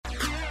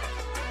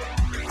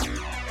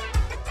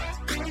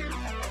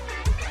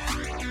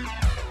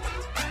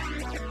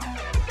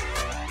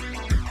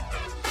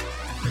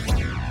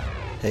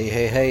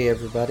Hey,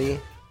 everybody.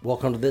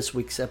 Welcome to this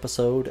week's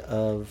episode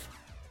of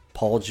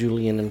Paul,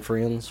 Julian, and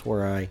Friends,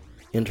 where I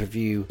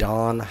interview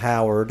Don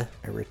Howard,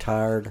 a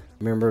retired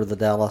member of the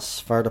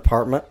Dallas Fire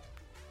Department.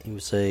 He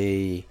was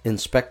a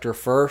inspector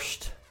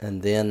first,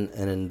 and then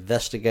an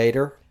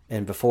investigator.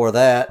 And before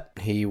that,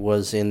 he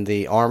was in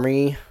the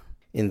Army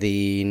in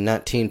the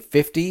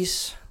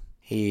 1950s.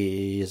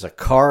 He is a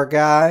car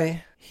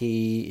guy.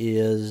 He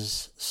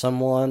is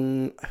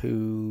someone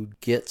who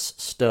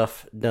gets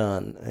stuff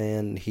done,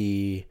 and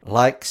he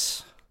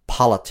likes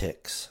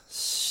politics,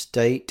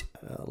 state,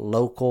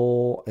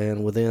 local,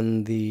 and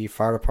within the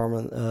Fire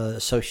Department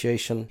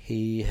Association.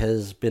 He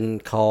has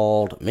been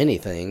called many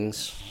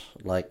things,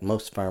 like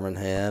most firemen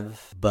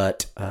have,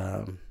 but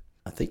I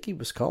think he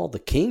was called the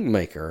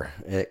Kingmaker,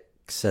 it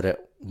said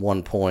at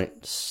one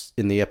point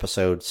in the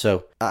episode.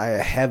 So I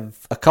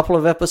have a couple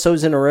of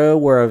episodes in a row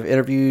where I've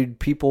interviewed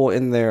people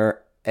in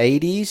their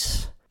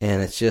 80s,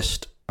 and it's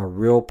just a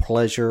real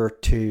pleasure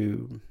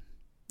to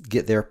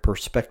get their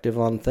perspective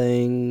on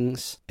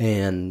things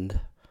and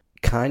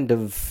kind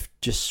of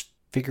just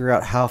figure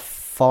out how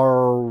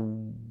far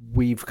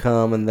we've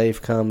come and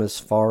they've come as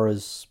far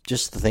as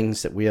just the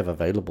things that we have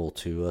available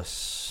to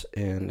us.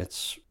 And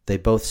they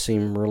both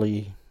seem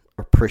really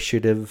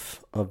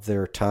appreciative of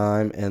their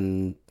time,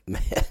 and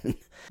man,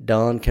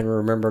 Don can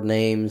remember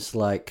names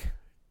like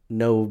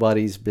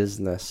nobody's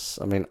business.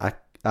 I mean,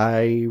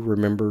 I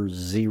remember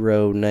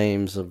zero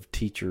names of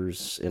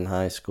teachers in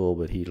high school,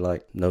 but he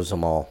knows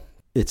them all.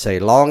 It's a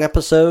long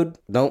episode.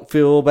 Don't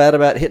feel bad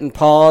about hitting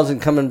pause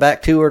and coming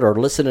back to it or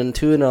listening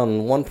to it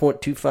on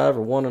 1.25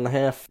 or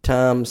 1.5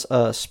 times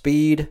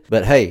speed.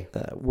 But hey,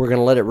 we're going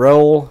to let it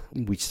roll.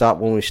 We stop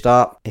when we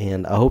stop.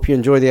 And I hope you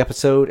enjoy the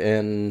episode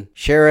and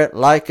share it,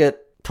 like it,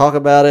 talk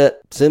about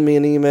it. Send me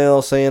an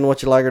email saying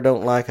what you like or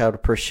don't like. I would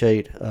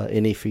appreciate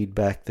any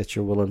feedback that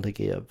you're willing to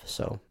give.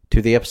 So,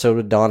 to the episode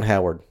of Don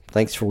Howard.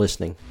 Thanks for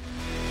listening.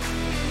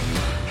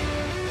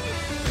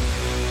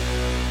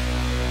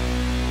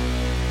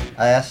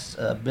 I asked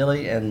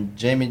Billy and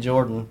Jamie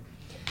Jordan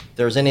if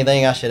there was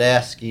anything I should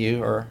ask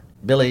you, or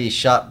Billy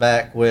shot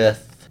back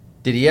with,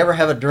 did he ever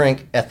have a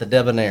drink at the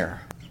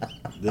Debonair?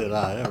 Did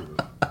I ever?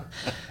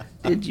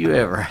 Did you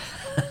ever?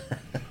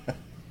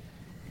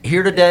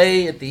 Here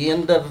today at the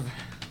end of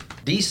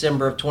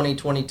December of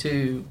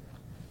 2022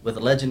 with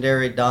the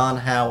legendary Don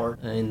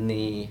Howard in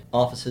the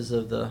offices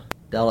of the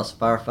Dallas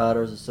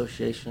Firefighters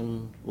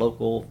Association,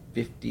 Local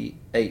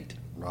 58.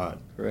 Right.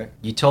 Correct.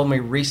 You told me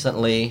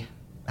recently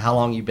how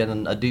long you've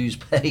been a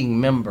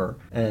dues-paying member,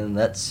 and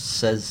that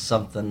says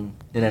something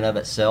in and of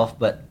itself.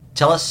 But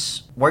tell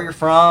us where you're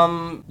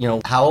from,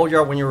 how old you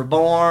are when you were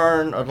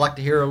born. I'd like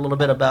to hear a little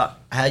bit about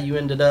how you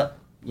ended up,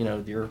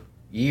 your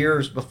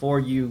years before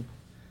you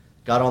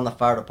got on the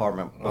fire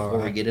department, before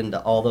we get into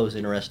all those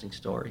interesting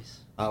stories.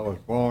 I was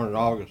born on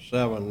August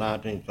 7,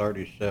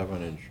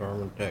 1937 in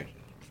Sherman, Texas.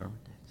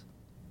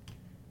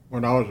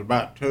 When I was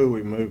about 2,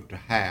 we moved to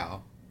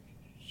Howe,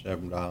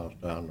 7 miles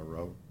down the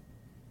road.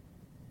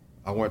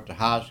 I went to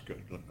high school,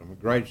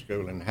 grade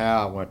school in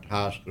Howe. I went to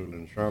high school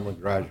in Sherman,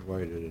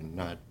 graduated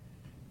in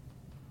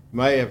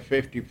May of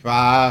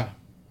 55,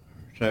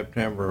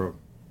 September of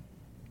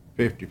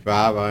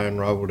 55. I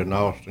enrolled in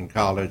Austin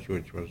College,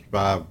 which was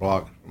 5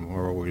 blocks from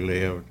where we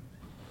lived.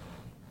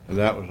 And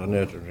that was an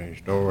interesting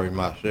story.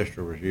 My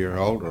sister was a year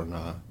older than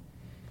I.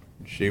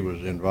 She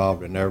was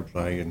involved in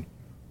everything, and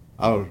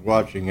I was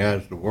watching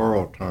As the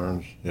World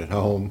Turns at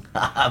home.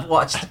 I've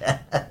watched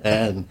that.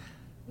 And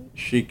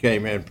she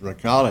came in from the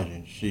college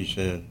and she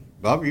said,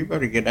 Bob, you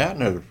better get out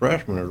there. The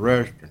freshmen are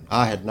registering.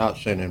 I had not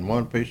sent in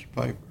one piece of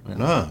paper,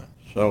 none.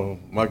 So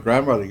my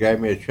grandmother gave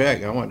me a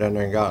check. I went down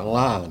there and got in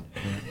line.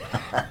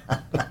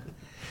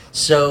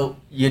 So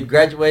you'd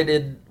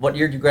graduated, what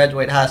year did you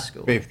graduate high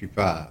school?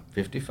 55.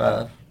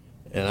 55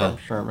 from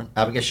Sherman.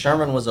 I guess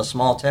Sherman was a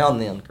small town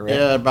then, correct?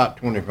 Yeah, about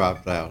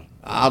 25,000.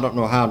 I don't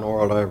know how in the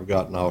world I ever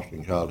got in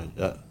Austin College.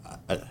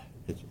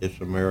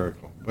 It's a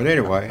miracle. But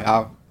anyway,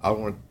 I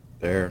went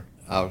there.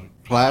 I was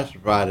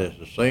classified as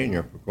a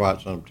senior for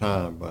quite some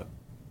time, but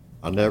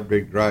I never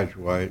did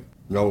graduate.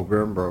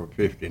 November of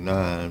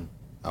 59,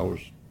 I was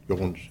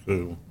going to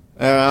school.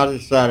 And I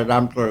decided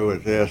I'm through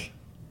with this.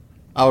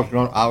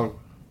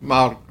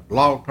 My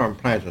long-term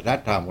plans at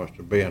that time was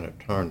to be an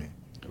attorney.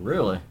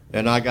 Really?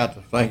 And I got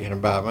to thinking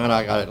about,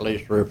 I got at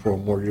least 3 or 4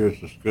 more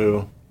years of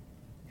school.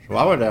 So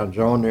I went down and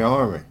joined the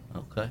Army.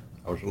 Okay.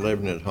 I was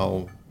living at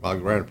home. My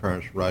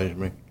grandparents raised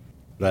me.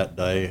 That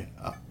day,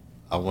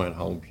 I went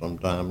home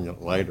sometime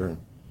later, and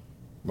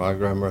my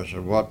grandmother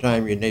said, what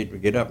time you need to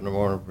get up in the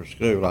morning for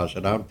school? I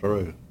said, I'm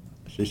through.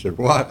 She said,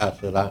 what? I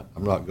said,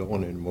 I'm not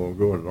going anymore. I'm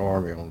going to the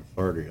Army on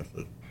the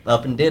 30th.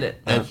 Up and did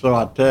it. And so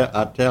I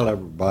tell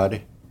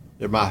everybody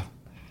that my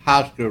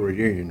high school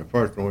reunion, the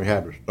first one we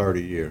had was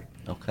 30 years.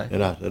 Okay.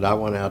 And I said, I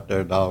went out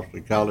there to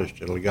Austin College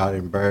till I got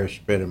embarrassed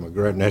spending my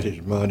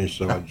granddaddy's money,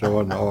 so I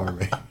joined the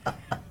Army.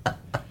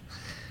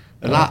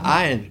 And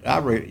I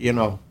really,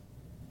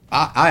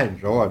 I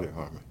enjoyed the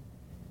Army.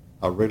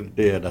 I really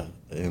did.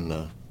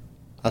 And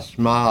I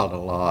smiled a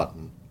lot.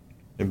 And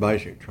in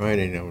basic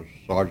training, those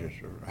sergeants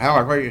are,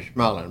 Howard, what are you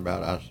smiling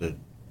about? I said,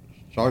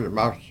 Sergeant,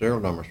 my serial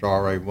number is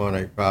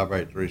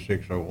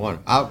RA185836001.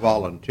 I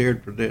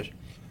volunteered for this.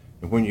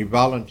 And when you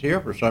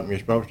volunteer for something, you're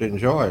supposed to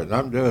enjoy it. And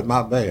I'm doing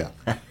my best.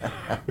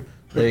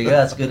 There you go.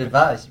 That's good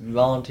advice. You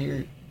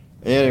volunteered.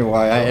 Anyway,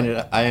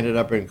 I ended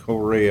up in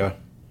Korea.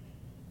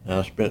 And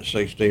I spent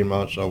 16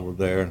 months over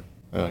there.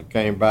 I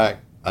came back.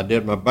 I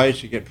did my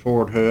basic at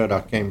Fort Hood. I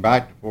came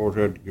back to Fort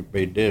Hood to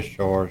be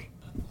discharged.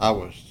 I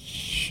was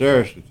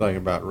seriously thinking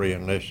about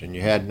re-enlisting.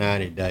 You had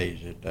 90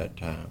 days at that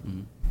time.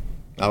 Mm-hmm.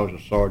 I was a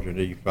Sergeant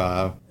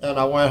E5. And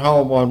I went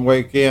home one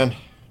weekend,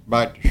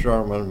 back to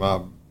Sherman.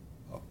 My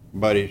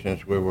buddy,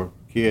 since we were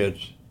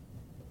kids,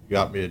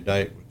 got me a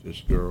date with this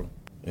girl,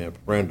 a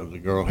friend of the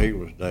girl he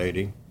was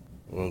dating.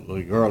 Well,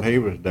 the girl he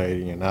was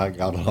dating and I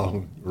got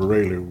along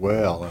really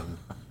well. And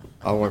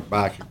I went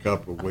back a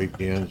couple of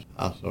weekends.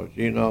 I thought,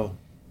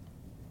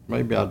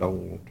 maybe I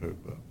don't want to.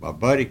 But my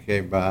buddy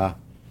came by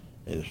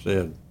and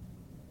said,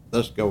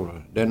 let's go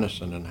to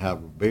Denison and have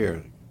a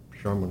beer.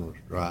 Sherman was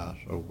dry,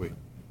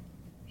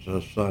 so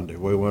Sunday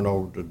we went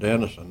over to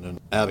Denison and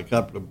had a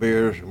couple of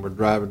beers, and we're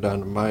driving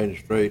down the main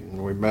street,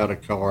 and we met a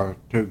car,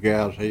 two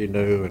gals he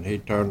knew, and he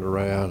turned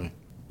around. And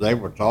they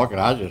were talking.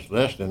 I just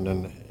listened,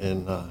 and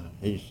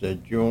he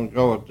said, you want to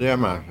go with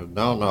them? I said,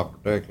 no, not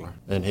particular.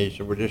 And he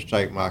said, well, just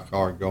take my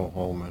car and go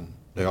home, and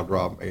they'll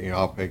drop me.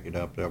 I'll pick it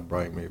up. They'll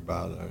bring me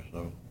by there.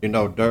 So,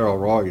 Darrell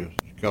Royals,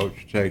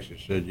 coach of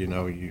Texas, said,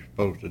 you're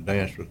supposed to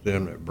dance with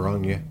them that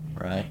brung you.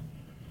 Right.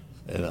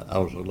 And I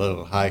was a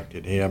little hacked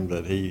at him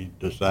that he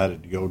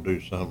decided to go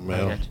do something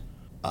else.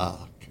 I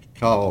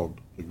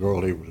called the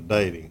girl he was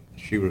dating.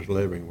 She was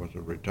living with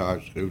a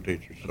retired school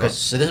teacher. So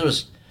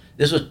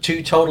this was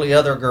two totally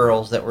other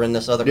girls that were in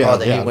this other car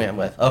that he went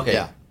with. Okay.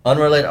 Yeah.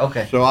 Unrelated.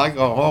 Okay. So I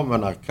go home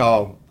and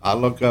I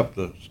look up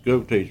the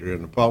school teacher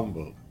in the phone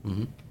book.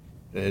 Mm-hmm.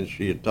 And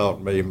she had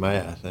taught me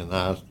math, and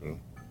I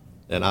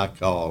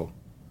called,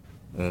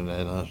 and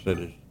I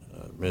said,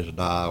 Miss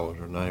Dye was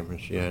her name, and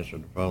she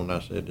answered the phone.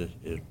 I said,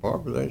 is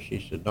Barbara there? She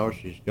said, no,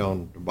 she's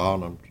gone to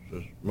Bonham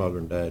to mother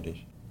and daddy's.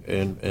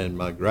 And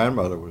my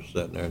grandmother was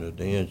sitting there in the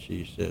den.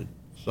 She said,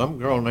 some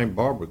girl named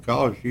Barbara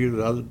called you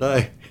the other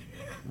day.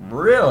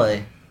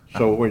 Really?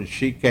 So when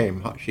she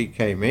came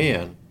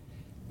in,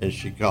 and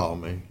she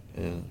called me,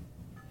 and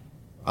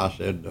I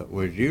said,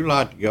 would you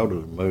like to go to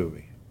the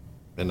movie?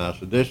 And I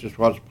said, this is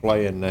what's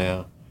playing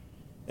now,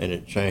 and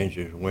it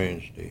changes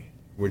Wednesday.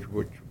 Which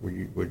would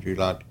you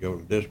like to go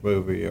to, this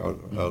movie or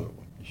the other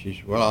one? She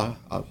said, well,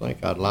 I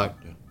think I'd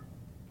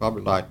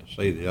probably like to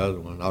see the other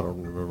one. I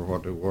don't remember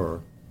what they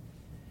were.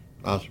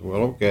 I said,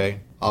 well, okay,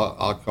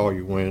 I'll call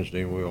you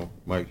Wednesday and we'll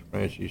make the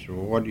plans. She said,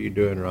 well, what are you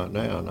doing right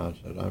now? And I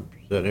said, I'm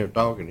sitting here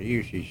talking to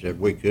you. She said,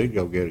 we could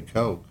go get a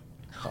Coke.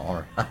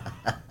 All right.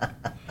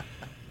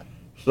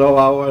 So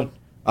I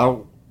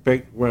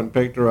went and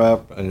picked her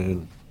up,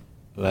 and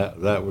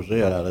that was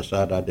it. I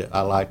decided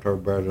I liked her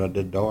better than I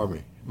did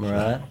Dormy.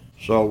 Right.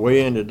 So we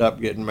ended up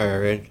getting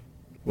married.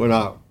 When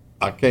I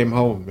came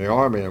home from the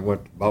Army and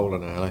went to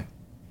bowling alley,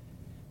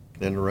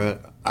 and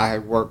I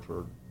had worked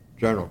for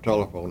General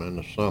Telephone in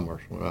the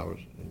summers when I was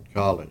in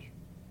college,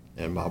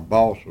 and my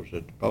boss was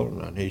at the bowling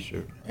alley, and he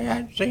said, hey, I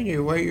hadn't seen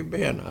you. Where you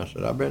been? I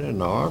said, I've been in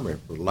the Army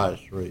for the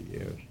last 3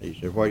 years. He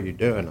said, what are you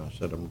doing? I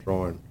said, I'm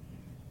drawing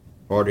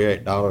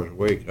 $48 a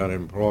week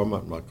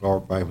unemployment. My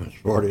car payment's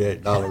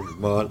 $48 a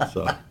month,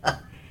 so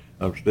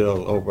I'm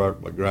still over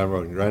at my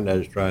grandmother and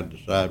granddad's trying to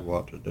decide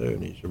what to do.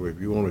 And he said, well,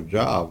 if you want a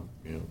job,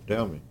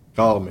 tell me,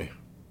 call me.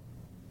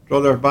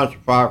 So there's a bunch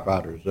of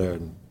firefighters there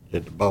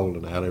at the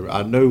bowling alley.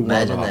 I knew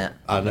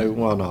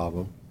one of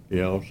them,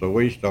 so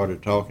we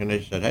started talking.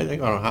 He said, hey, they're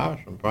going to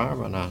hire some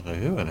firemen. I said,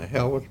 who in the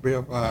hell wants to be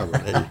a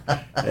fireman?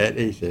 And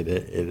he said,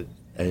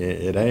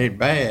 it ain't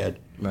bad.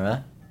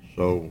 Right.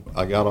 So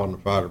I got on the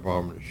fire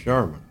department at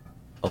Sherman.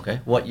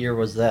 Okay. What year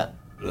was that?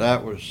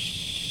 That was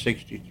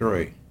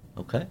 63.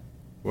 Okay.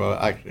 Well,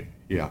 actually,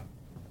 yeah,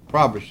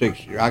 probably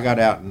 60. I got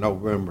out in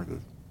November the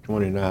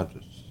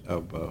 29th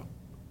of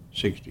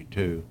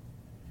 62.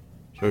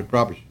 So it's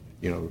probably,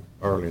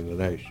 early in the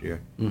next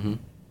year. Mm-hmm.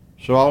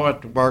 So I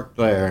went to work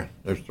there.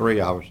 There's 3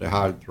 of us. They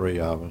hired 3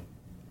 of them.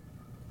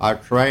 Our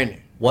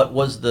training. What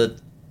was the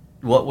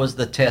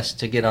test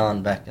to get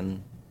on back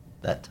in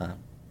that time?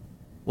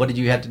 What did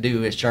you have to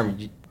do at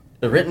Sherman?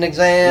 The written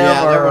exam?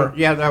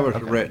 That was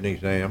a written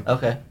exam.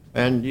 Okay.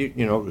 And,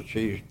 the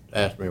chief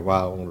asked me why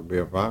I wanted to be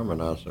a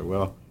fireman. I said,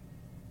 well,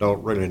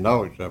 don't really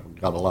know, except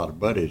I've got a lot of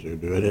buddies who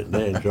do it, and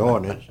they're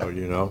enjoying it, so,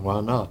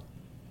 why not?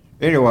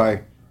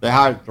 Anyway, they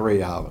hired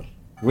 3 of us.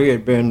 We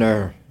had been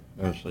there,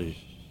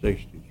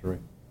 63,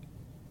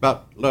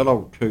 about a little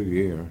over 2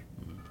 years,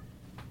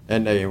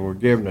 and they were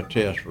giving a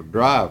test for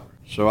drivers.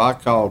 So I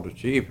called the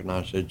chief, and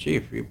I said,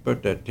 Chief, if you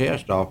put that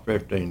test off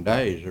 15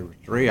 days, there were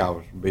 3 of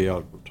us would be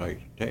eligible to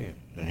take the test.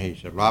 And he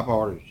said, well, I've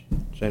already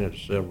sent it to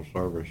civil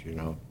service,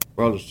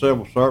 Well, the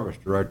civil service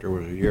director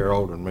was a year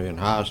older than me in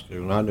high school,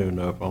 and I knew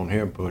enough on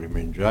him to put him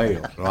in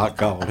jail, so I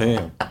called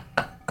him.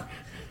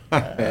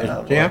 I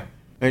said, Tim,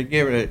 they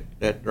give it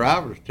that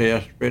driver's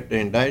test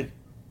 15 days.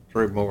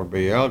 3 more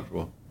be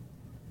eligible.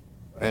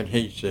 And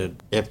he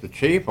said, if the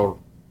chief will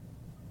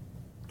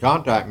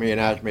contact me and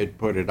ask me to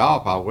put it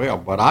off, I will,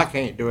 but I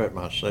can't do it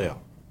myself.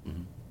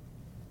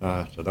 Mm-hmm.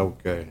 I said,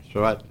 okay.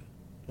 So that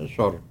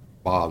sort of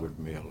bothered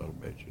me a little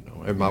bit, you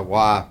know. And my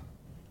wife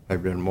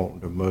had been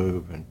wanting to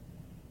move, and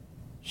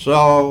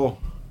so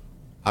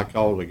I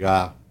called the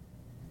guy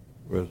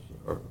with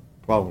a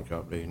phone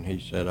company, and he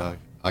said,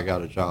 I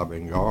got a job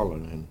in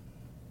Garland, and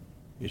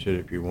he said,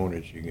 if you want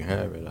it, you can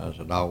have it. I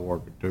said, I'll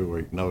work a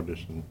 2-week notice,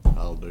 and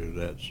I'll do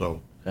that.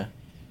 So okay.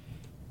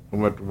 I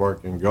went to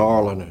work in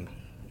Garland and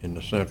in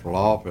the central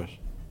office,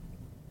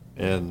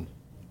 and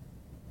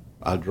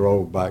I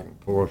drove back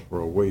and forth for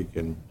a week,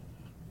 and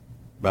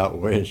about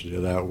Wednesday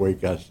of that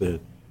week I said,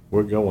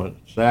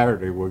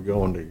 Saturday we're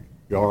going to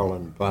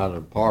Garland and find an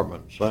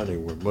apartment, Sunday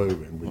we're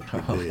moving, which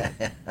we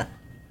did.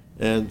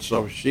 And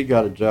so she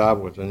got a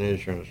job with an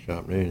insurance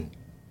company, and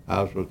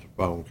I was with the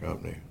phone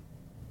company.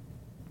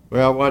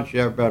 Well, once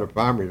you have a better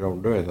farmer, you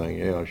don't do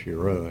anything else, you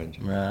ruin.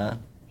 Right.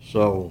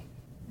 So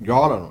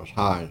Garland was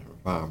hiring for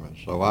firemen,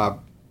 so I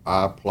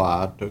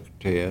applied, took a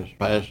test,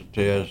 passed the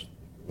test,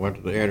 went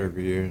to the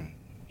interview.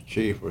 The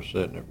chief was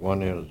sitting at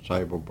one end of the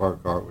table,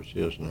 Burkhart was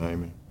his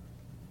name. And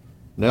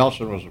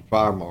Nelson was a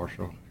fire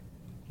marshal.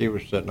 He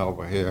was sitting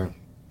over here,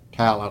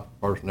 talent,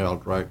 personnel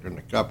director, and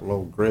a couple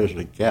old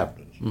grizzly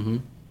captains. Mm-hmm.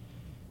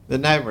 They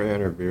never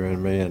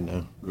interviewing me,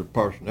 and the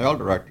personnel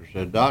director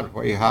said, Don, if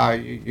we hire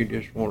you, you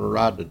just want to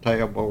ride the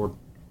tailboard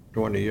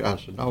 20 years. I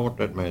said, no, I want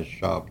that man's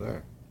job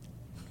there.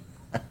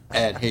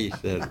 And he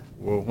said,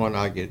 well, when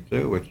I get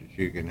through with it,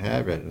 you can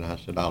have it. And I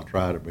said, I'll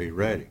try to be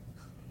ready.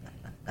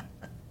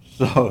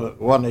 So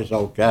one of these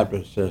old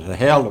captains says,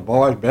 hell, the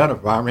boy's been a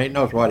fireman. He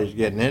knows what he's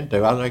getting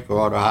into. I think we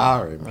ought to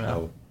hire him. Right.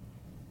 So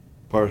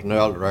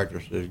personnel director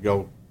says,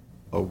 go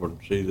over and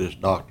see this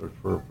doctor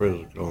for a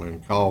physical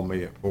and call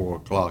me at 4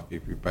 o'clock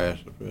if you pass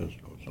the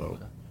physical. So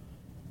okay.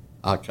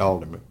 I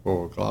called him at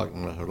 4 o'clock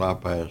and I said, I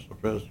passed the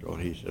physical.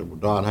 He said, well,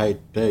 Don, I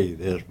hate to tell you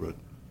this, but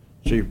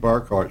Chief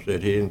Burkhart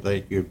said he didn't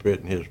think you'd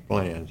fit in his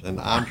plans. And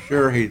I'm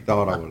sure he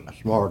thought I was a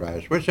smart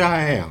ass, which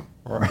I am.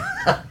 Right.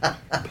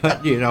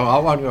 But, you know, I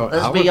wasn't going to.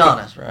 Let's be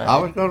honest, right? I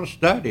was going to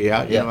study.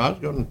 I was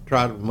going to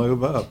try to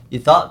move up. You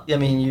thought, I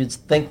mean, you'd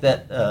think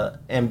that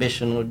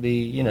ambition would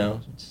be, you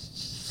know,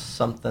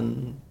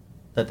 something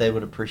that they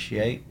would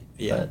appreciate.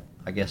 Yeah. But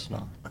I guess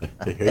not.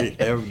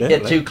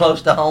 Get too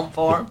close to home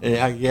for them?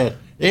 Yeah, I guess.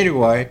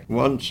 Anyway,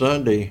 one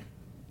Sunday,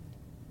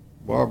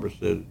 Barbara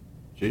said,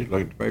 she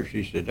looked at the paper,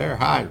 she said, they're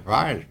hiring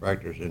fire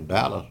inspectors in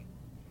Dallas.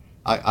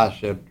 I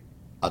said,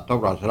 I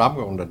told her, I said, I'm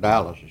going to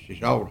Dallas. And she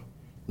said, oh,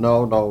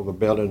 no, the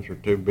buildings are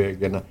too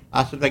big. And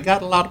I said, they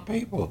got a lot of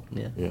people.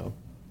 Yeah. You know.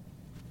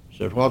 She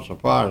said, what's a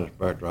fire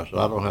inspector? I said,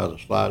 I don't have the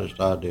slightest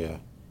idea.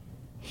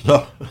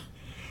 So,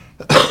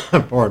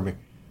 pardon me.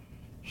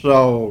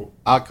 So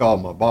I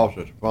called my boss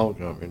at the phone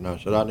company, and I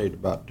said, I need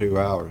about 2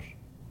 hours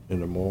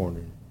in the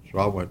morning. So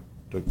I went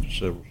and took the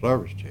civil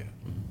service test.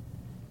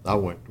 Mm-hmm. I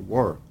went to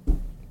work,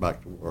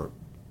 back to work.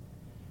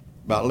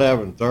 About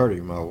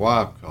 11:30, my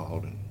wife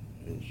called,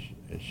 and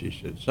she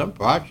said, some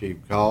fire chief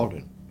called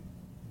and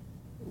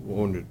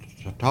wanted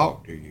to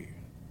talk to you.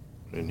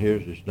 And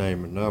here's his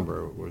name and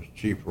number. It was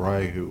Chief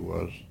Ray, who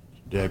was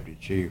Deputy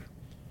Chief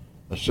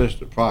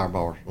Assistant Fire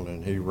Marshal,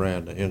 and he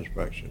ran the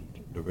inspection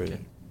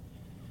division.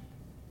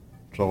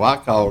 So I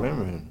called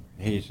him, and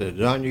he said,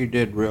 John, you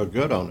did real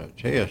good on that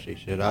test. He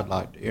said, I'd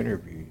like to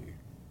interview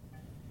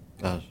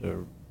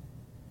you.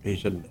 He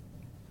said,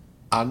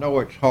 I know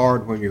it's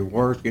hard when you're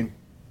working,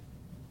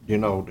 you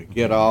know, to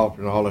get off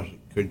and all this.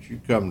 Could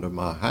you come to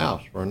my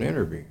house for an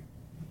interview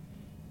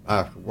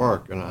after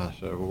work? And I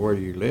said, well, where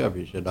do you live?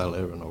 He said, I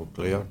live in Oak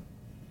Cliff.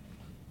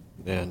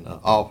 Then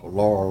off of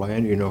Laurel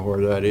Land, you know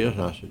where that is?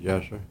 And I said,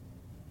 yes, sir.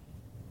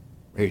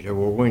 He said,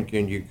 well, when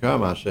can you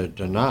come? I said,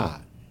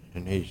 tonight.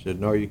 And he said,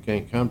 no, you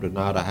can't come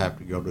tonight. I have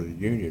to go to the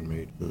union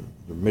meeting.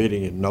 The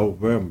meeting in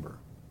November.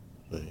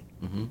 See?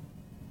 Mm-hmm.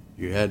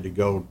 You had to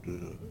go to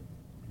the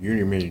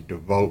union meeting to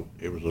vote.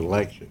 It was an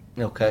election.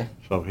 Okay.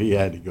 So he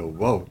had to go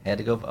vote.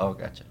 Oh,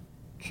 gotcha.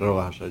 So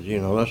I said, you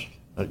know,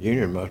 that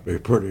union must be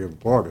pretty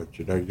important.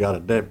 You know, you got a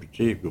deputy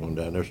chief going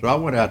down there. So I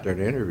went out there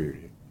to interview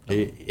him.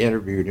 He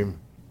interviewed him.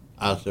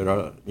 I said,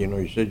 you know,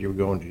 you said you were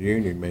going to the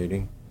union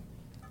meeting.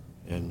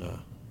 And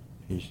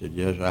he said,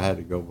 yes, I had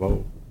to go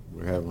vote.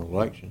 We're having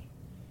elections.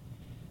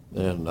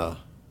 And I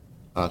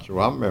said,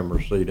 well, I'm a member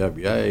of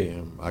CWA,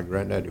 and my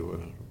granddaddy was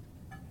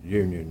a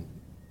union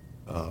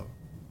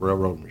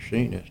railroad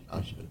machinist. I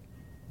said,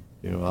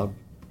 you know, I'm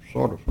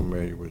sort of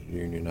familiar with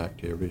union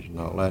activities and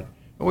all that.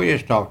 And we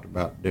just talked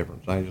about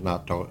different things, and I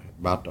talked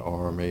about the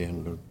Army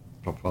and the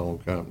telephone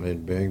company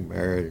and being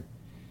married.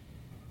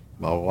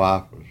 My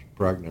wife was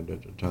pregnant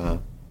at the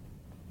time.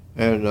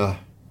 And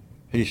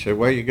he said,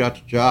 well, you got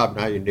the job,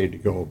 now you need to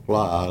go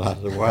apply. And I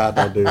said, well, how'd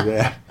I do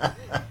that?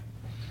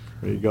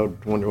 You go to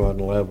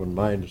 2111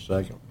 Main, the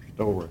second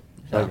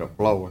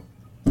floor,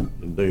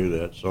 and do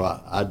that. So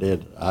I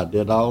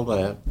did all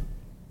that.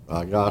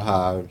 I got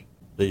hired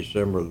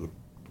December the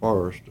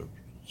 1st of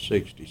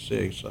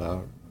 '66.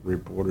 I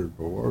reported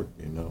for work,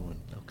 you know.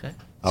 And Okay.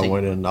 I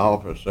went in the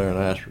office there and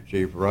asked for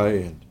Chief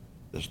Ray, and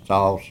this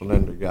tall,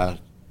 slender guy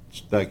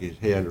stuck his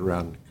head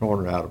around the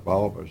corner out of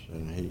office,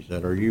 and he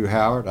said, "Are you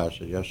Howard?" I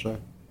said, "Yes, sir."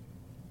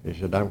 He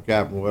said, "I'm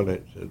Captain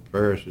Willett. Said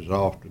Ferris is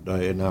off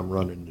today, and I'm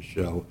running the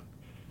show."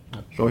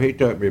 So he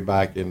took me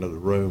back into the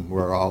room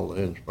where all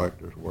the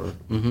inspectors were,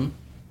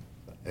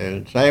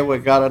 and say, "We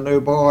got a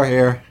new boy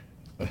here."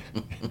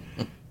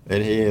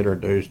 And he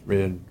introduced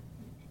me and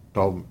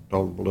told him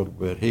a little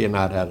bit. He and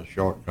I'd had a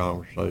short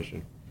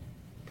conversation.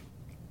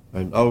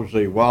 And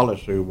O.Z.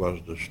 Wallace, who was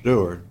the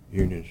steward,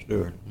 union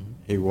steward,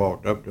 he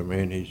walked up to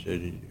me and he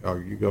said, "Are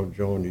you going to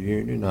join the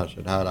union?" I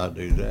said, "How'd I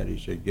do that?" He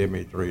said, "Give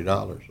me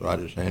 $3. So I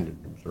just handed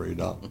him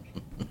 $3.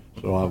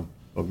 So I'm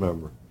a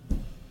member.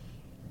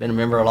 Been a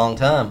member a long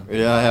time.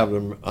 Yeah, I have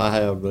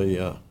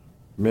the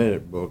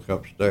minute book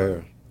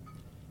upstairs,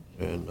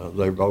 and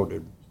they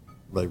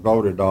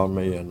voted on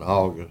me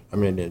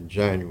in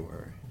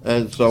January.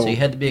 And so you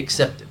had to be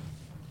accepted.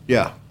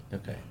 Yeah.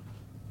 Okay.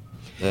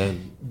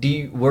 And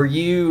were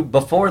you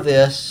before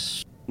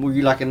this? Were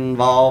you like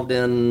involved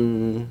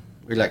in?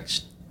 Were you like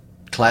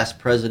class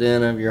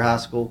president of your high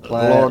school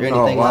class Lord, or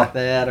anything no, like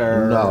that?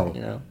 Or no,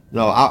 you know?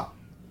 No.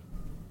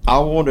 I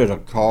wanted a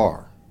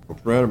car. A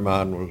friend of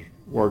mine was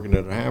working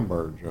at a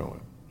hamburger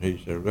joint.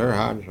 He said they're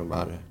hiring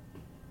somebody.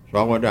 So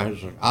I went down. And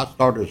said, I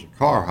started as a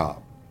car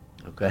hop.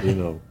 Okay. You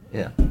know.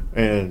 Yeah.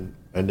 And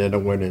then I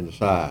went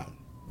inside.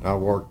 I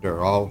worked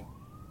there all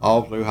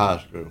through high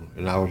school,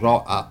 and I was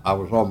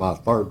on my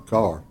third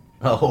car.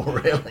 Oh,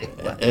 really?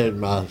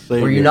 In my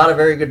senior. Were you not a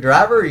very good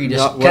driver, or you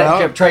just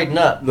kept trading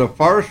up? The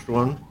first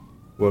one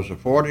was a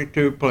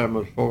 42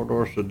 Plymouth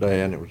four-door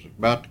sedan. It was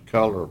about the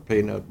color of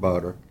peanut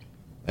butter,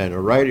 and the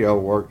radio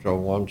worked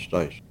on one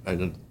station.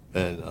 And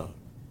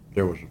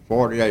there was a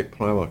 48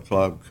 Plymouth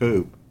Club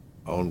Coupe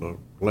on the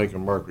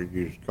Lincoln Mercury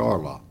used car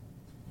lot,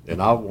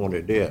 and I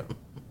wanted it.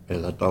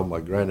 And I told my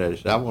granddad, I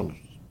said, "I want to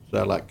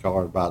sell that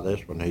car and buy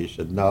this one." He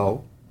said,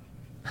 "No,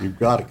 you've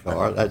got a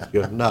car. That's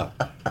good enough."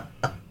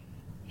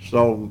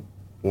 So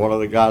one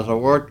of the guys I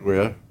worked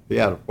with, he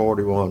had a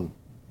 41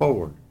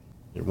 Ford.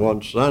 And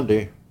one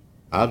Sunday,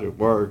 I was at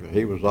work, and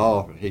he was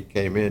off, and he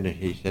came in and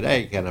he said,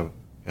 "Hey, can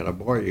I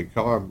borrow your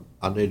car?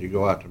 I need to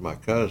go out to my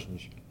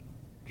cousin's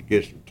to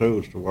get some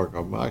tools to work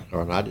on my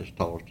car." And I just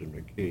tossed him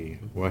the key.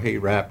 Well, he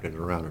wrapped it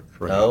around a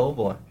tree. Oh,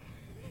 boy.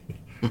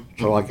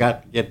 So I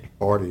got to get to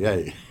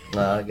 48.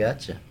 I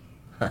gotcha.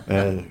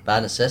 And by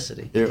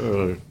necessity. It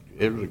was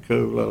a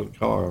cool little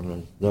car,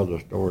 and another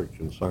story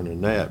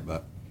concerning that.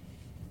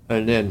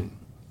 And then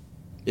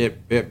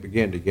it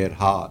began to get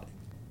hot.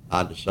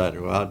 I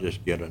decided, well, I'll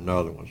just get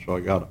another one. So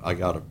I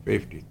got a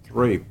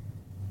 53.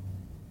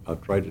 I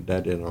traded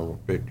that in on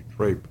a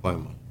 53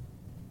 Plymouth.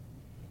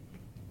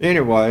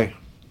 Anyway,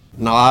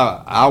 no,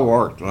 I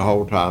worked the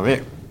whole time.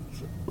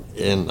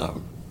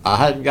 I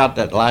hadn't got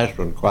that last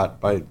one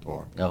quite paid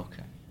for.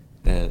 Okay.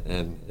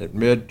 And at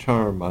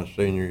midterm, my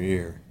senior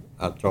year,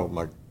 I told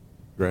my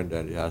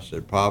granddaddy, I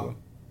said, "Papa,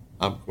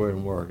 I'm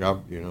quitting work.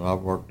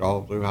 I've worked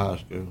all through high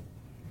school.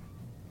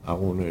 I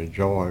want to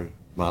enjoy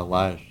my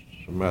last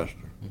semester.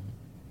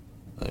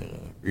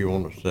 And if you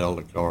want to sell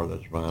the car,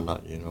 that's fine.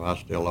 I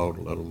still owed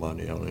a little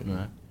money on it."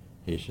 Right.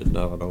 He said,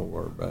 "No, don't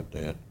worry about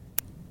that."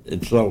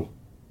 And so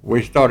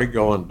we started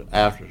going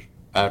after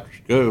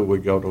school.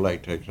 We'd go to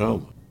Lake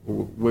Texoma.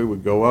 We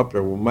would go up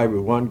there. Well, maybe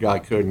one guy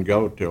couldn't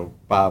go till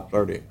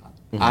 5:30.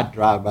 I'd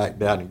drive back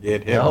down and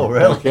get him. Oh,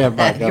 really?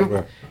 Back up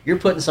there. You're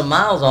putting some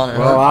miles on it.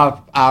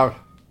 Well, huh?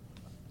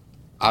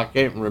 I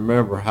can't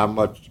remember how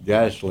much the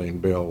gasoline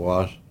bill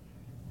was.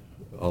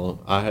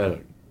 I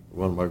had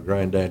one of my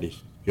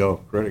granddaddy's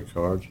Gulf credit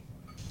cards.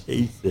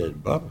 He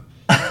said, "Bubba,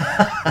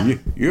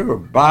 you were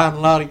buying a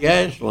lot of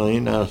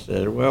gasoline." I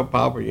said, "Well,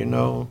 Papa,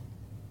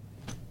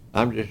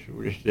 I'm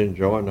just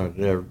enjoying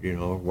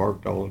it.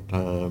 Worked all the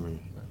time." And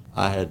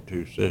I had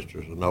two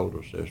sisters, an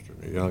older sister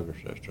and a younger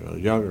sister. And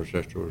the younger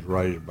sister was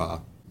raised by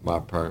my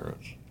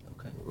parents.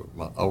 Okay.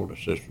 My older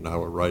sister and I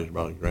were raised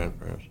by the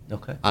grandparents.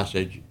 Okay. I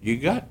said, "You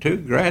got two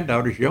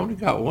granddaughters. You only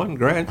got one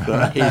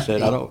grandson." He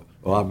said,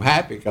 "Well, I'm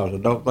happy because I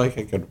don't think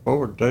I can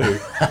afford two."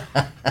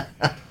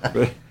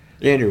 But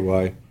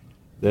anyway,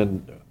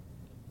 then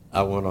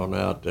I went on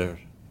out there.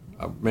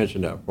 I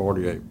mentioned that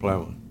 48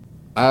 Plymouth.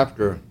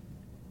 After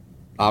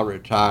I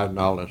retired and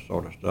all that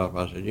sort of stuff,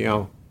 I said,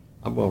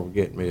 I'm going to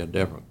get me a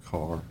different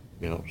car,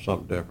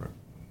 something different.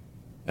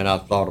 And I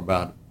thought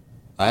about it.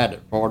 I had a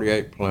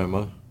 48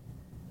 Plymouth.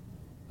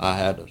 I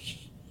had a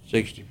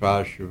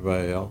 65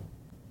 Chevelle,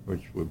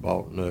 which we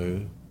bought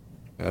new.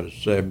 I had a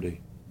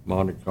 70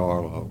 Monte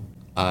Carlo.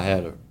 I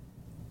had a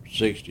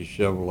 60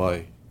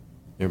 Chevrolet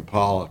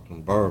Impala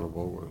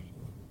convertible with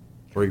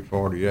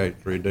 348,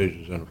 3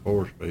 deuces and a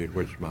 4-speed,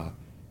 which my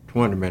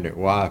 20-minute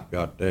wife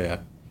got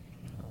that.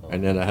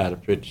 And then I had a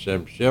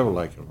 57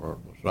 Chevrolet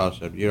convertible. So I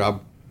said,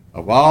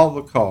 of all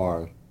the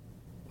cars,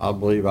 I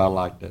believe I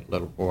like that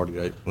little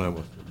 48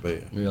 Plymouth the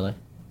best. Really?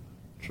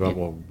 So I'm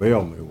going to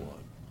build me one.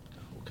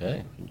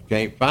 Okay. You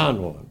can't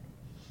find one.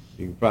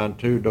 You can find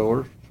 2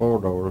 doors, 4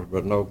 doors,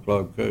 but no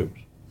club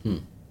coupes.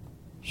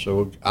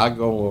 So I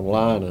go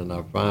online and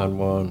I find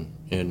one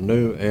in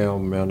New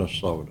Elm,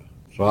 Minnesota.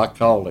 So I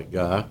called that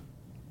guy,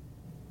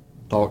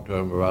 talked to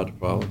him about the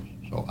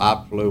phone. So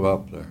I flew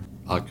up there.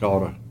 I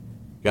called a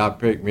guy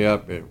picked me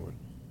up. It was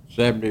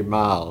 70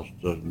 miles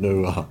to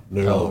New Oh,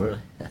 Elm. really?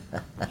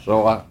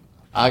 So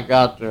I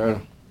got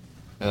there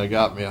and I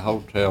got me a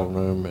hotel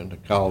room and I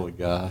called the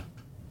guy.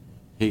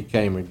 He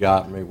came and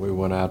got me. We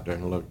went out there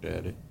and looked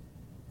at it.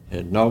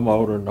 Had no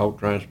motor, no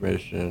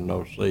transmission,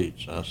 no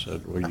seats. I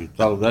said, well, you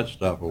throw that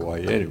stuff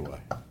away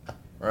anyway.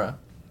 Right.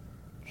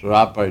 So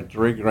I paid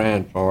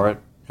 $3,000 for it.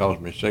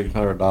 Cost me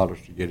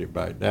 $600 to get it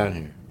back down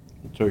here.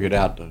 I took it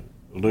out to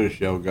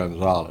Lucio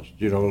Gonzalez.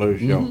 Do you know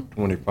Lucio?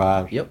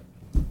 25? Yep.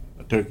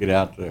 I took it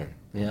out there.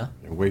 Yeah.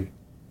 And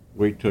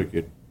we took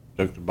the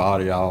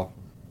body off,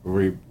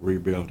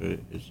 rebuilt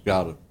it. It's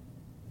got a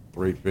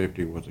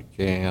 350 with a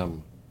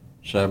cam,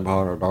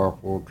 700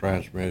 R4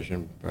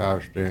 transmission,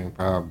 power steering,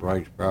 power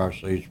brakes, power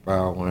seats,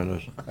 power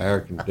windows,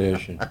 air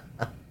conditioning.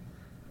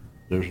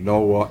 There's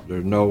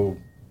no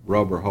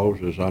rubber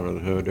hoses under the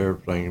hood.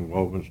 Everything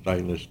woven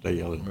stainless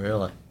steel.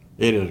 Really?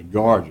 It is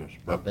gorgeous.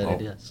 I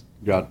bet it is.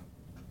 Got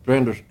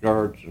fender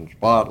skirts and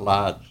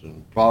spotlights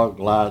and fog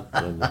lights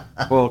and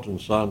Fulton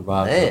sun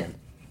visor. Man.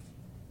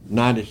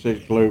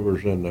 96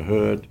 louvers in the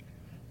hood,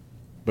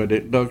 but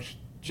it looks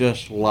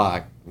just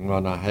like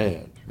one I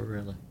had.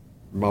 Really?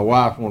 My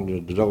wife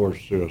wanted the doors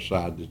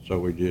suicided, so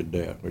we did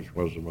that, which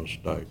was a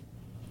mistake.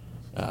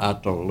 I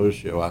told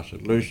Lucio, I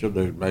said, Lucio,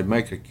 they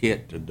make a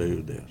kit to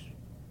do this.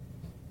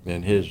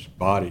 And his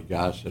body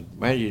guy said,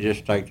 man, you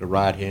just take the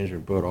right hinge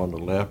and put on the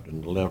left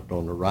and the left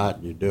on the right,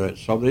 and you do it.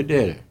 So they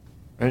did it,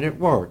 and it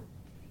worked.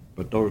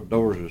 But those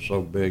doors are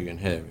so big and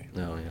heavy.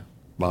 Oh, yeah.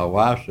 My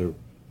wife said,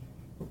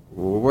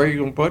 well, where are you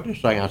going to put this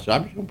thing? I said,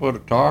 I'm just going to put a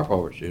tarp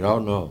over it. She said, oh,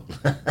 no.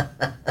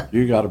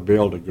 You got to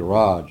build a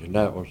garage. And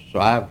that was, so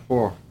I have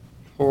a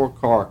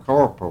four-car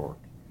carport.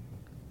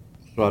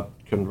 So I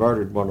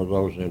converted one of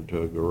those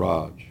into a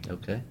garage.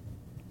 Okay.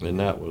 And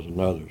that was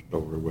another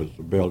story, was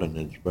the building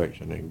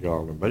inspection in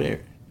Garland. But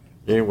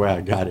anyway,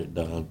 I got it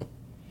done.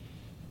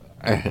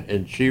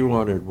 And she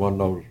wanted one of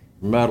those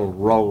metal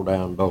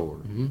roll-down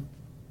doors. Mm-hmm.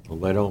 Well,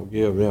 they don't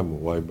give them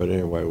away, but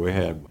anyway, we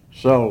had one.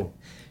 So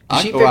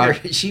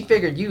She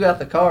figured you got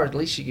the car, at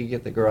least she could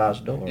get the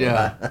garage door.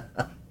 Yeah.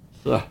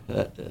 So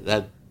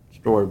that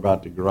story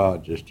about the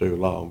garage is too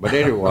long. But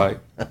anyway,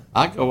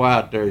 I go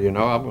out there, you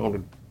know, I'm going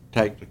to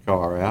take the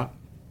car out,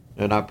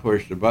 and I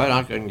push the button.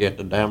 I couldn't get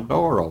the damn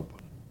door open.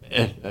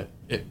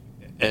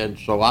 And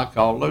so I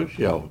called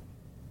Lucio.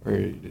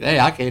 Hey,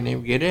 I can't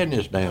even get in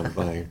this damn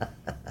thing.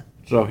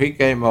 So he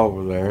came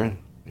over there.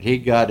 He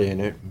got in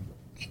it,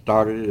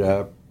 started it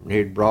up. And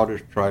he'd brought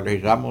his trailer. He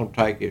said, I'm going to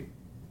take it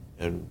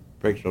and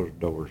fix those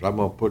doors. I'm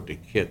going to put the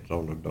kits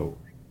on the doors.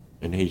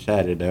 And he's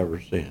had it ever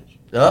since.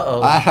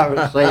 Uh-oh. I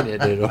haven't seen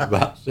it in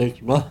about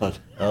 6 months.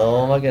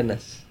 Oh, my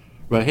goodness.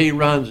 But he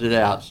runs it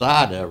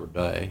outside every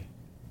day.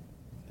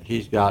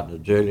 He's gotten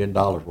 $1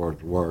 jillion worth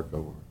of work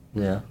over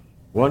it. Yeah.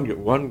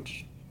 One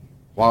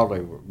while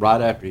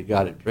right after he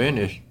got it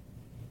finished,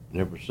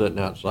 and it was sitting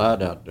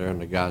outside out there,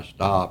 and the guy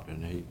stopped,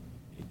 and he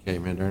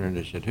came in there, and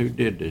they said, who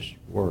did this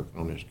work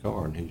on this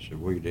car? And he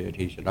said, we did.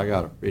 He said, I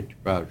got a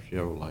 55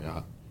 Chevrolet. I'm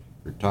a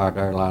retired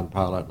airline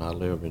pilot, and I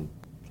live in,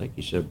 I think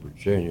he said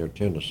Virginia or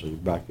Tennessee,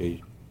 back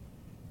east.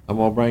 I'm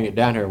going to bring it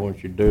down here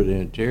once you do the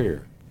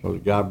interior. So the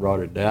guy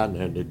brought it down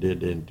there, and they did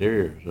the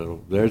interior.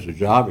 So there's a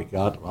job he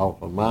got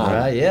off of mine.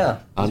 Right, yeah.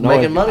 He's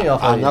making money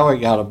off of it. I know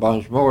he got a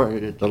bunch more.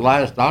 At the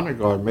last honor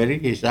guard meeting,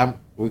 he said,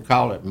 we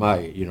call it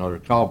May. You know, they're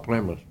called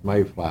Plymouth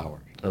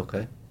Mayflowers.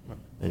 Okay.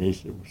 And he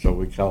said, so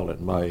we call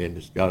it May, and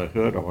it's got a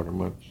hood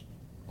ornament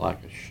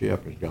like a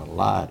ship. It's got a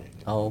light in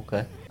it. Oh,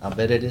 okay. I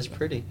bet it is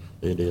pretty.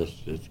 It is.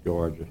 It's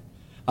gorgeous.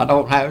 I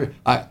don't have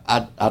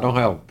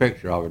a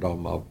picture of it on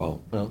my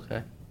phone.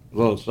 Okay. A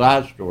little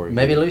side story.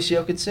 Maybe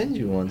Lucio could send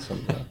you one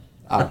sometime.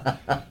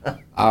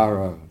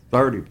 Our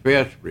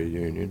 35th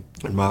reunion,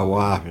 and my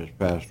wife has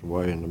passed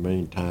away in the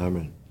meantime,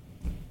 and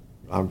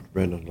I'm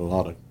spending a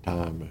lot of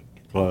time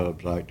at the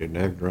clubs acting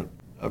ignorant.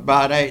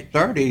 About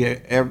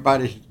 8:30,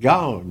 everybody's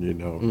gone, you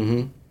know.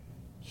 Mm-hmm.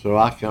 So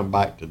I come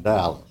back to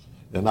Dallas,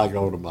 and I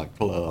go to my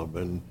club,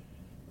 and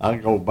I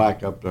go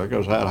back up there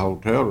because I had a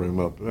hotel room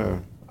up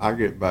there. I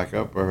get back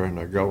up there, and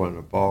I go in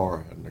the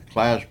bar, and the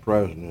class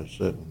president is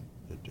sitting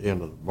at the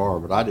end of the bar,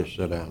 but I just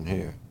sit down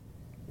here.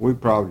 We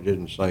probably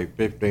didn't say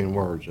 15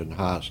 words in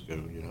high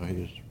school, you know.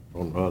 He's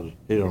from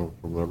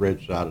the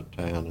rich side of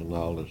town and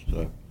all this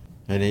stuff.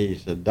 And he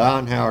said,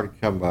 Don Howard,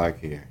 come back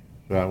here.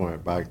 So I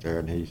went back there,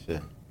 and he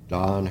said,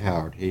 Don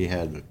Howard, he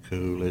had the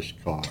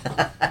coolest car.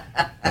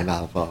 And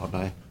I thought,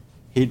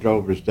 he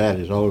drove his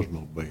daddy's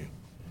Oldsmobile.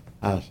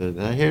 I said,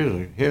 now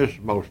here's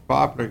the most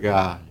popular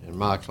guy in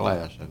my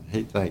class, and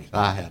he thinks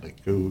I had a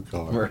cool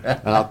car.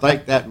 And I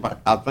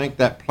think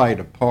that played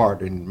a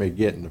part in me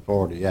getting the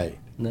 48.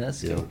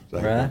 That's cool.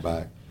 Right.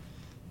 Back.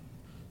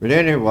 But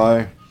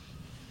anyway,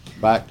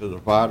 back to the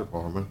fire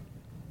department.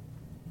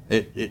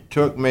 It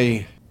took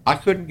me, I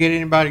couldn't get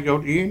anybody to go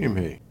to union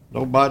meeting.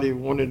 Nobody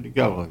wanted to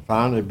go. And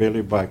finally,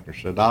 Billy Baker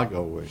said, "I'll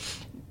go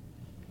with you."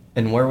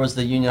 And where was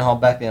the Union Hall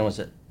back then? Was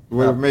it? We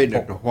were meeting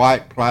at the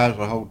White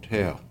Plaza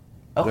Hotel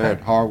Okay. there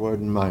at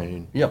Harwood,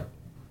 Maine. Yep.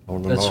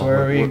 On the That's north.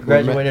 where we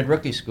graduated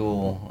rookie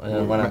school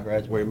when I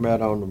graduated. We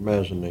met on the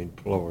mezzanine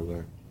floor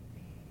there.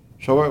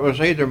 So it was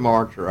either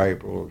March or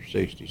April of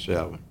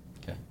 '67.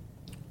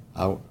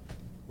 Okay.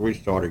 We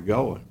started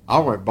going. I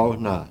went both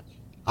nights.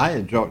 I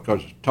enjoyed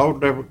because it's a total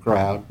different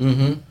crowd.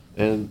 Mm-hmm.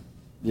 And,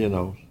 you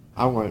know,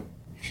 I went.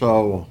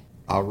 So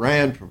I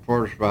ran for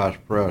first vice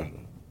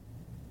president.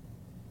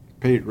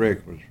 Pete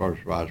Rick was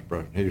first vice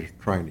president. He was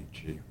training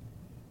chief.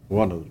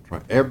 One of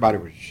the everybody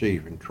was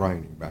chief in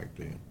training back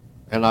then.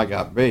 And I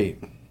got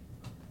beat.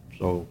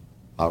 So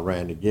I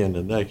ran again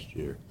the next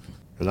year.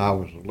 And I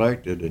was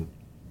elected in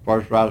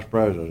first vice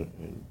president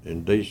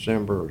in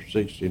December of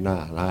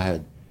 '69.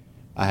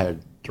 I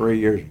had 3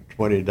 years and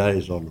 20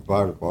 days on the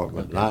fire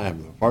department, and I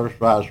am the first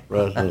vice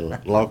president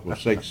of Local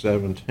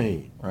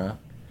 617. Right.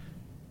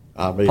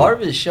 Part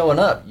of it is showing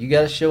up. You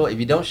got to show up. If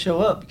you don't show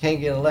up, you can't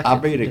get elected. I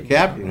beat a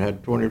captain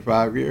had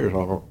 25 years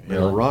on in a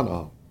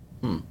runoff.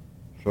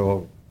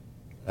 So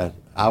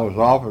I was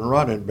off and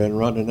running, been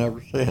running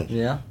ever since.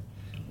 Yeah.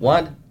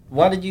 Why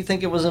did you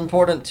think it was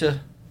important to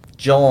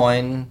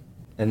join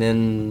and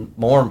then,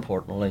 more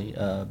importantly,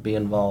 be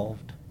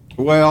involved?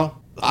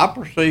 Well, I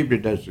perceived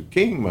it as the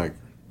kingmaker.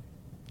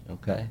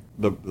 Okay.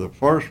 The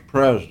first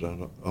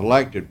president,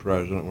 elected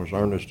president, was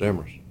Ernest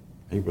Emerson.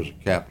 He was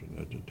a captain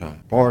at the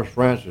time. Forrest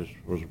Francis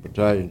was a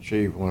battalion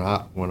chief when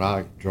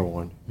I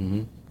joined.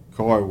 Mm-hmm.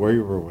 Coy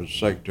Weaver was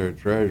secretary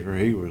treasurer.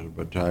 He was a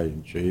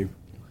battalion chief.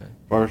 Okay.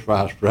 First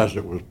vice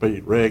president was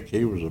Pete Rick.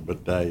 He was a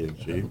battalion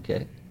chief.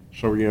 Okay.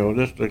 So, you know,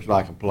 this looks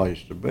like a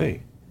place to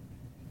be.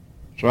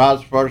 So I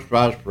was first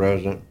vice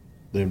president.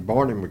 Then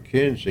Barney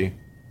McKenzie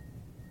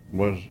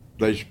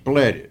they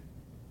split it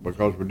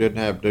because we didn't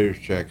have dues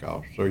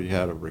checkoffs. So you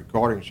had a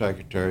recording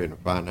secretary and a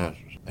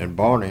financial. And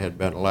Barney had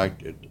been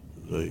elected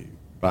the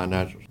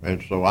financial.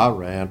 And so I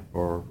ran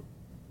for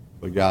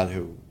the guy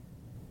who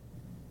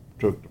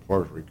took the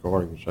first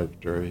recording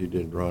secretary. He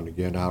didn't run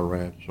again. I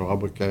ran. So I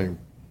became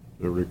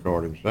the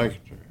recording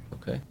secretary.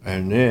 Okay.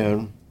 And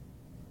then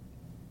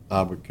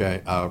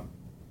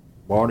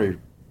Barney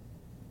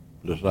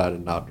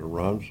decided not to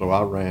run, so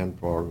I ran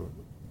for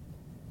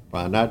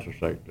financial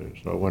secretary.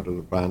 So I went to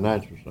the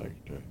financial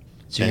secretary.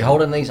 So you're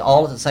holding these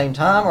all at the same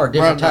time or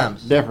different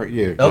times? Different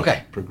years. Okay.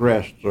 Just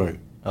progressed through.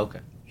 Okay.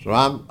 So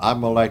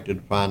I'm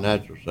elected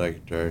financial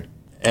secretary,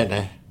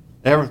 and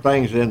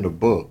everything's in the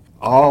book.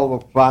 All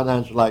the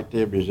financial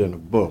activities in the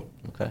book.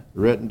 Okay.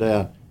 Written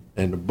down.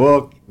 In the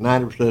book,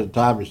 90% of the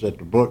time it's at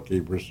the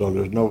bookkeeper, so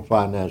there's no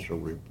financial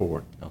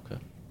report. Okay.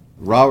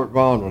 Robert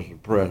Vaughn was the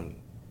president.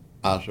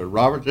 I said,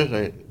 Robert,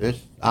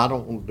 I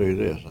don't want to do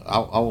this. I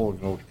want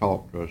to go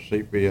talk to a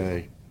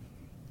CPA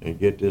and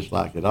get this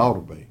like it ought to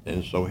be.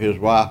 And so his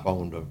wife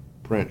owned a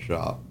print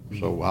shop,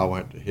 so I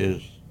went to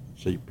his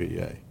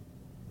CPA.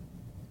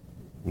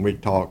 And we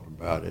talked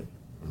about it,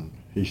 and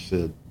I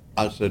said,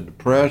 the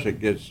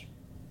president gets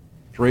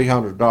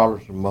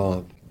 $300 a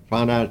month,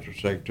 financial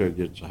secretary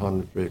gets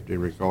 $150,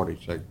 recording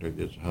secretary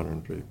gets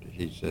 $150.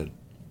 He said,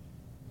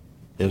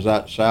 is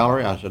that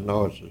salary? I said,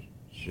 no, it's an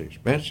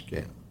expense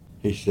account.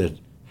 He said,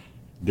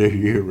 do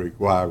you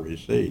require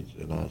receipts?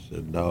 And I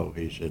said, no.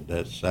 He said,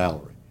 that's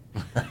salary.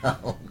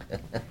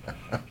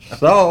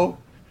 So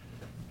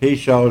he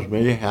shows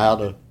me how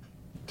to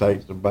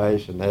take the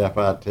base and the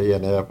FIT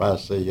and the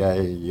FICA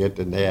and get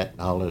the net and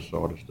all this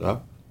sort of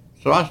stuff.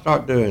 So I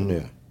start doing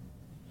this.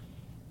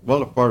 Well,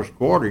 the first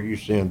quarter you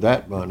send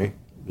that money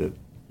that,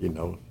 you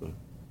know, that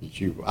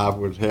I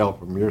withheld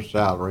from your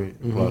salary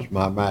plus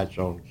my match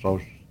on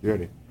Social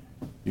Security.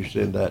 You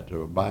send that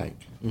to a bank.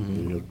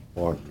 Your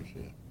partners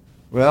in.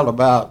 Well,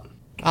 about,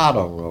 I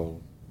don't know,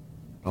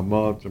 a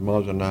month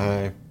and a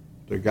half,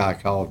 the guy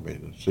called me,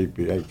 the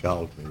CPA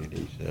called me, and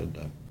he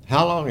said,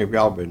 how long have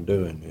y'all been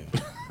doing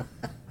this?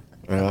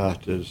 And I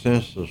said,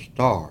 since the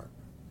start,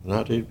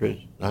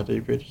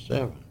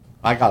 1957.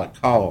 I got a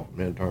call from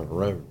Internal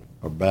Revenue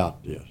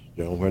about this.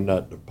 You know, when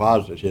that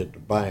deposit hit the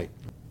bank,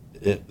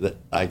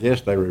 I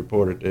guess they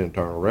reported to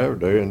Internal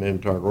Revenue, and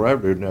Internal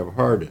Revenue never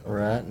heard it.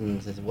 Right,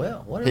 and said,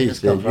 well, what He did this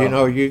come said, from? you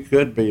know, you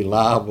could be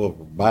liable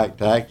for back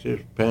taxes,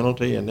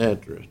 penalty, and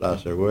interest. I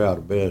said, we're out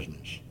of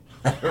business.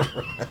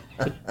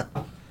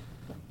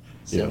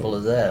 Simple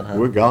as that, huh?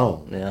 We're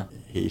gone. Yeah.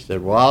 He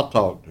said, well, I'll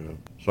talk to him.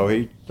 So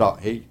he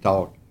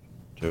talked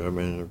to him,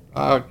 and in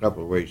a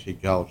couple of weeks he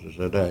called and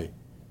said, hey,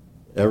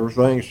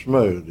 everything's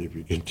smooth if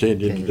you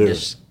continue to do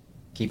just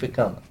keep it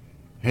coming.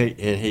 And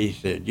he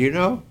said, you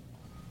know,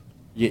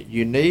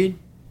 you need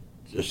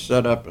to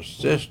set up a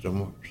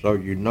system so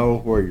you know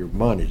where your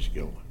money's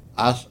going.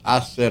 I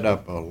set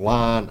up a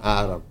line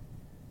item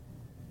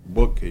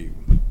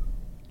bookkeeping.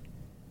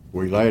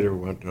 We later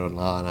went to a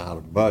line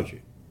item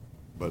budget,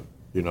 but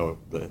you know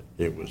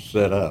it was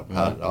set up.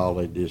 Mm-hmm. All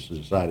they just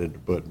decided to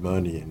put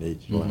money in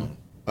each line.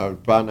 I was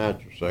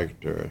financial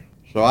secretary,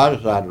 so I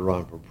decided to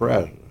run for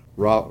president.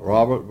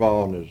 Robert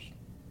Vaughn is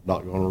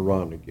not going to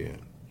run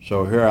again.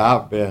 So here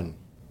I've been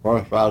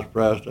first vice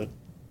president,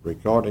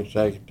 recording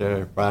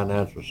secretary,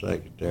 financial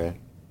secretary.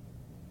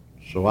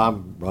 So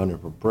I'm running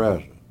for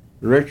president.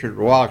 Richard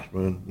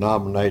Waxman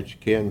nominates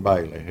Ken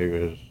Bailey, who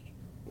is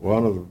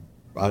one of the,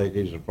 I think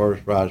he's the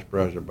first vice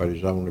president, but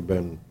he's only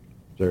been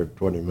there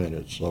 20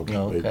 minutes, so to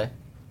speak. Okay.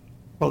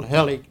 Well,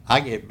 hell, I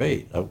get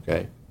beat,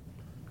 okay.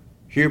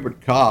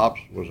 Hubert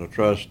Copps was a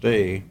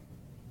trustee,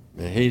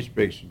 and he's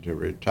fixing to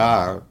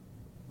retire,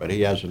 but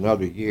he has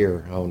another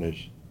year on his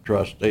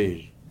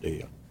trustee's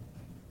deal.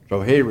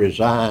 So he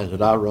resigns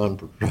and I run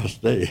for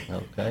trustee.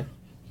 Okay.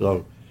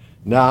 So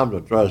now I'm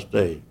the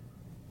trustee.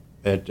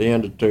 At the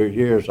end of 2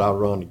 years, I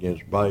run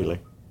against Bailey,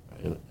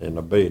 and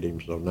I beat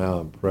him, so now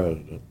I'm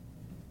president.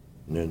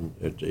 And then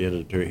at the end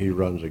of 2, he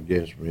runs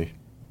against me.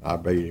 I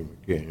beat him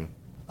again.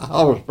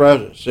 I was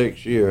president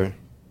 6 years,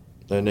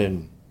 and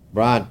then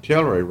Brian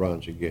Tillery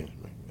runs against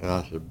me. And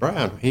I said,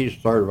 Brian, he's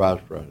third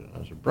vice president.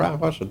 I said, Brian,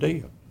 what's the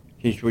deal?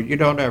 He said, well, you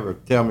don't ever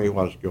tell me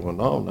what's going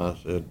on. I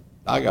said,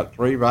 I got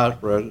 3 vice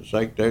presidents,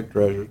 secretary,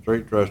 treasurer,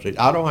 3 trustees.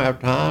 I don't have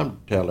time to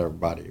tell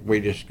everybody. We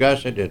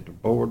discuss it at the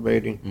board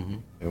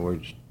meeting, and we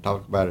just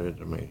talk about it at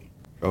the meeting.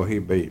 So he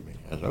beat me.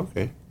 I said,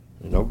 okay,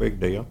 no big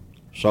deal.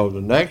 So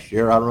the next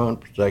year I run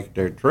for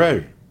secretary,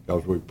 treasurer,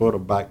 because we put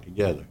them back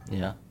together.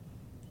 Yeah.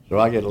 So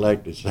I get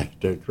elected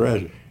secretary,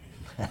 treasurer.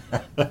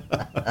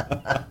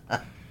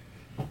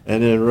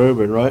 And then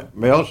Reuben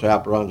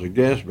Millsap runs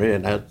against me,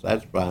 and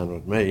that's fine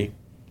with me.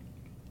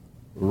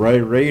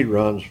 Ray Reed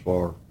runs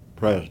for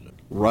president.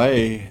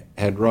 Ray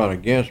had run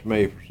against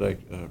me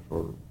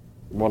for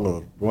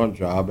one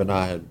job, and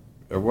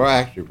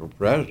actually for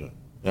president,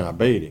 and I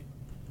beat him.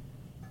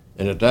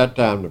 And at that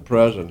time, the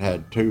president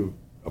had 2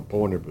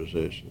 appointed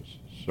positions.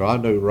 So I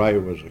knew Ray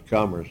was a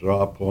comer, so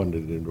I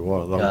appointed him to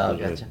one of those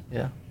positions. Gotcha.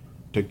 Yeah.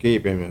 To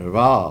keep him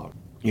involved.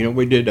 You know,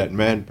 we did that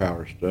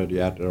manpower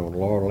study out there on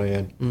Laurel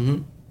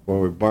Land, where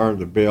we burned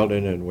the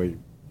building and we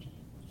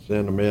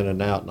send them in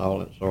and out and all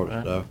that sort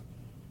of stuff.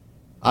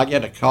 I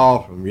get a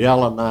call from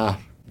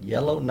Yellowknife.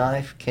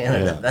 Yellowknife,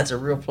 Canada. Yeah. That's a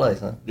real place,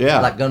 huh? Yeah.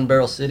 Like Gun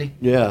Barrel City?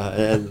 Yeah,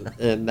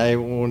 and they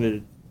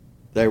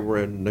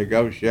were in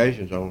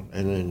negotiations and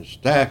in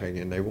staffing,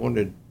 and they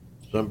wanted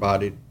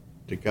somebody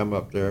to come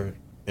up there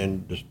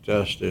and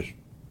discuss this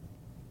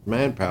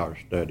manpower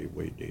study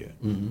we did.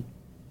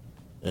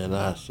 And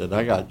I said,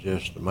 I got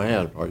just the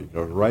man for you,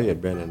 because Ray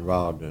had been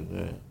involved in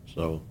that.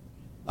 So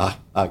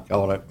I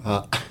called him.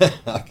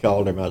 I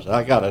called him. I said,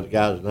 I got a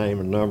guy's name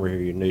and number here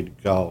you need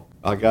to call.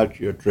 I got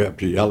you a trip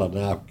to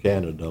Yellowknife,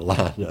 Canada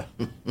lined up.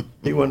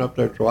 He went up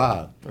there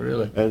twice.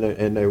 Really?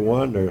 And they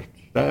won their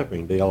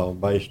staffing deal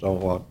based on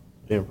what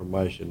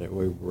information that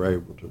we were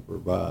able to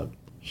provide.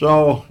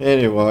 So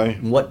anyway.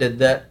 What did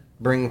that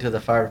bring to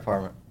the fire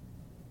department?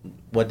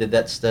 What did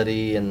that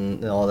study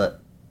and all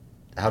that?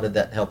 How did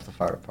that help the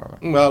fire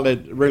department? Well,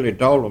 it really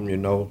told them, you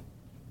know,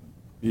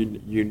 you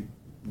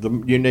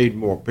need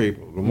more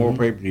people. The more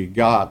people you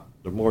got,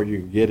 the more you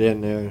can get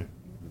in there,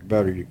 the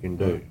better you can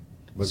do.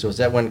 But So is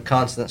that when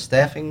constant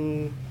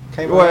staffing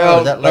came well, around? Or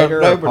is that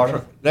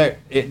later?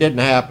 It didn't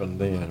happen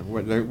then.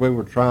 We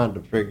were trying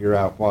to figure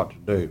out what to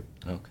do.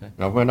 Okay.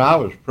 Now, when I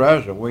was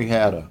president, we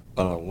had an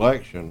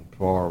election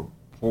for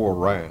 4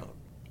 rounds,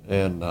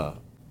 and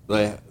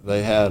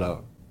they had a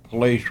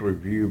police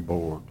review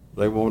board.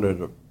 They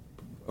wanted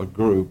a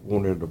group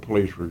wanted a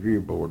police review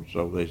board,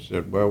 so they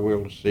said, well,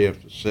 we'll see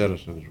if the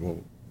citizens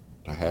want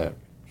to have it.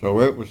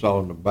 So it was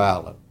on the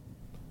ballot,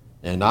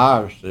 and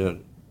ours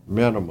said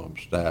minimum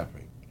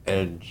staffing.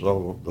 And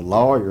so the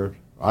lawyer,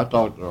 I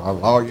talked to our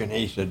lawyer, and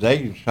he said they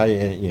can say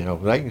it, you know,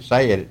 they can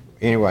say it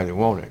any way they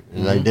want it,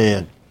 and they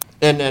did.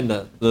 And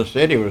then the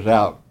city was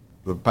out,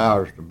 the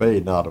powers to be,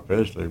 not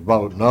officially,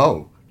 vote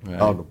no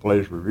on the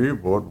police review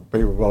board.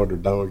 People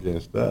voted no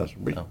against us.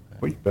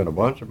 We spent a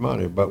bunch of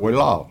money, but we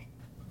lost.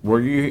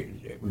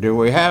 Did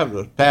we have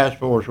the task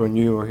force when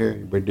you were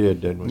here? We did,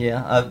 didn't we?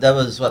 Yeah, that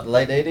was what,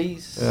 late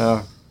 80s?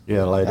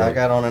 Yeah, late 80s. I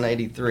got on in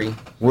 83.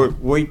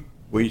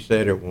 We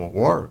said it won't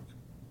work.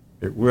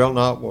 It will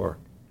not work.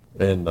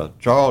 And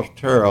Charles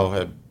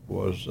Terrell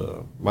was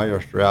Mayor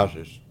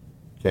Strauss's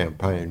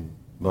campaign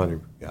money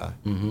guy.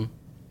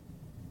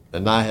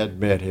 And I had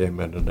met him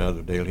at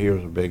another deal. He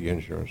was a big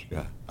insurance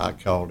guy. I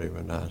called him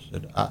and I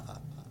said,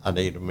 I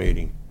need a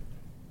meeting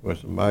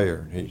with the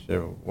mayor. And he said,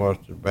 well,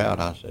 what's it about?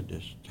 I said,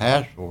 this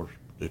task force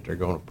that they're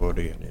going to put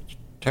in, it's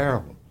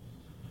terrible.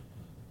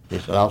 He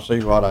said, I'll see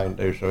what I can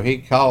do. So he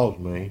calls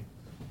me,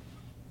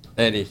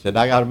 and he said,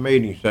 I got a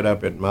meeting set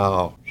up at my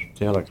office,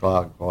 10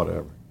 o'clock,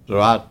 whatever.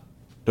 So I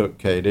took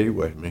KD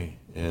with me,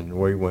 and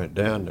we went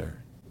down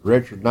there.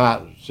 Richard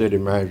Knight, the city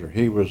manager,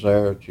 he was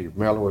there. Chief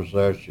Miller was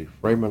there. Chief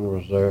Freeman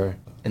was there.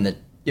 And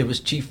it was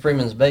Chief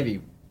Freeman's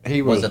baby.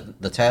 Was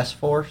it the task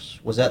force?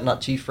 Was that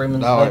not Chief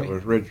Freeman's baby? No, it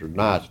was Richard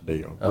Knight's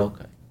deal.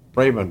 Okay.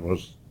 Freeman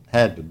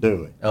had to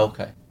do it.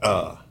 Okay.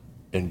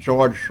 And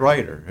George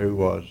Schrader, who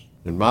was,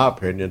 in my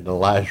opinion, the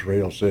last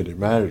real city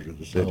manager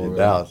the city of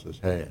Dallas has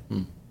had.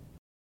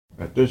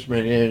 Got this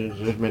many engines,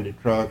 this many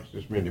trucks,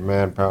 this many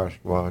manpower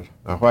squads.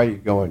 Now, where are you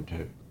going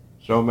to?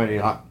 So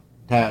many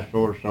task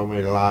force, so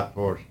many light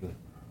force.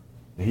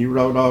 He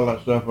wrote all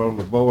that stuff on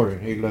the board,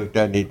 and he looked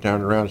at it and he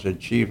turned around and said,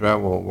 Chief, that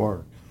won't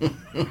work.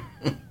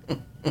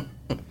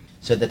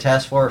 So the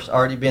task force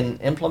already been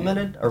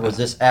implemented, or was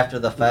this after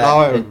the fact?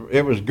 No,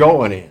 it was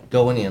going in.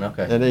 Going in,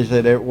 okay. And he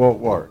said, it won't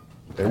work.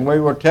 And we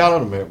were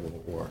telling him it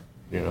won't work,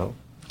 you know.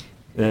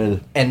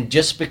 And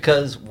just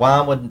because,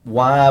 why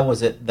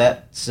was it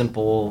that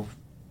simple?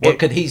 What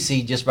could he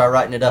see just by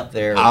writing it up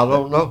there? I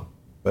don't know,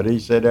 but he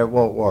said it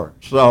won't work.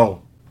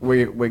 So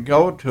we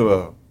go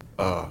to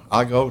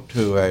I go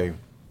to a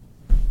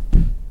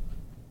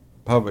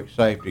public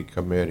safety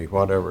committee,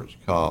 whatever it's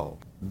called.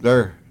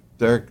 Their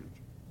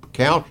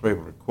council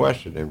people are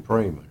questioning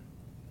Freeman,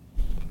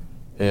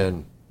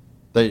 and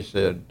they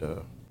said,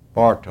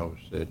 Bartow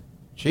said,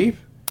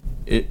 Chief,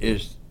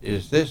 is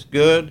this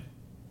good?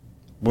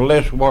 Will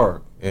this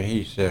work? And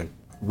he said,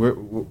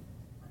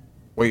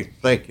 we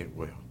think it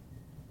will.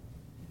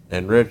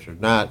 And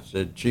Richard Knight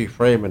said, Chief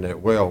Freeman, it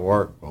will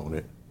work, won't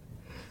it?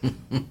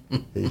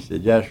 He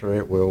said, yes, sir,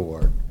 it will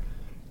work.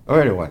 Oh,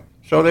 anyway,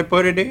 so they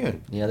put it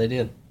in. Yeah, they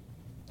did.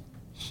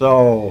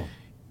 So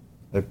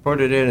they put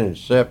it in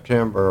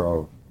September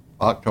or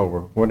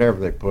October, whenever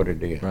they put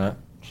it in. Right.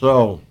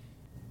 So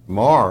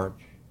March,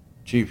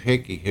 Chief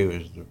Hickey,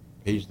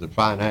 he's the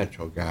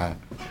financial guy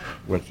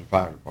with the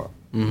fire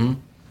department. Mm-hmm.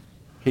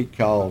 He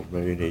calls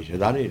me and he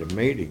said, I need a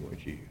meeting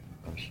with you.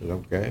 I said,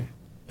 okay.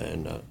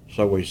 And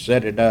so we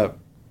set it up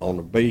on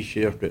the B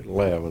shift at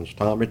 11's.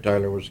 Tommy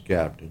Taylor was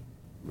captain.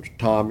 It was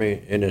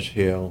Tommy, Ennis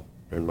Hill,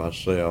 and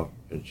myself,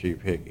 and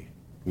Chief Hickey.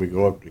 We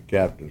go up to the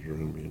captain's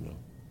room, you know,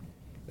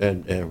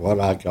 and what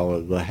I call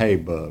it the hay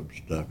bub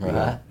stuff. You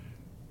know?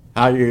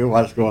 How you?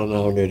 What's going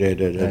on?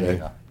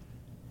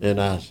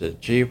 And I said,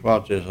 Chief,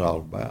 what's this all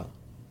about?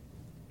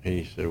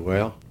 He said,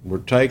 well, we're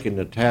taking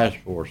the task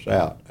force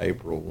out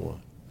April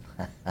 1.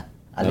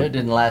 I knew it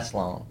didn't last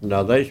long.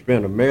 Now, they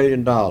spent $1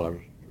 million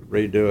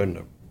redoing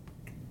the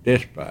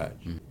dispatch.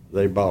 Mm-hmm.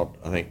 They bought,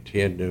 I think,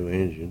 10 new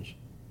engines.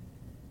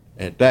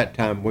 At that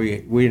time, we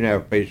didn't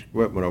have a piece of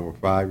equipment over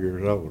 5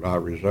 years old, our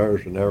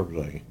reserves and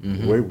everything.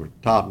 Mm-hmm. We were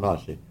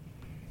top-notch.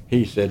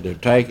 He said, they're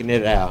taking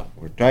it out.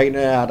 We're taking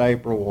it out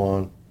April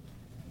 1,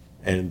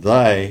 and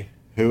they,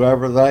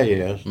 whoever they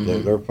is,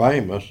 mm-hmm. they're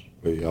famous,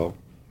 you know,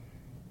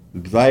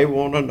 they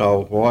want to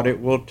know what it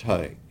will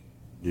take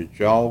that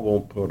y'all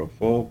won't put a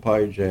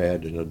full-page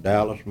ad in the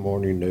Dallas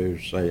Morning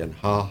News saying,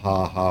 ha,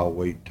 ha, ha,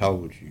 we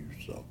told you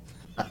so.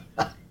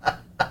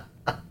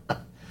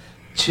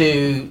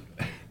 To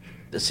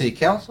the city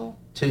council?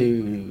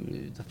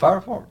 To the fire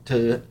department?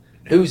 To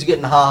who's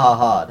getting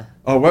ha-ha-ha'd?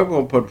 Oh, we're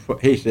going to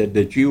put, he said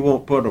that you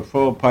won't put a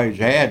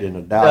full-page ad in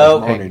the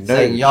Dallas Morning News.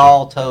 Saying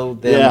y'all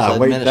told them yeah,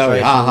 we told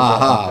you, ha, ha,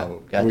 ha.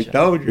 Okay, gotcha. We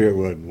told you it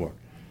wouldn't work.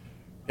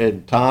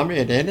 And Tommy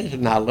and Ennis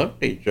and I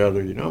looked at each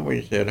other, you know,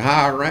 we said,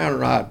 hire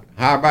back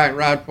and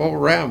ride forward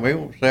around, we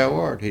won't say a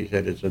word. He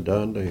said, it's a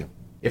done deal.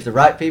 If the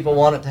right people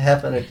want it to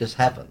happen, it just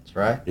happens,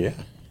 right? Yeah.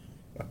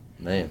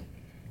 Man.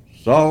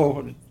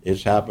 So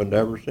it's happened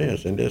ever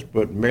since, and it's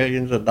put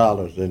millions of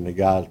dollars in the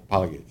guys'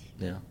 pockets.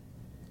 Yeah.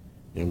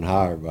 In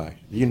hire back.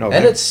 You know,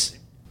 and it's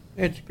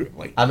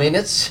great. I mean,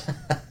 it's,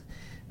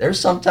 there's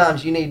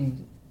sometimes you need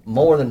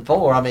more than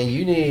 4. I mean,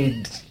 you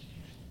need...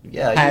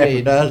 Yeah,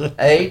 you need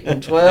 8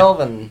 and 12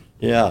 and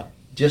yeah,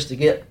 just to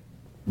get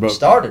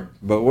started.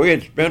 But we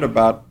had spent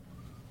about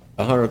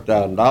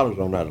 $100,000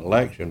 on that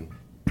election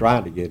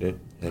trying to get it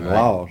and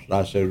lost.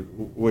 I said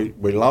we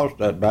lost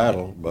that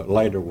battle, but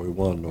later we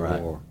won the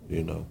war.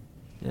 You know,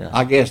 yeah.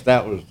 I guess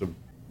that was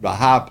the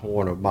high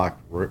point of my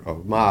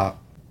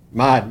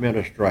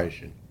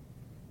administration.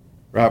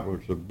 That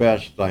was the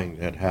best thing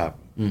that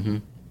happened. Mm-hmm.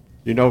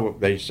 You know,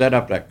 they set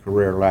up that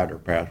career ladder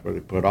path where they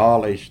put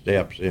all these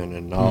steps in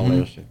and all mm-hmm.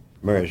 this. And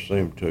Mary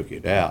Slim took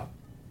it out.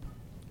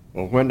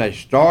 Well, when they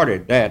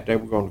started that, they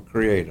were going to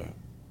create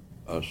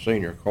a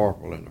senior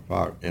corporal in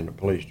the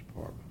police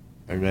department,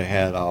 and they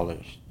had all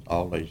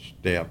these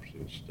steps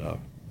and stuff.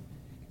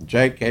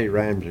 J.K.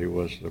 Ramsey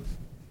was the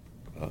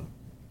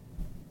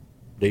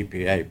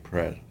DPA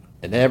president,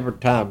 and every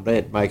time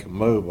they'd make a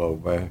move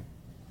over there,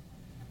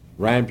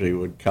 Ramsey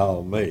would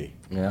call me.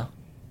 Yeah.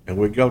 And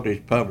we'd go to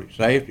these public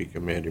safety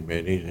committee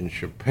meetings, and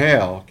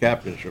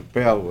Captain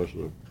Chappelle was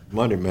the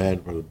money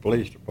man for the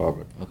police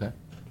department. Okay.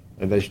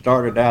 And they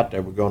started out,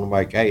 they were going to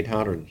make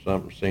 800 and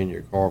something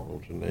senior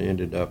corporals, and they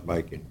ended up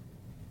making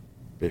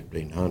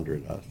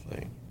 1,500, I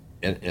think.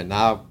 And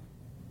I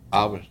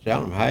was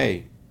telling them,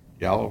 hey,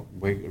 y'all,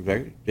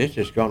 this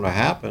is going to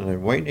happen,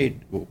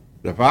 and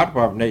the fire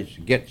department needs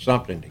to get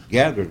something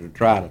together to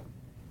try to,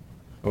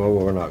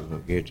 we're not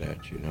going to get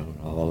that, you know,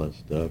 and all that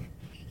stuff.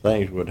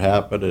 Things would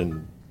happen,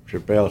 and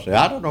Chappelle said,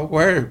 I don't know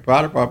where the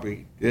fire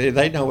department,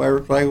 they know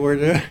everything we're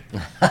doing.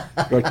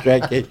 Go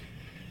check it.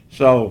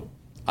 So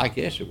I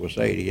guess it was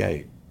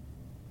 88.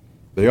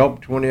 They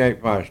opened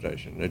 28 fire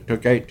stations. They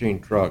took 18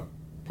 truck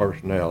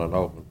personnel and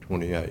opened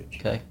 28.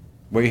 Okay.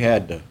 We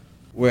had to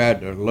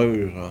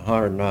lose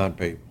 109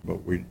 people, but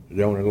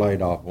they only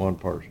laid off one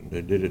person.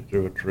 They did it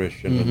through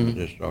attrition mm-hmm. and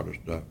this sort of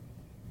stuff.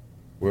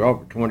 We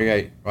opened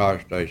 28 fire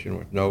stations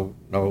with no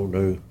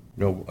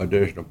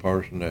additional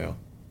personnel.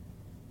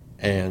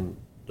 and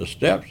the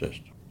step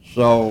system.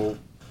 So,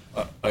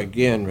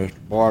 again, Mr.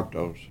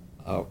 Bartos,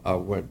 I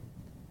went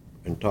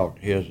and talked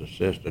to his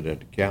assistant at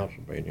the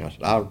council meeting. I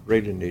said, I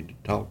really need to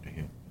talk to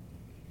him.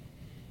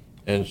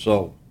 And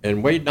so,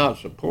 and we'd not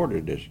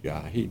supported this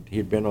guy.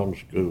 He'd been on the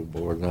school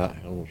board, and I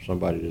don't know if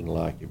somebody didn't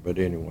like it, but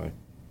anyway,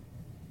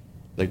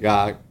 the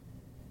guy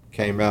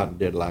came out and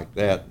did like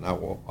that, and I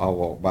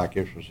walked back.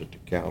 This was at the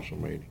council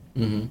meeting.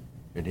 Mm-hmm.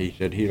 And he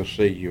said, he'll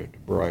see you at the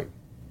break.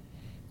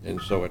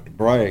 And so at the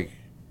break,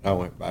 I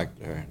went back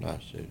there and I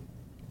said,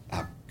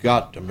 I've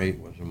got to meet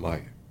with the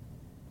mayor.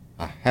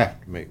 I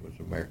have to meet with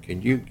the mayor.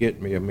 Can you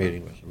get me a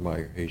meeting with the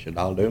mayor? He said,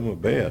 I'll do my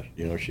best.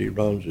 You know, she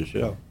runs the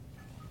show.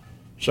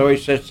 So he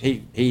says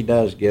he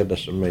does give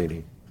us a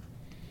meeting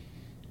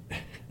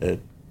at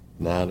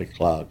 9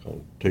 o'clock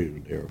on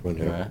Tuesday or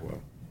whenever it was.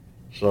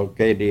 So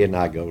KD and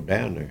I go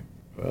down there.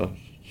 Well,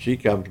 she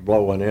comes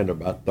blowing in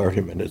about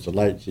 30 minutes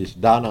late. She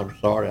said, Don, I'm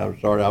sorry,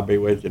 I'll be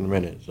with you in a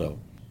minute. So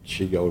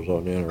she goes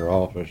on in her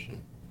office,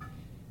 and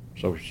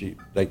so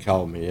they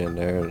called me in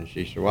there, and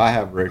she said, well, I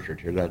have Richard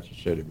here, that's the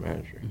city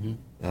manager. Mm-hmm.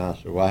 And I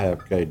said, well, I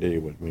have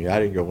KD with me. I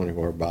didn't go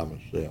anywhere by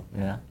myself.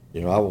 Yeah.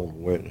 You know, I want a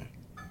witness.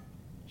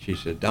 She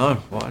said, Don,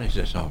 what is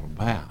this all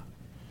about?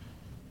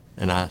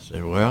 And I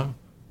said, well,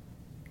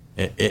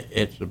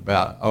 it's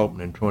about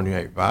opening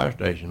 28 fire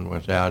stations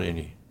without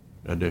any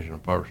additional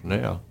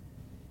personnel.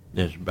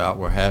 It's about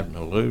we're having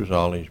to lose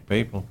all these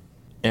people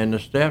and the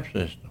step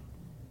system.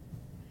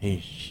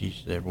 She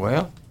said,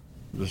 well,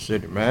 the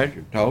city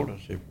manager told us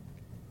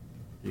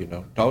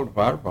told the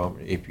fire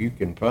department, if you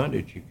can fund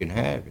it, you can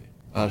have it.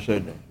 I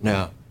said,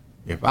 now,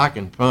 if I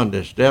can fund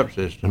this step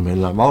system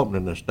and I'm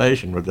opening the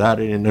station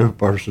without any new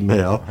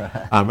personnel,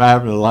 I'm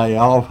having to lay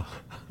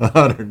off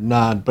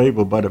 109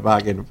 people, but if I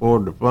can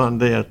afford to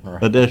fund this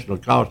additional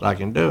cost, I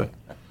can do it.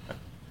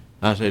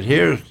 I said,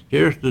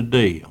 here's the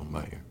deal,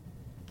 Mayor.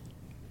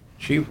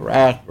 Chief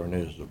Rathburn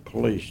is the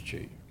police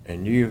chief,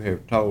 and you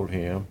have told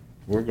him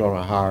we're going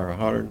to hire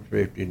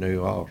 150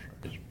 new officers.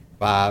 It's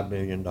 $5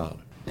 million.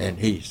 And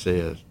he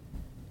says,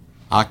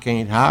 I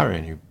can't hire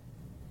any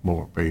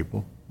more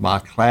people. My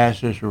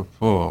classes are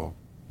full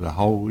the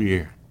whole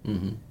year.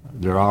 Mm-hmm.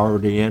 They're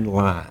already in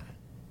line.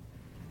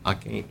 I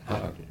can't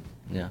hire them.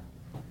 Yeah.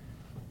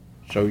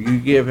 So you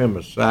give him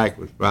a sack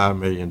with $5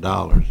 million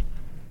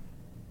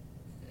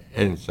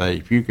and say,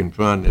 if you can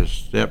fund this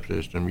step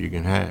system, you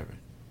can have it.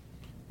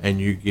 And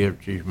you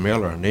give Chief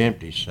Miller an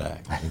empty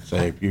sack and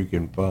say, if you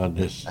can fund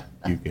this,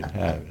 you can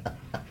have it.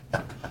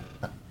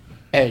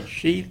 And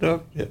she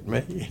looked at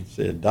me and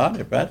said, Don,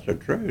 if that's the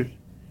truth,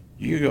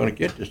 you're going to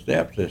get the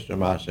step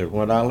system. I said,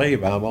 when I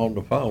leave, I'm on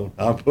the phone.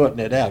 I'm putting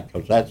it out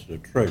because that's the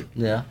truth.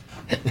 Yeah.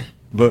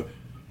 But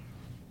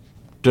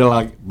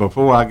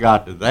before I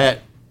got to that,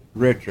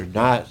 Richard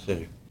Knight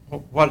said,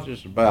 what's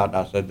this about?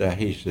 I said, that.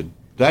 He said,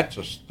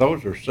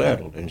 those are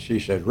settled. And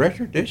she said,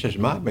 Richard, this is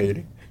my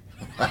meeting.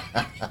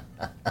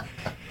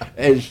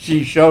 And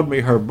she showed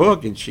me her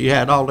book, and she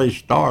had all these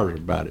stars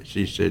about it.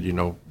 She said,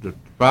 the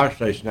fire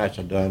station, that's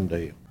a done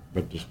deal.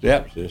 But the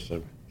step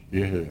system,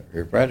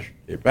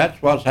 if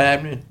that's what's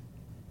happening,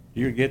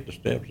 you get the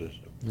step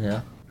system.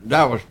 Yeah.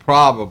 That was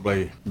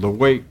probably the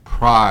week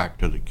prior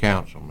to the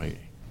council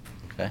meeting.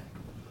 Okay.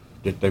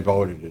 That they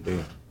voted it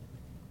in.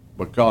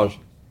 Because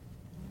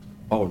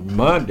on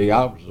Monday,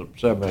 I was at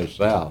 7A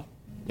South,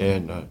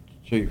 and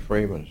Chief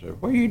Freeman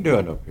said, what are you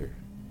doing up here?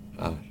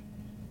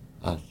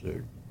 I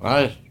said, well,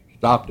 I just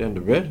stopped in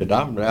to visit.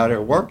 I'm out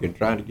here working,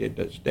 trying to get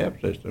that step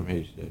system.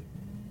 He said,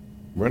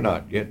 we're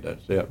not getting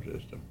that step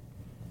system.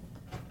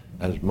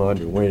 That's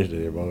Monday,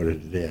 Wednesday, they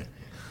voted it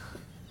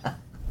in.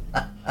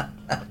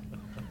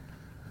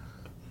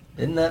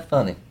 Isn't that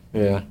funny?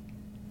 Yeah.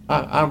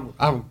 I'm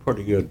a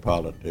pretty good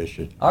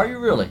politician. Are you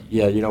really?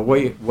 Yeah,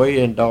 we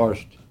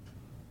endorsed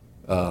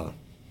Fred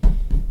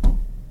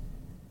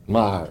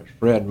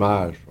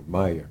Myers for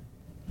mayor,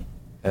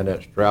 and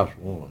that Strauss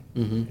won.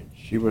 Mm-hmm.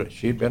 And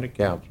she'd been a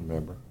council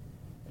member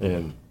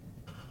and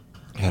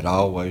had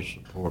always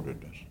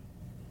supported us.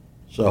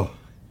 So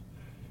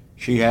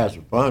she has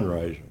a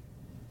fundraiser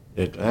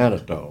at the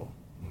Anatole,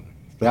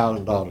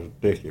 $1,000 a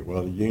ticket.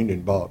 Well, the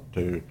union bought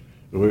two.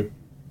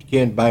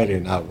 Ken Bailey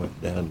and I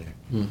went down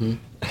there. Mm-hmm.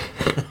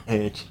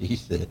 And she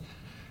said,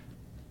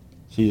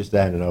 she was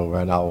standing over,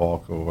 and I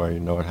walk over,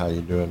 how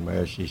you doing,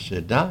 Mayor? She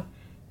said, Don,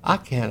 I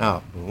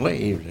cannot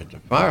believe that the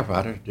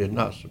firefighters did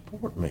not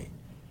support me.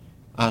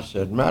 I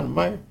said, Madam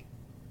Mayor,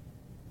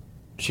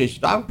 she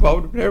said, I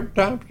voted every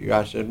time for you.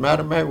 I said,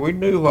 Madam Mayor, we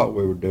knew what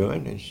we were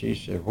doing. And she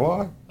said,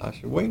 what? I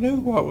said, we knew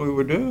what we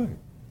were doing.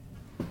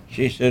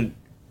 She said,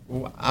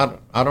 well,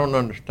 I don't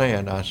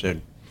understand. I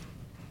said,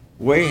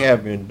 we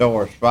have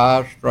endorsed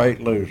 5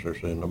 straight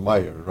losers in the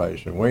mayor's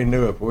race, and we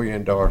knew if we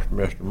endorsed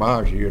Mr.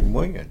 Myers, you'd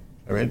win.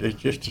 I mean, it's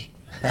just,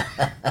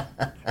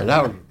 and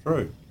that was the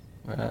truth.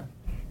 Right.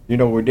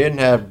 We didn't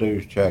have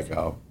dues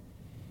checkoff,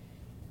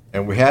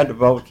 and we had the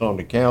votes on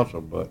the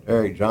council, but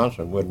Eric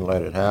Johnson wouldn't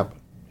let it happen.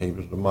 He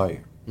was the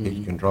mayor. Mm-hmm.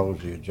 He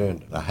controls the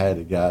agenda. I had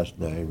the guy's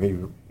name. He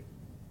was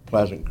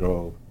Pleasant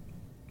Grove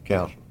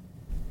councilman.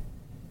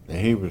 And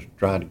he was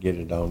trying to get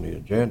it on the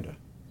agenda.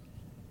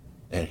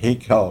 And he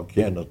called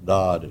Kenneth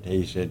Dodd, and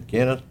he said,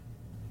 Kenneth,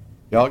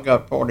 y'all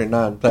got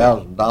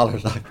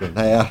 $49,000 I can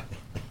have?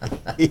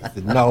 He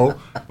said, no,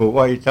 but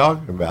what are you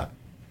talking about?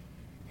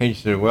 He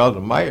said, well,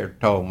 the mayor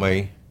told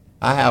me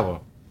I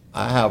have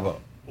a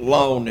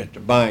loan at the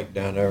bank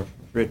down there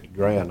for 50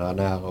 grand. I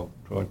now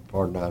owe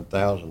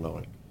 49,000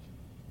 on it.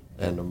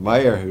 And the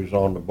mayor, who's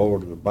on the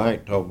board of the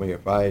bank, told me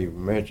if I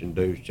even mentioned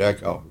dues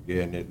checkoff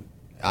again,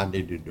 I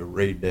needed to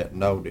read that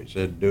note. It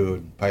said due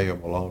and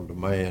payable on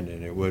demand,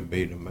 and it would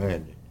be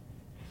demanded.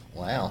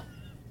 Wow.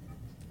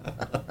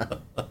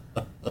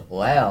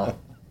 Wow.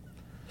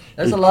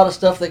 There's a lot of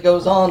stuff that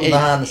goes on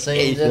behind the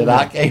scenes. He said,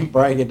 I can't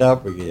bring it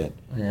up again.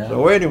 Yeah.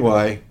 So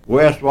anyway,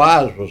 Wes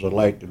Wise was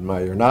elected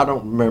mayor, and I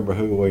don't remember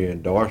who we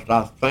endorsed.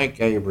 I think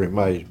Avery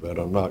Mays, but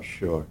I'm not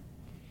sure,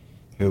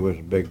 who was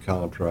a big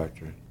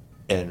contractor.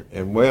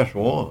 And Wes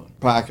won.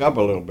 Back up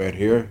a little bit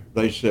here.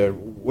 They said,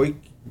 we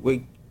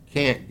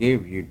can't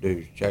give you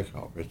dues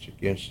checkoff. It's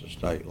against the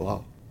state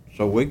law.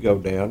 So we go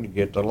down to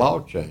get the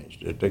law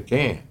changed if they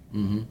can.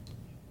 Mm-hmm.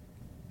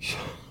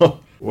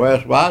 So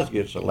Wes Wise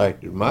gets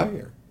elected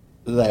mayor.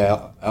 They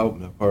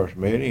opened the first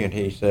meeting, and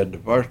he said the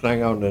first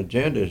thing on the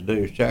agenda is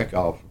dues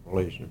checkoff for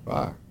police and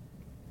fire.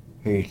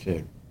 He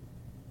said,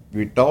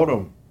 you told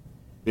them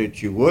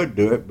that you would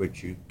do it,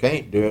 but you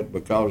can't do it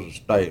because of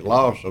state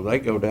law. So they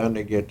go down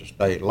to get the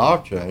state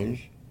law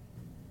changed,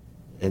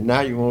 and now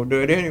you won't do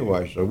it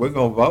anyway. So we're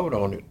going to vote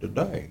on it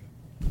today.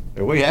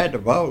 And we had to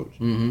vote,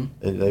 Mm-hmm.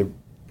 and they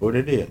put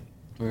it in.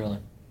 Really?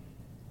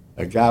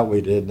 A guy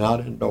we did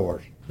not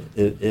endorse.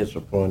 It's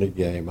a funny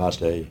game, I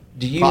tell you.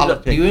 Do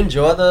you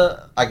enjoy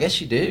the? I guess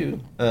you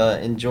do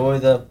enjoy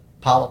the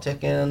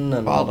politicking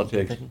and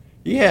politics?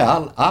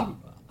 Yeah,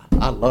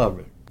 I love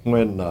it.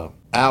 When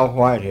Al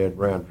Whitehead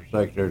ran for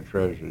Secretary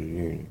Treasurer of the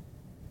Union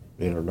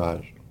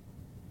International,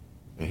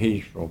 and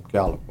he's from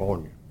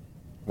California,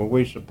 well,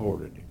 we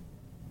supported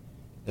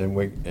him,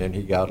 and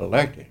he got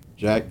elected.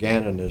 Jack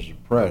Gannon is the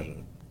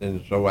president,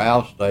 and so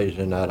Al stays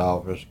in that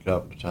office a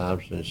couple of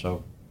times, and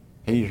so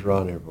he's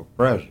running for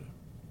president.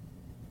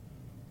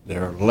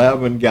 There are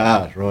 11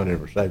 guys running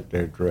for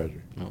Secretary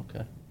Treasurer.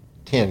 Okay.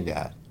 10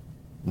 guys.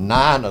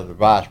 9 of the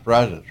vice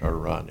presidents are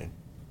running,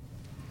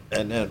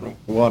 and then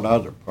one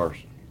other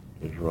person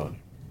is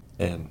running.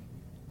 And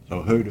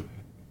so who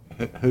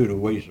do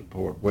we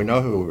support? We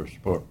know who we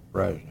support for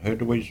president. Who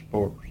do we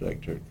support for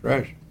Secretary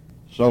Treasurer?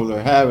 So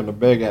they're having a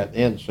big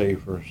NC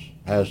for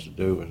has to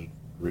do with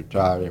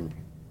retired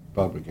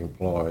public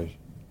employees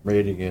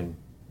meeting in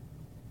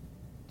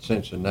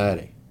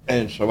Cincinnati.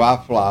 And so I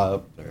fly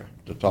up there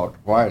to talk to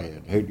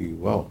Whitehead. Who do you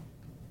want?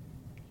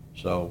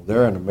 So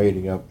they're in a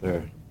meeting up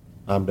there.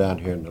 I'm down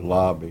here in the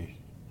lobby.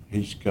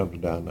 He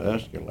comes down the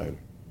escalator.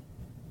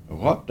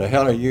 What the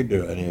hell are you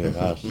doing here?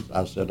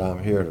 I said,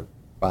 I'm here to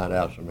find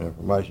out some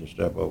information.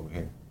 Step over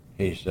here.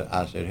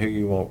 I said, who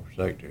you want for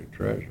Secretary of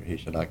Treasury? He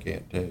said, I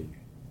can't tell you.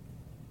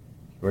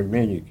 What do you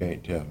mean you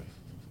can't tell me?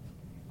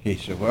 He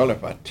said, well,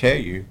 if I tell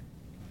you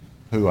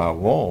who I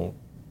want,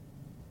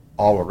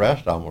 all the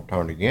rest of them will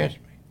turn against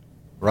me.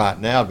 Right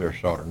now, they're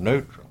sort of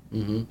neutral.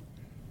 Mm-hmm.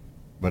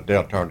 But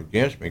they'll turn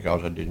against me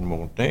because I didn't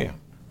want them.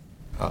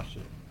 I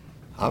said,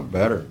 I'm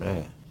better than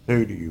that.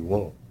 Who do you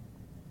want?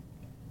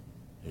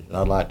 He said,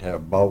 I'd like to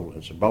have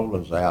Boland. So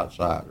Boland's the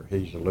outsider.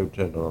 He's a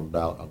lieutenant on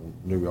the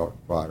New York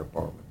Fire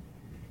Department.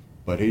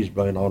 But he's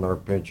been on our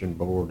pension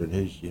board, and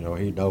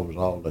he knows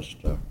all this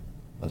stuff.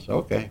 I said,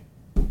 okay.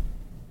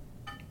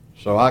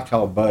 So I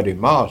called Buddy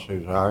Moss,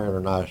 who's our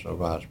international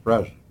vice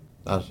president.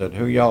 I said,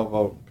 who y'all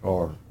voting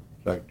for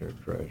Secretary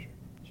of Treasury?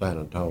 San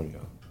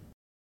Antonio.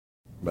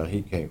 But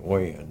he can't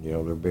win.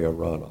 There'll be a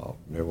runoff,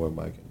 and everyone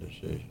make a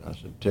decision. I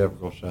said,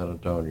 typical San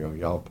Antonio.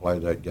 Y'all play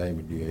that game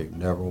and you ain't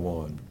never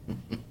won.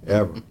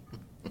 Ever.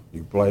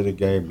 You play the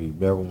game, you've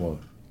never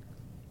won.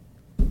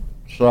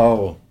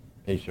 So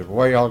he said,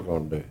 what are y'all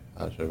going to do?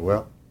 I said,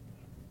 well,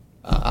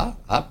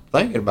 I'm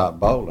thinking about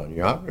Boland.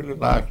 I really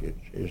like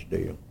his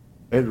deal.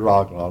 It's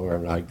rock longer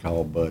than I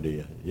call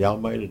Buddy. Y'all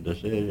made a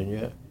decision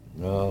yet?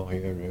 No,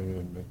 here.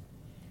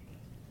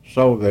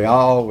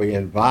 So we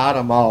invite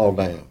them all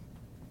down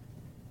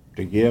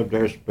to give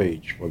their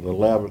speech for the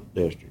 11th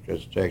district.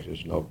 That's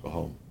Texas and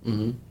Oklahoma.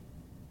 Mm-hmm.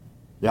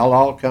 Y'all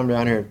all come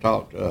down here and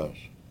talk to us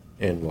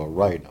in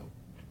Laredo.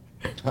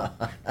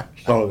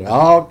 So they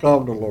all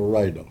come to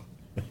Laredo.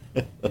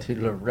 To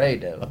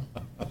Laredo.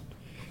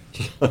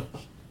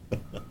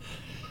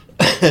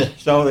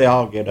 So they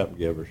all get up and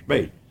give their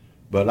speech.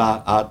 But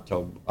I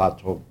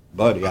told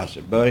Buddy, I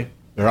said, Buddy,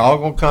 they're all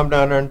going to come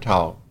down there and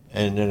talk,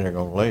 and then they're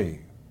going to leave.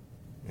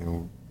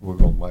 And we're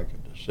going to make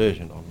a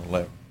decision on the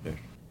 11th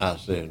district. I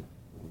said,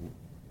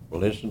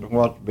 well, listen to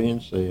what's being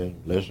said.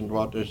 Listen to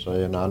what they're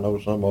saying. I know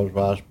some of those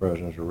vice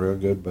presidents are real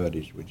good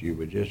buddies with you,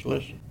 but just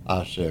listen.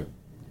 I said,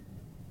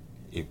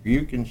 if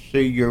you can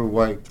see your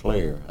way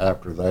clear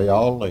after they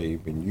all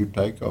leave and you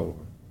take over,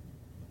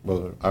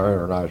 well, our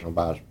international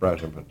vice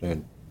president, but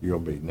then you'll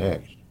be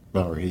next.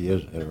 No, he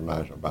is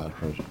international vice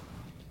president.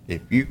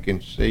 If you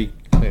can see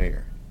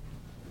clear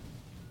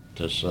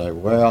to say,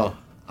 well,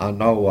 I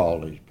know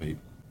all these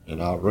people,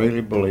 and I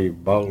really believe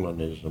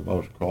Bolin is the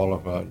most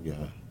qualified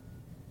guy.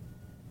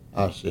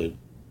 I said,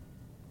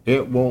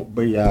 it won't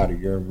be out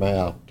of your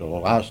mouth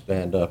till I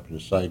stand up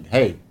and say,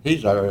 hey,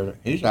 he's our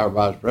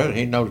vice president.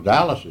 He knows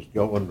Dallas is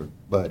going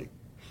with Buddy.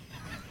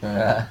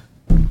 Well,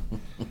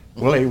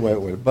 he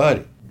went with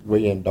Buddy.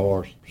 We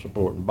endorsed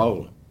supporting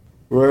Bolin.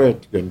 We're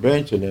at the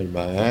convention in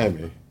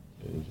Miami.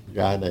 There's a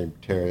guy named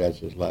Terry, that's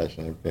his last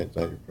name, can't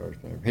think of his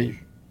first name. He's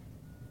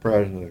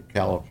president of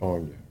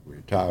California,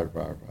 retired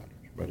firefighters,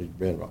 but he's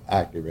been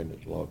active in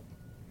his local.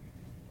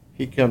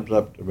 He comes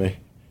up to me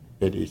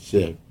and he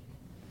said,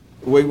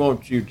 we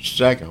want you to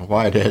second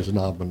Whitehead's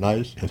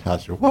nomination. I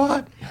said,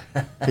 what?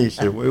 He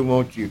said, we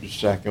want you to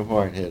second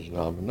Whitehead's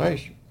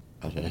nomination.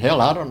 I said,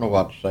 hell, I don't know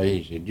what to say.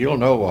 He said, you'll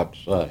know what to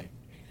say.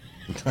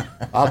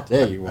 I'll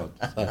tell you what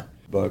to say.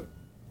 But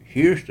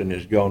Houston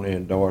is going to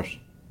endorse,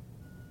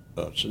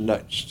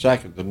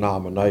 second the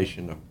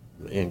nomination of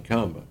the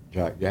incumbent,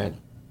 Jack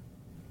Gannon.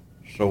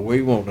 So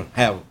we want to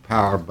have a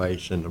power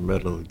base in the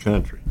middle of the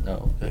country.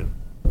 Oh, okay.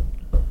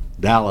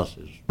 Dallas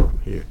is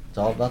here. It's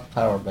all about the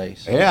power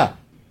base. Yeah.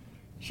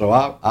 So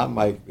I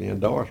make the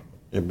endorsement.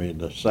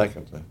 The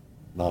second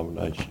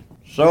nomination.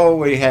 So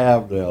we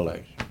have the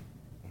election.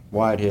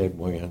 Whitehead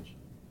wins,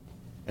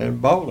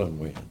 and Bolin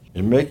wins.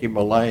 And Mickey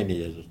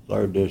Mullaney is the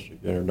 3rd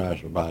District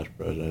International Vice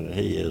President, and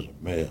he is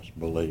a mess,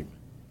 believe me.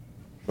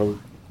 So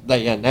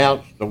they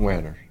announce the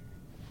winners,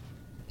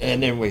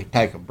 and then we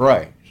take a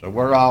break. So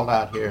we're all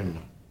out here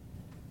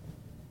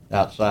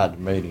outside the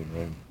meeting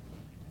room,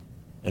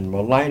 and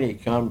Mullaney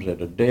comes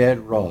at a dead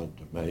run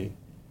to me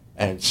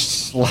and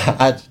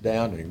slides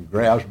down and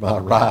grabs my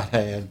right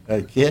hand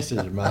and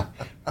kisses my.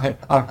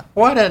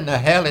 What in the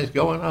hell is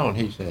going on?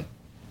 He said,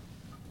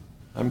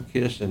 I'm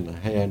kissing the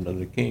hand of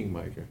the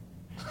kingmaker.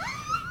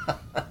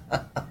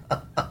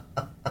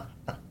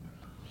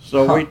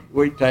 So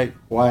we take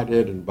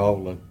Whitehead and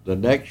Bolin the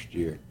next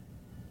year.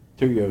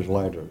 2 years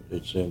later,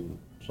 it's in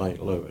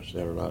St. Louis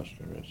International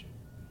Convention.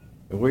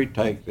 And we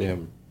take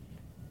them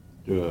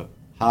to a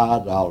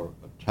high-dollar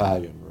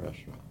Italian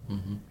restaurant.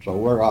 Mm-hmm. So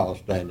we're all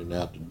standing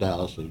out, the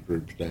Dallas's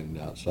group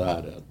standing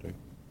outside out there.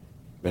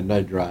 And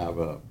they drive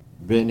up.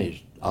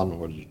 Vinny's, I don't know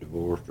whether he's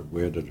divorced or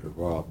wedded or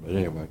what, but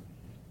anyway,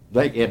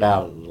 they get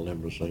out of the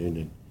limousine,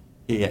 and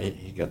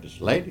he got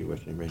this lady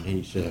with him, and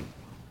he said,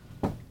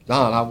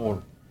 Don, I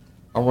want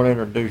to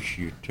introduce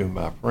you to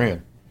my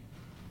friend,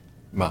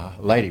 my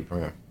lady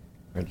friend.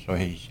 And so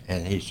he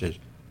says,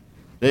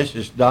 this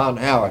is Don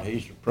Howard.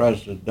 He's the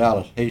president of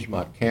Dallas. He's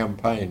my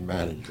campaign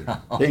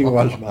manager. He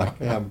was my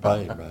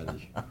campaign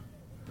manager.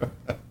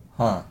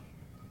 Huh.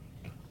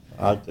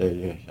 I tell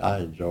you, I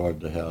enjoyed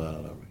the hell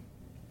out of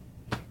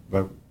it.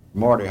 But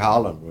Marty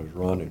Holland was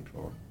running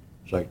for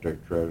Secretary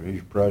of Treasury.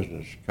 He's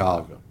president of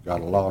Chicago.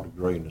 Got a law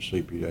degree and a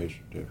CPA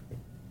certificate.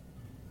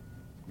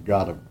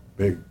 Got a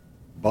big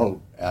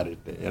boat out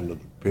at the end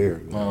of the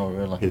pier. Oh,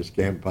 really? His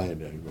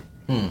campaign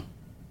angle.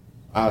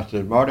 I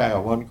said, Marty, I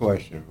have one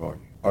question for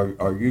you.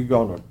 Are you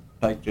going to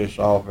take this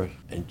office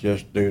and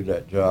just do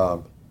that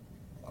job,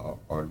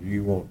 or do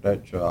you want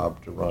that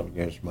job to run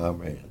against my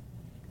man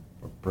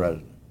for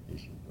president? He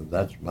said, well,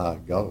 that's my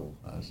goal.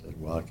 I said,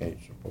 well, I can't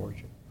support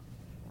you.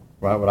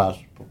 Why would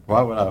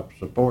I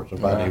support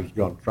somebody who's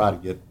going to try to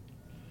get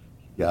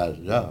the guy's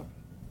job?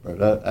 But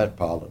that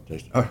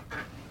politician.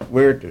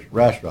 We're at this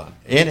restaurant.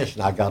 Ennis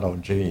and I got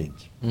on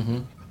jeans.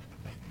 Mm-hmm.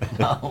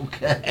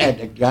 Okay. And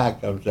the guy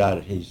comes out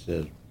and he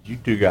says, you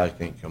two guys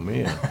can't come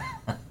in.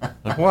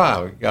 Said,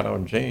 why? We got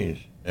on jeans.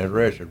 And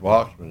Richard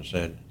Waxman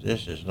said,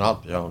 this is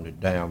not the only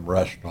damn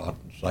restaurant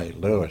in St.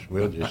 Louis.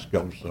 We'll just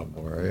go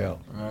somewhere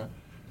else. Right.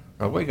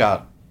 And we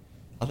got,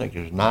 I think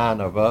there's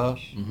 9 of us.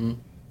 Mm-hmm.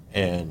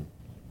 And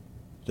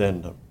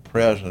then the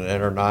president,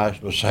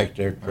 international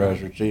secretary,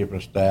 treasurer, chief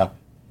of staff,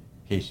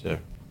 he said,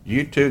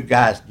 you two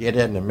guys get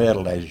in the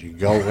middle as you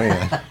go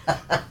in.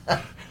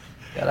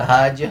 Gotta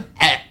hide you.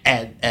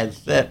 And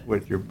sit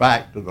with your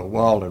back to the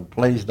wall, and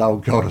please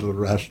don't go to the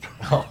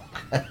restaurant.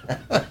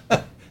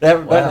 Oh.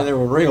 Evidently, they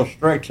were real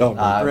strict on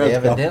the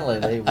restaurant. Evidently,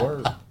 they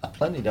were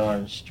plenty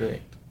darn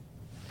strict.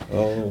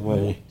 Oh,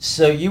 me.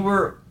 So you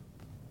were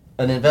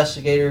an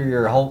investigator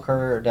your whole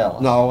career at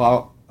Dallas?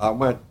 No, I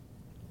went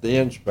the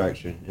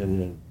inspection,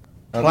 and then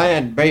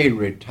Plan B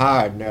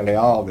retired nearly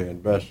all the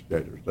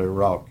investigators. They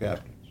were all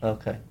captains.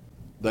 Okay.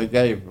 They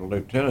gave a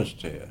lieutenant's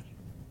test.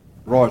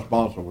 Roy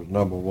Sponsor was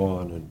number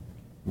 1, and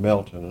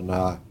Milton and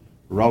I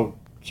wrote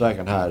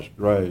second highest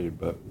grade,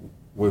 but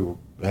we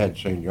had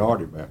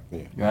seniority back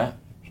then. Right.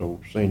 So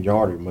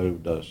seniority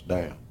moved us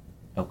down.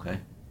 Okay.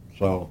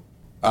 So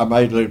I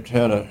made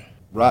lieutenant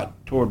right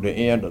toward the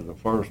end of the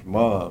first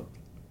month.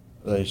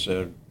 They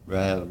said, we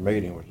had a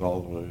meeting with all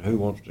of them, who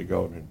wants to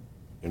go to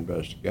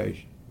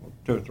investigation? Well,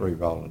 2 or 3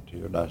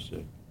 volunteered. I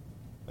said,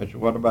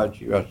 what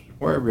about you? I said,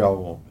 wherever y'all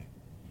want me.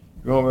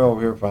 If you want me over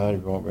here, fine.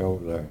 If you want me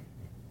over there.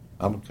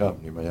 I'm a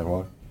company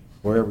man.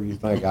 Wherever you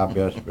think I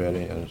best fit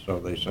in. And so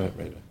they sent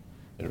me to.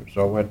 And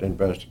so I went to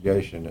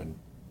investigation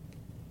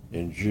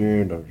in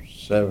June of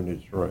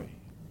 '73.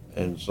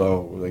 And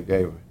so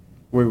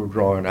we were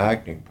drawing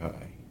acting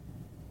pay.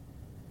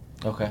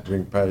 Okay.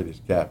 being paid as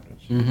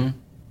captains. Mm-hmm.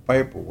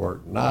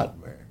 Paperwork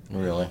nightmare.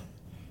 Really?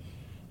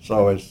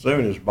 So as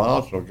soon as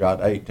Bonsall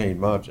got 18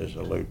 months as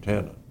a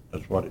lieutenant,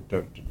 that's what it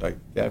took to take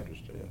the captain's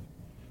test.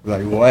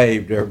 They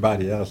waived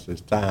everybody else's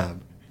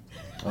time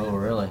Oh,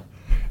 really?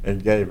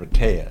 and gave a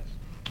test.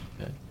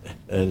 Okay.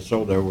 And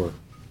so there were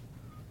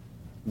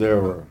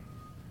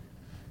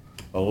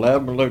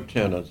 11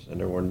 lieutenants and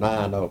there were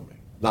 9 openings.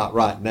 Not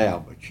right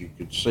now, but you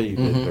could see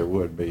that there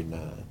would be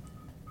 9.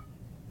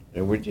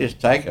 And we'd just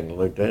taken the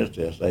lieutenant's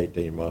test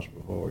 18 months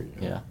before. You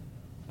know? Yeah.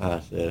 I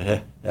said,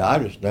 hey,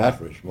 I'm just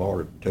naturally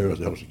smarter than 2 of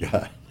those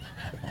guys.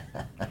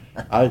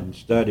 I didn't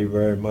study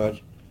very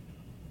much,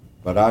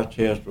 but our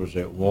test was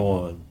at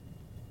 1.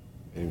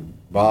 And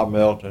Bob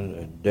Melton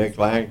and Dick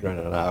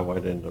Langren and I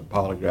went into the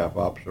polygraph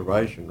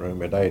observation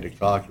room at 8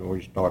 o'clock, and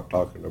we start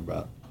talking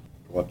about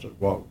what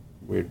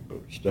we'd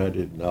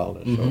studied and all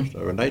that sort of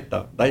stuff.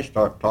 And they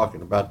start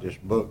talking about this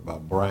book by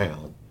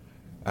Brown.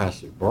 I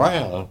said,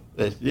 Brown?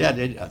 They said,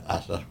 yeah.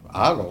 I said,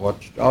 I don't know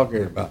what you're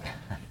talking about.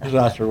 So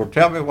I said, well,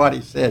 tell me what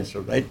he said.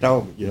 So they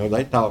told me,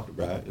 they talked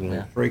about it. And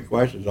there were 3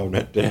 questions on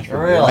that test.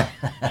 Really?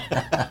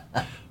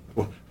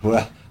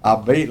 Well, I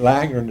beat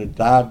Langren and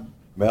tied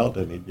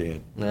Melton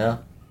again. Yeah.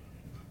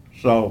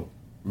 So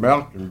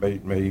Melton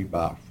beat me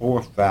by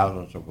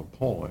 4/1000th of a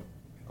point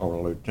on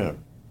a lieutenant.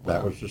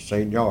 That was the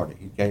seniority.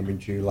 He came in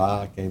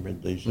July, I came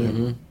in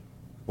December.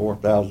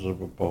 4/1000th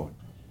of a point.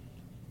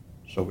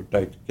 So we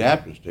take the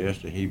captain's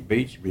test, and he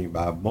beats me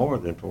by more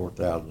than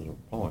 4/1000th of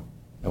a point,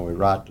 and we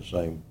write the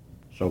same.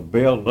 So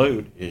Bill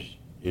Lute is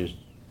the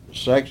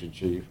section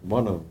chief,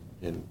 one of them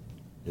in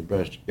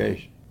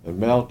investigation, and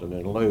Melton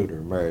and Lute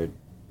are married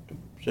to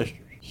sisters.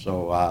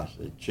 So I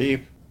said,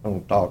 Chief, I'm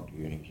going to talk to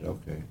you, and he said,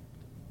 okay.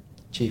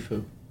 Chief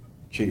who?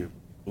 Chief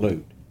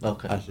Lute.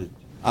 Okay.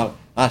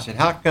 I said,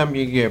 how come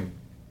you give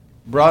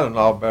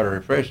brother-in-law better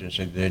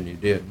efficiency than you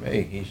did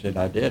me? He said,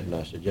 I didn't.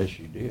 I said, yes,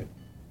 you did.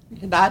 He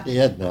said, I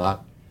did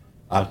not.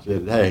 I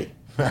said, hey,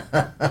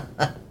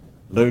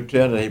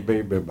 Lieutenant, he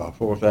beat me by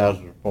 4/1000th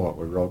of a point.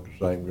 We wrote the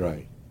same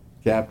grade.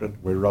 Captain,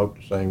 we wrote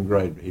the same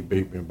grade, but he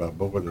beat me by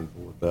more than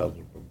 4/1000th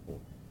of a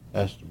point.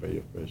 Has to be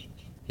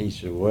efficiency. He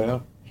said,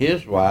 well,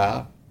 his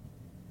wife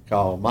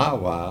called my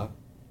wife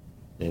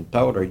and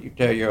told her, you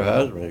tell your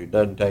husband if he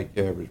doesn't take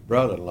care of his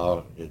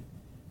brother-in-law, it's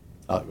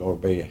not going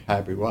to be a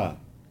happy wife.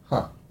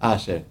 Huh. I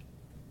said,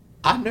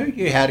 I knew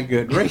you had a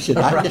good reason.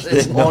 I Right, just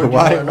it's didn't know more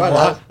why it than it was.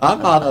 was.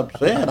 I'm not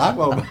upset.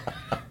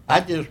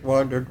 I just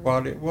wondered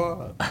what it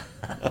was.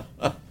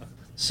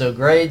 So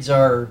grades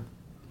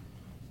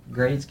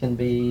can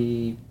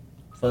be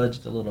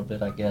fudged a little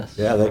bit, I guess.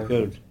 Yeah, they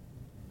could.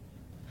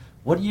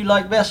 What do you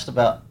like best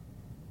about?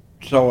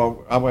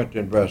 So I went to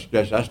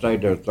investigation. I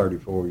stayed there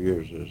 34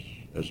 years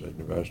as an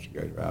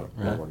investigator out of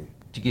Right. Florida.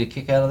 Did you get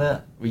a kick out of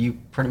that? Were you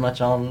pretty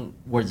much on?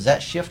 Does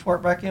that shift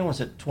work back in?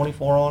 Was it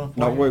 24 on?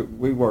 No,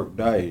 we worked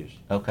days,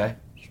 Okay.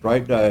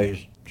 straight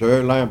days.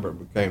 Jerry Lambert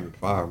became the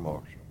fire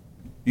marshal.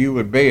 You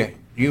would be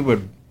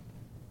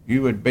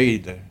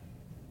the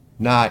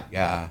night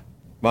guy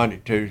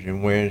Monday, Tuesday,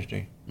 and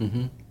Wednesday.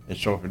 Mm-hmm. And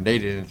so if it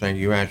needed anything,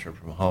 you answered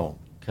from home.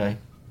 Okay.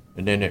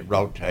 And then it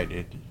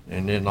rotated.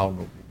 And then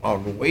on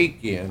the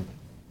weekend,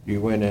 you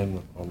went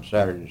in on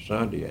Saturday and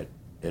Sunday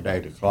at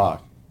 8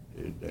 o'clock.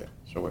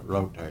 So it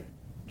rotated.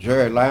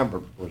 Jerry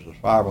Lambert was the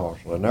fire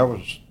marshal, and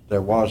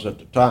there was at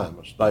the time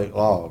a state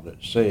law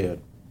that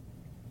said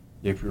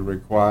if you're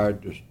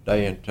required to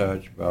stay in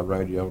touch by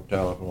radio,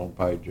 telephone,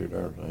 pager, and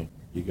everything,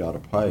 you got to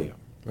pay them.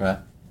 Right.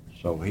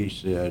 So he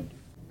said,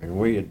 and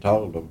we had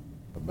told him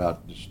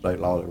about the state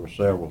law. There were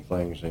several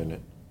things in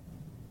it.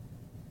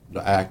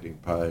 The acting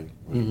pay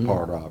was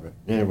part of it.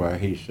 Anyway,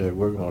 he said,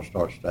 we're going to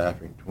start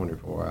staffing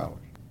 24 hours.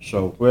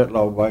 So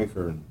Whitlow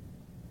Baker and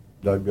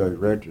W.A.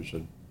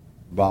 Richardson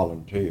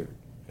volunteered.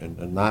 And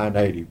the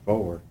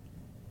 984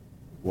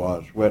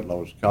 was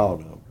Whitlow's call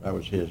number. That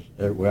was his.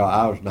 Well,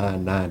 I was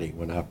 990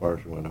 when I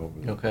first went over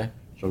there. Okay.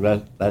 So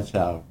that's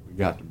how we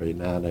got to be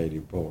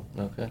 984.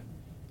 Okay.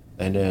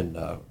 And then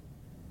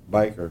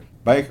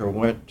Baker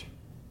went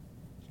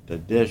to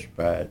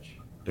dispatch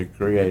to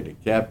create a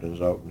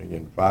captain's opening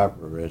in fire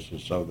prevention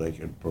so they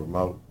could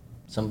promote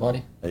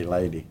Somebody? a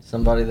lady.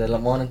 Somebody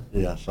that wanted?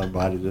 Yeah,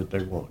 somebody that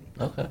they wanted.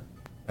 Okay.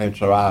 And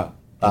so I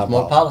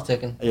More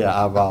politicking.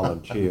 Yeah, I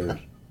volunteered.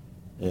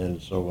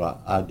 And so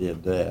I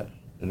did that.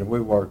 And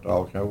we worked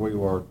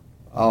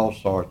all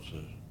sorts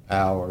of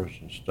hours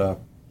and stuff.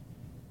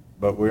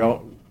 But we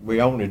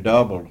only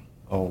doubled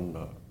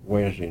on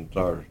Wednesday and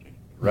Thursday.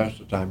 The rest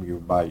of the time you were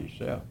by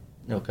yourself.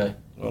 Okay.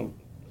 Well,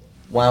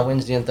 Why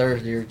Wednesday and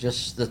Thursday are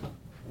just the...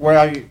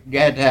 Well, you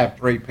had to have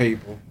 3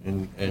 people,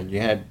 and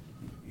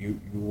you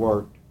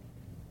worked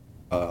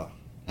how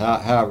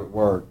it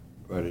worked,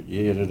 but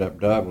you ended up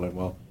doubling.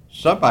 Well,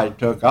 somebody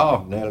took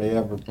off nearly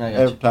every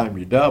time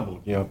you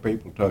doubled.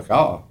 People took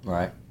off.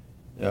 Right.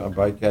 On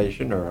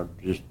vacation or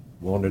just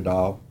wanted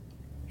off.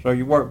 So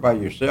you worked by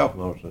yourself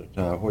most of the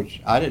time,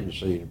 which I didn't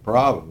see any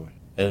problem with.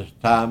 As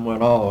time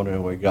went on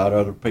and we got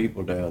other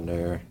people down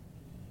there,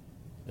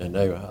 and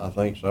I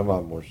think some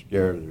of them were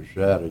scared of the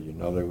shadow.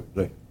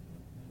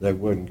 they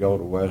wouldn't go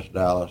to West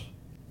Dallas.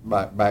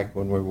 Back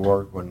when we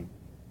worked, when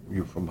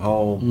you from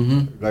home,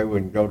 Mm-hmm. they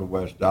wouldn't go to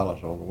West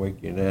Dallas on the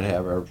weekend. They'd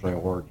have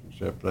everything worked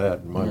except that.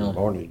 And Monday Really?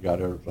 morning, you got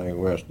everything in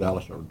West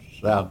Dallas or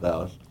South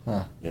Dallas.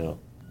 Huh. You know,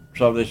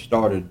 so they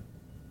started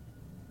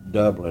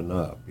doubling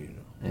up. You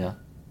know. Yeah.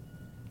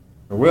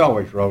 And we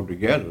always rode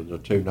together. The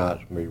 2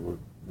 nights we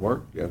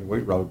worked together, we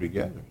rode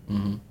together.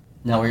 Mm-hmm.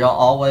 Now, were y'all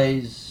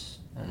always,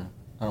 I don't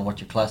know what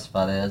you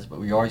classify it as, but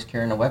were you always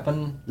carrying a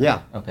weapon?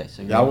 Yeah. Okay,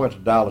 so Yeah, I went to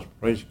Dallas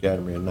Police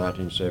Academy in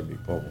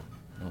 1974.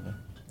 Okay.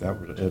 That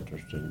was an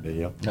interesting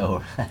deal.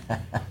 No.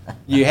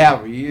 You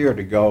have a year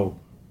to go.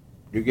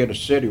 You get a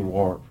city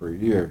warrant for a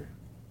year,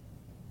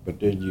 but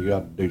then you got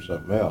to do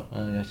something else.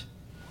 Oh, yes.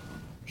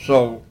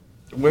 So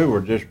we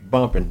were just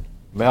bumping.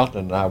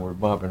 Melton and I were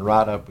bumping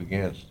right up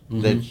against.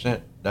 Mhm. They'd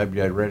sent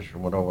W.J.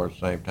 Richardson went over at the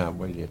same time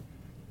we did,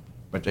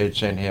 but they'd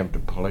sent him to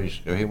police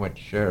school. He went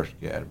to Sheriff's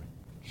Academy.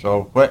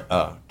 So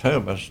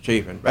Thomas,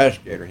 chief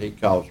investigator, he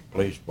calls the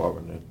police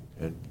department,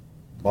 and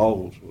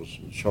Bowles was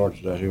in charge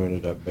of that, who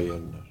ended up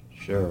being the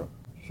sheriff.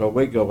 So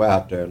we go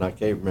out there, and I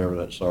can't remember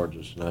that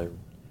sergeant's name.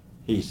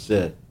 He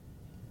said,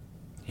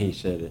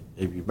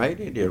 have you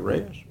made any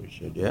arrests? We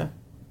said, yeah.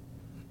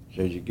 He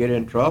said, you get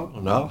in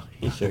trouble? No.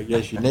 He said,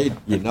 yes, you need,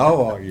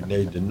 or you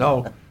need to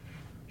know.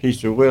 He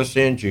said, we'll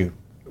send you,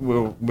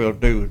 we'll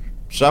do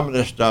some of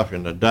this stuff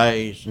in the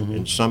days, Mhm.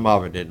 and some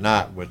of it at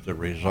night with the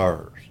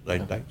reserves. They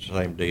think the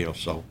same deal.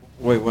 So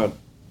we went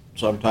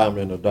sometime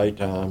in the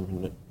daytime,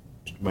 and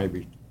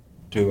maybe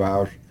 2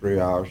 hours, 3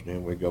 hours, and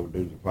then we go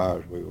do the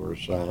fires we were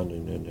assigned,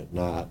 and then at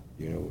night,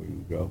 we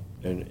would go.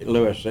 And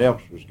Lewis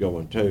Elks was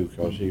going too,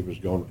 because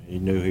he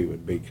knew he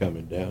would be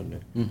coming down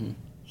there. Mm-hmm.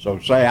 So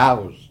say I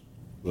was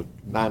the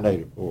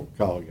 984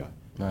 call guy,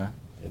 Right.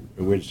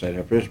 and we'd say,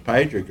 if this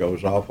pager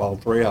goes off, all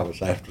 3 of us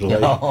have to leave.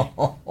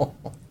 Oh.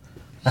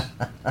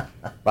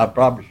 I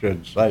probably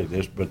shouldn't say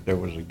this, but there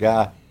was a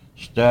guy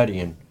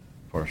studying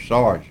for a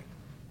sergeant,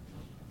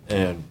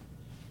 and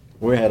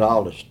we had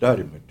all the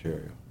study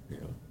material.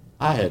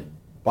 I had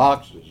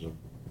boxes of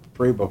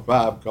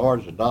 3x5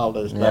 cards and all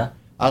this stuff. Yeah.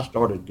 I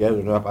started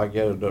gathering up. I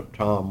gathered up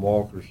Tom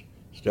Walker's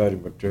study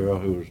material,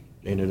 who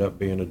ended up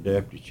being a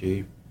deputy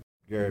chief.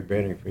 Gary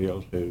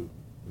Benningfield,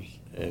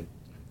 and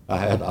I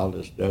had all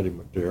this study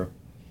material.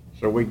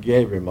 So we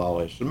gave him all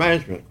this. The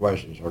management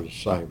questions are the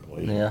same,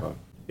 police. Yeah.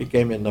 He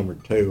came in number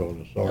 2 on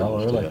the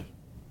sergeant's really? test.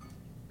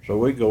 So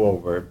we go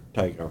over and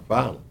take our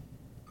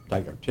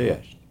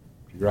test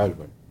to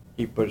graduate.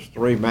 He puts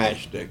 3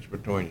 matchsticks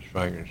between his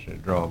fingers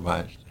and draw a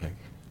matchstick.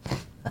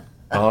 The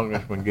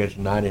longest one gets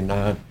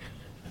 99,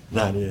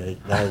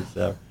 98,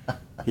 97.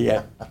 He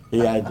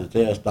had the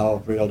test all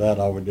filled out.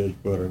 All we did is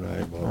put her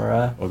name on it.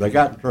 Right. Well, they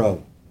got in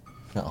trouble.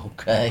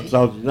 Okay.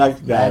 So the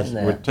next guys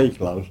Imagine with that.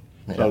 T-close.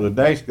 Yeah. So the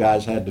next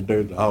guys had to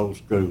do the whole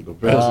school, the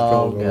physical.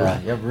 Oh,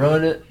 God. You've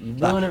ruined it.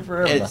 You've ruined it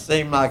for It everybody.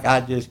 seemed like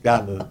I just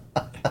got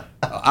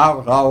I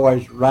was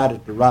always right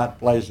at the right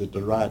place at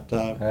the right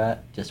time. Right.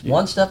 Just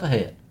one step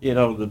ahead.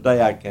 The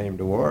day I came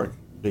to work,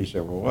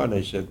 December 1,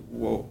 they said,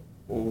 well,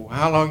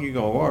 how long you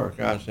going to work?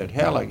 I said,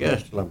 hell, I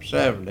guess till I'm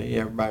 70.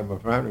 Everybody in my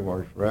family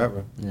works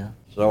forever. Yeah.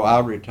 So I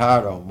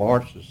retired on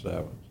March the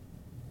 7th.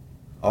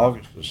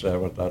 August the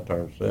 7th, I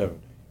turned 70.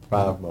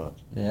 5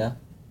 months. Yeah.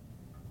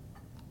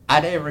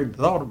 I never even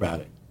thought about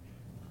it.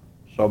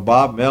 So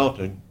Bob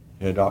Melton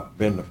had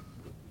been the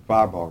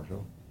fire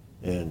marshal,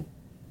 and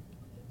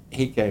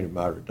he came to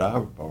my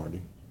retirement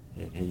party,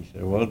 and he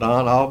said, well,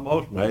 Don, I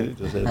almost made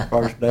it. I said, the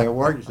first day of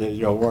work, he said,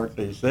 you'll work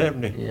till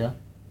 70. Yeah.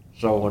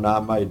 So when I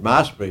made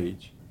my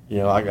speech,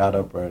 I got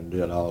up there and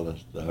did all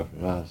this stuff,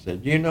 and I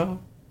said,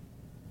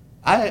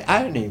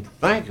 I didn't even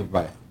think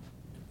about,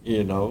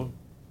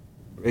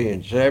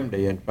 being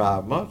 70 in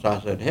 5 months. I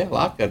said, hell,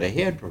 I could have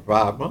hid for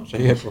 5 months. I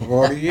hid for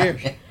 40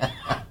 years.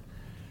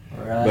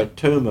 Right. But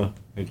Tuma,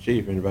 the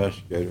chief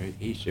investigator,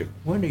 he said,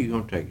 when are you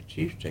going to take a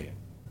chief's test?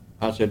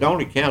 I said,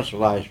 only counts the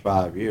last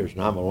 5 years,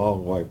 and I'm a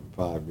long way from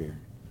 5 years.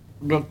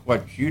 Look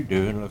what you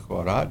do and look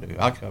what I do.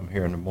 I come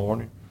here in the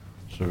morning,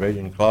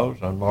 civilian clothes,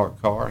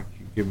 unmarked car.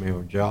 You give me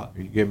a job,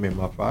 you give me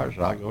my fires,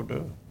 I go do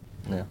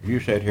it. Yeah.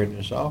 You sit here in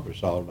this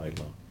office all day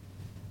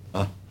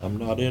long. I'm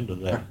not into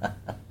that.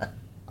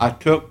 I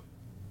took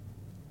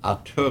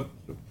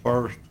the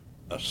first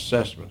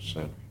assessment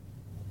center.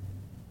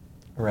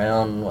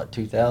 Around, what,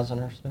 2000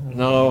 or so?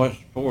 No, it's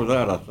before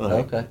that, I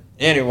think. Okay.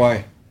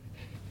 Anyway,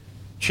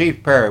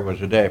 Chief Perry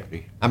was a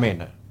deputy.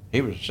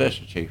 He was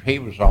assistant chief.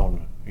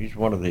 He's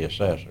one of the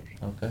assessors.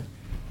 Okay.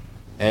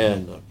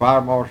 And the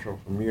fire marshal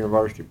from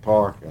University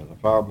Park and the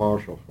fire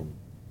marshal from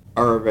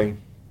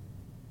Irving,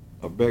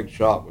 a big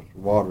shot with the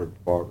water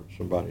department,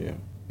 somebody else.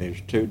 It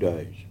was 2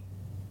 days.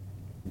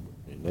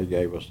 And they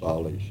gave us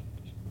all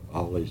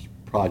these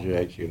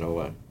projects,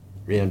 and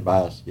in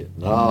basket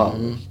and all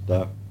this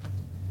stuff.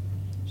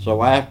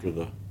 So after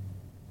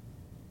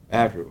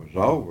it was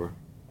over,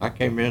 I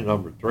came in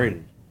number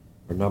 2,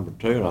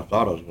 and I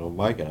thought I was going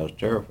to make it. I was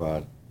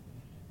terrified.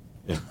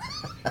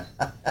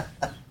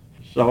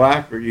 So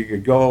after, you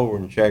could go over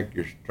and check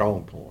your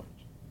strong points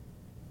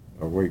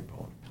or weak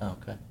points.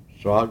 Okay.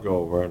 So I go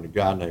over, and a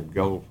guy named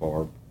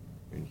Goldfarb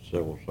in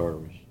civil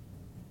service,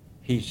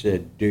 he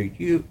said, "Do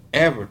you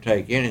ever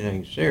take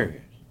anything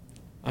serious?"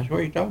 I said, "What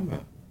are you talking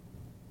about?"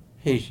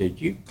 He said,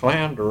 "You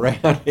clowned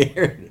around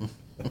here."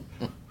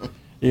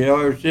 You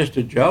know, it was just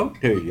a joke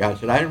to you. I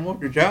said, "I didn't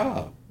want the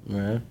job."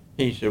 Right.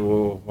 He said,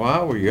 "Well,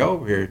 why were you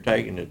over here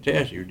taking the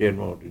test if you didn't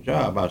want the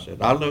job?" I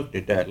said, "I looked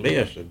at that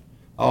list, and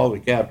all the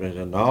captains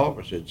in the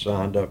office had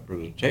signed up for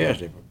the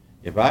test.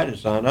 If I didn't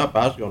sign up,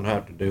 I was going to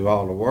have to do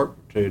all the work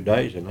for 2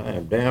 days, and I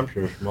am damn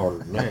sure smarter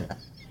than that."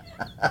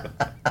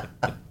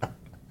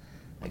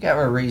 I got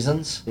my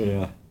reasons.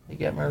 Yeah. I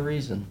got my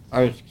reason.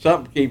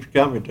 Something keeps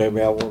coming to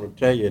me I want to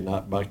tell you,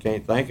 but I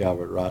can't think of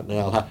it right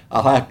now.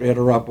 I'll have to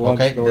interrupt one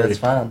Okay, story. that's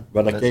fine.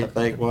 But I That's can't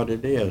think what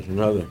it is.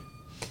 Another.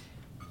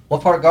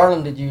 What part of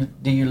Garland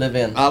do you live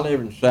in? I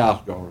live in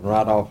South Garland,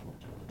 right off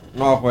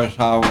Northwest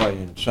Highway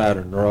and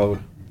Saturn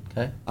Road.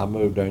 Okay. I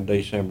moved there in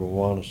December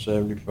 1 of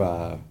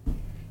 75.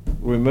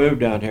 We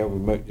moved down here.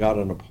 We got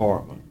an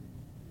apartment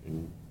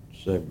in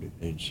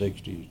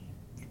 60s,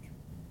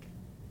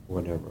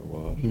 whatever it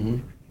was. Mm-hmm.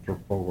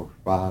 4,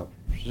 5,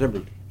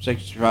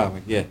 65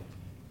 again.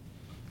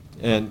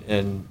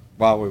 And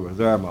while we were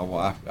there, my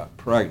wife got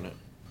pregnant.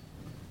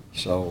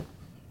 So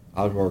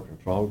I was working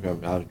for a phone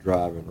company. I was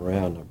driving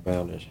around. I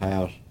found this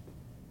house,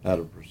 had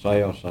a for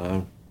sale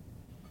sign.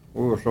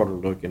 We were sort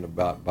of looking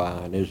about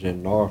buying. It's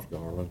in North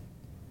Garland.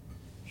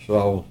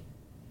 So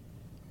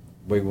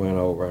we went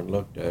over and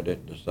looked at it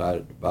and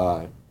decided to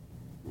buy it.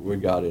 We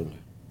got in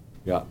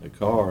the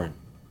car, and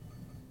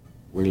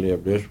we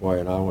lived this way,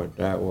 and I went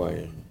that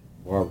way. And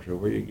Barbara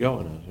said, "Where you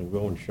going?" I said, "I'm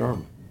going to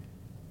Sherman."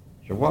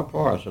 She said, "What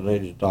for?" I said, "I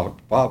need to talk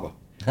to Papa."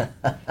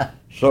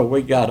 So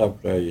we got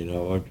up there, you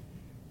know,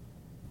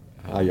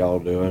 how y'all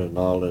doing and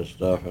all this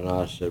stuff. And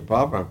I said,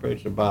 "Papa, I'm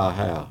fixing to buy a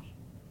house."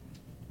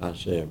 I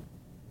said,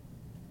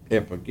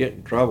 "If I get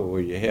in trouble,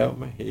 will you help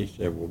me?" He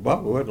said, "Well,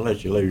 Papa wouldn't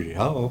let you lose your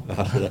home."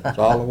 I said, "That's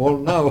all I want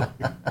to know."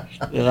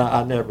 And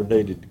I never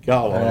needed to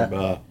call on him,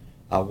 but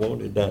I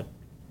wanted that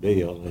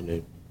deal.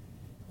 And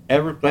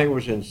everything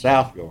was in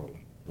South Garland.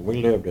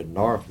 We lived in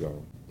North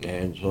Garland,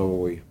 and so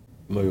we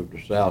moved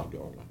to South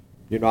Garland.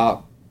 You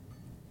know,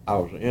 I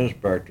was an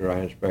inspector.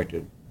 I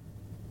inspected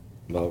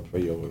Love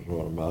Field was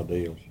one of my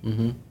deals.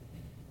 Mm-hmm.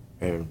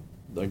 And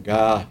the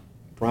guy,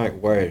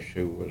 Frank West,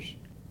 who was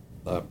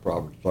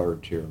probably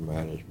third-tier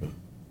management,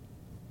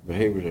 but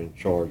he was in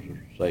charge of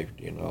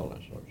safety and all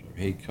that sort of stuff.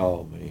 He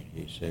called me.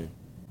 He said,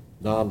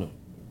 "Don,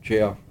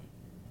 Jeff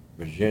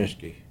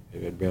Brzezinski, who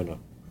had been a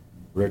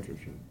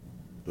Richardson,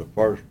 the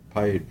first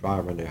paid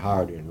fireman they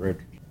hired in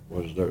Richardson,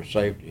 was their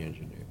safety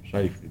engineer,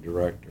 safety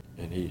director."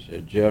 And he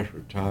said, "Jeff's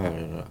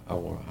retiring, and I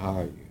want to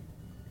hire you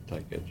to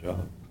take that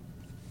job."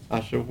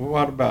 I said, "Well,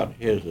 what about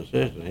his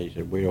assistant?" He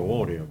said, "We don't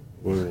want him.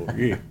 We want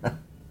you." And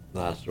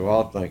I said, "Well,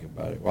 I'll think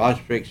about it." Well, I was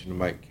fixing to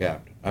make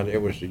captain.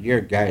 It was the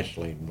year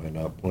gasoline went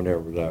up,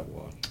 whenever that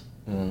was.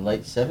 In the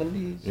late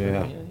 70s?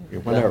 Yeah,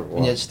 whenever it was.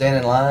 And you'd stand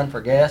in line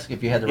for gas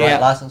if you had the right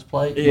license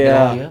plate?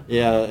 Yeah,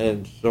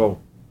 and so,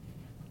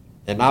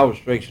 and I was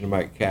fixing to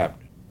make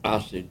captain. I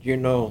said, "You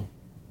know,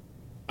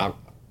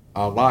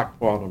 I like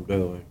what I'm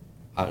doing."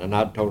 And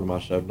I told him, I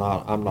said,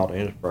 "No, I'm not an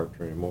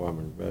inspector anymore, I'm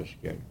an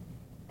investigator."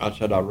 I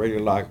said, "I really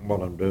like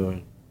what I'm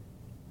doing,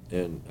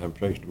 and I'm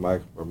fixing to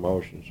make a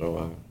promotion, so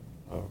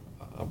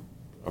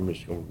I'm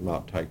just going to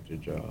not take the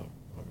job."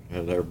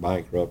 And they're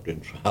bankrupt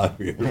in 5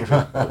 years.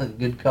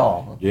 Good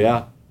call. Huh?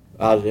 Yeah,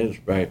 I was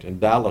inspecting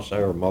Dallas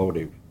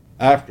Aeromotive.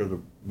 After the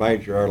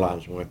major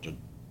airlines went to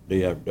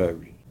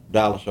DFW,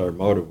 Dallas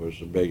Aeromotive was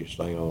the biggest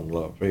thing on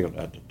Love Field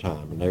at the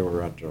time, and they were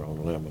right there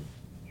on Lemon,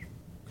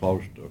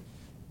 close to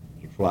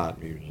the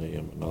Flight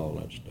Museum and all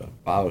that stuff.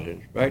 I was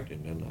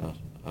inspecting, and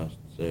I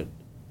said,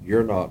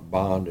 "You're not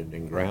bonding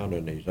and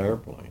grounding these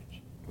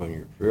airplanes when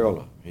you're fueling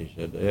them." He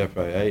said, "The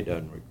FAA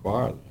doesn't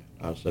require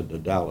that." I said, "The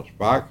Dallas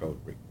Fire Code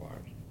requires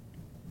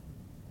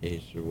it."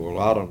 He said, "Well,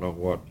 I don't know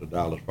what the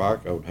Dallas Fire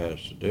Code has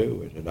to do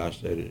with it." I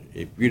said,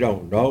 "If you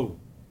don't know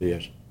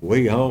this,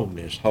 we own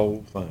this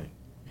whole thing."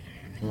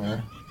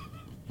 Yeah.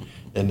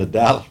 And the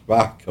Dallas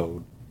Fire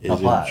Code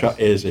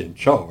is in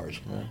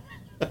charge.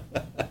 Yeah.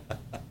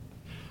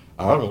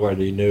 I don't know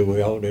whether he knew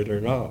we owned it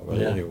or not,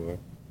 but anyway.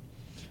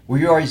 Were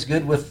you always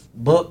good with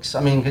books?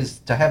 I mean, because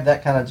to have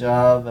that kind of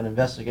job, and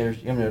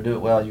investigators, you know, to do it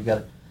well, you've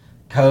got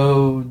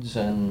codes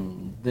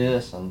and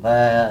this and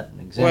that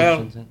and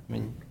exemptions. Well, I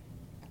mean,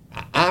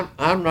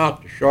 I'm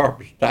not the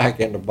sharpest tack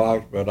in the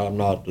box, but I'm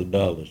not the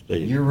dullest either.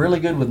 you're really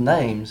good with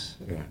names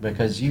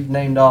because you've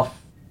named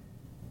off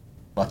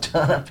a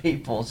ton of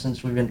people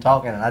since we've been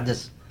talking,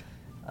 and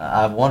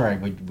I'm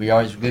wondering, were we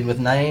always good with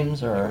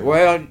names, or?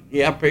 Well,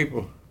 yeah,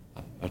 people.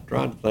 I was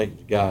trying to think of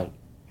the guy,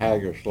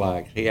 Hager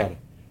Slacks. He had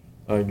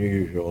an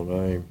unusual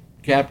name.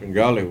 Captain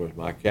Gully was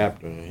my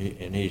captain,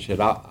 and he said,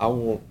 I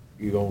want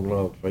you on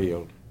Love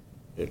Field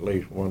at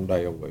least one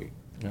day a week.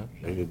 Yeah.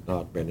 It had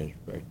not been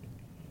inspected.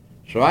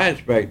 So I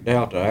inspect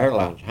Delta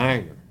Airlines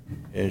hangar,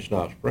 and it's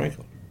not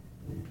sprinkled.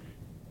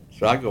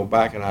 So I go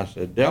back and I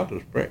said,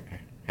 "Delta's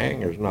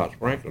hangar's not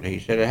sprinkled." He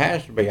said, "It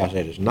has to be." I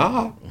said, "It's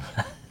not."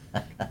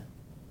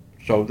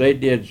 So they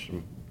did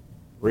some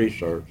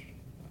research,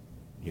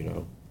 you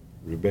know,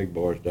 the big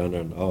boys down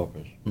there in the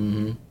office.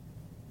 Mm-hmm.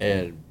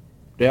 And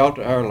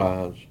Delta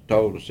Airlines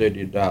told the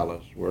city of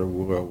Dallas, we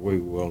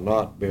will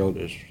not build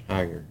this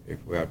hangar if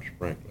we have to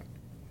sprinkle it.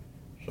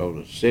 So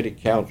the city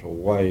council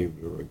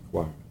waived the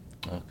requirement.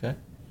 Okay.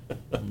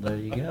 There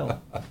you go.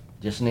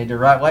 Just need the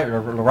right way. The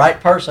right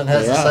person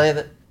has to say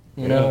that,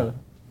 you know,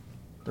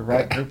 the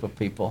right group of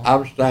people.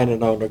 I'm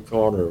standing on the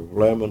corner of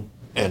Lemon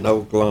and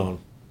Oak Lawn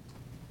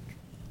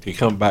to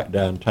come back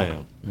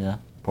downtown. Yeah.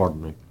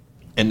 Pardon me.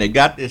 And they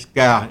got this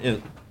guy,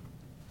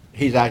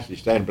 he's actually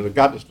standing, but they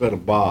got this little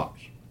box.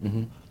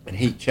 Mm-hmm. And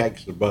he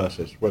checks the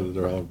buses whether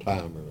they're on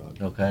time or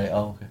not. Okay.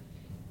 Oh, okay.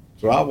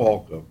 So I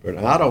walk up there,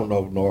 and I don't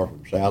know north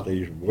from south,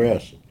 east from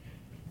west.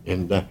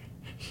 And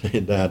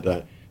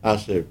I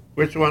said,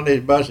 which one of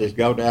these buses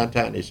go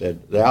downtown? He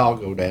said, they all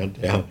go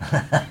downtown.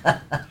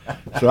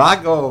 So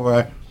I go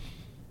over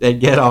there and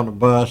get on the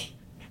bus,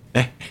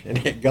 and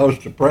it goes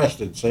to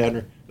Preston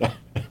Center.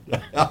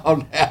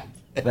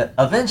 But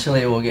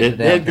eventually it will get to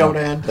downtown. It did go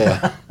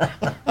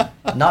downtown.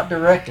 Not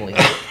directly.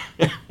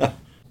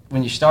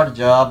 When you start a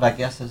job, I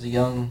guess as a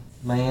young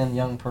man,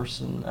 young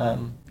person,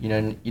 you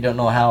know, you don't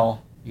know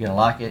how you're going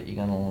to like it, you're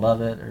going to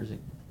love it, or is it,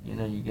 you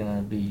know, you're going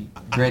to be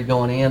dread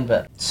going in.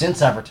 But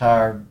since I've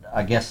retired,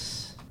 I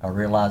guess I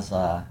realized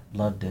I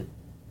loved it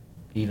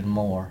even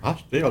more. I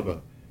still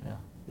do.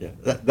 Yeah.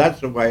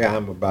 That's the way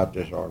I'm about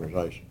this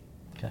organization.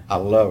 Okay. I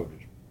love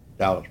this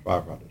Dallas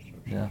Firefighters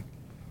Association. Yeah.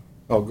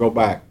 Oh, go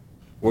back.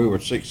 We were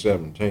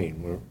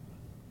 617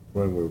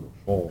 when we were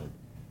formed.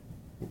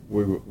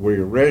 We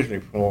originally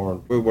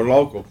formed, we were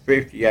local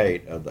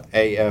 58 of the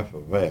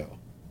AFL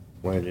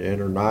when the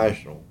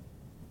International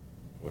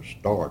was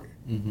started,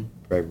 Mm-hmm.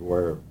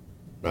 February of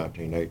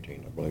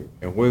 1918, I believe.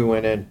 And we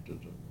went into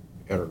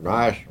the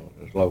International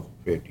as local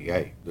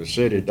 58. The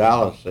city of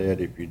Dallas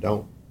said if you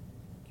don't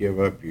give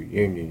up your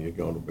union, you're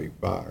going to be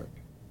fired.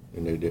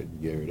 And they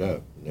didn't give it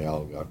up, and they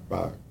all got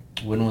fired.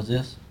 When was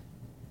this?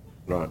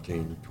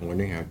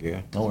 1920, I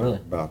guess. Oh, really?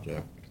 About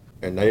that.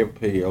 And they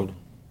appealed,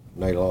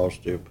 and they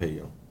lost the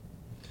appeal.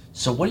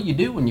 So what do you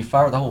do when you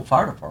fire the whole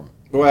fire department?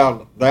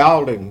 Well, they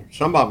all didn't.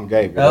 Some of them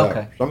gave it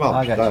Okay. up. Some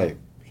of them stayed.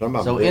 Some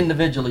of them So didn't.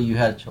 individually you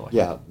had a choice?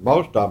 Yeah,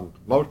 most of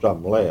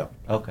them left.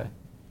 Okay.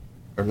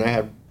 And they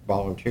had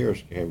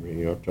volunteers came,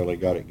 you know, till they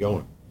got it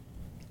going.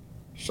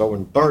 So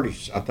in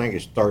 30, I think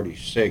it's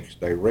 36,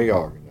 they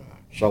reorganized.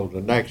 So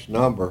the next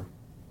number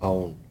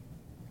on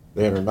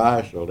the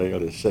international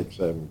deal is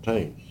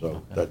 617.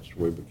 So Okay.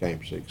 we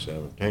became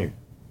 617.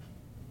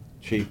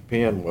 Chief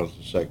Penn was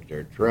the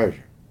Secretary of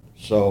Treasury.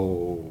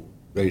 So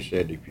they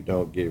said if you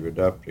don't give it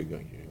up, you're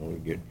going to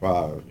get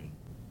fired. And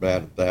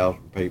about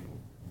 1,000 people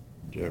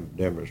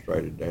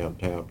demonstrated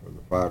downtown from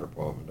the fire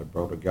department. They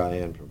brought a guy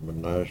in from the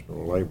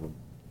National Labor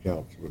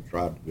Council and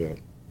tried to do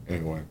it.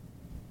 Anyway,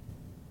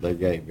 they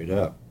gave it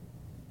up.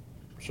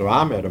 So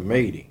I'm at a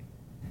meeting,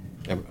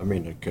 I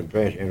mean a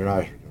convention,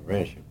 international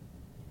convention,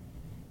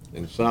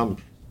 and some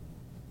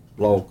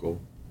local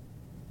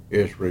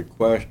is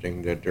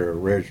requesting that their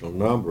original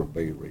number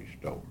be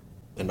restored.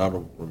 And I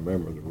don't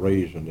remember the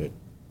reason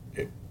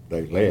that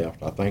they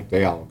left. I think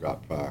they all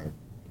got fired.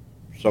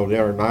 So the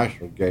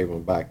international gave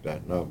them back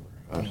that number.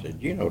 I said,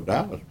 you know,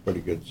 Dallas is a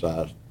pretty good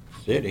sized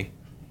city.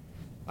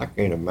 I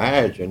can't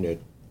imagine that,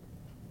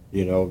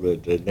 you know,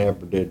 that they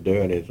never did do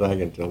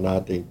anything until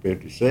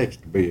 1956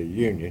 to be a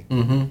union.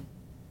 Mm-hmm.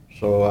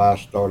 So I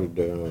started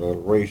doing a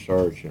little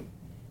research, and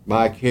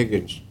Mike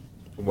Higgins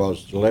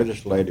was the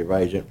legislative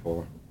agent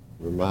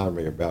remind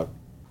me about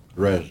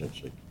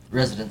residency.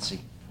 Residency.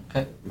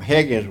 Okay.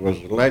 Higgins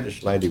was the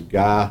legislative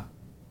guy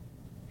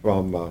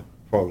for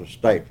the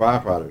State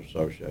Firefighters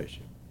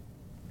Association.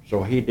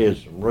 So he did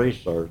some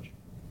research,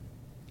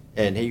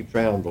 and he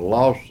found the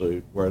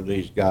lawsuit where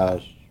these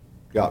guys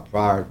got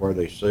fired, where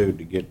they sued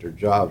to get their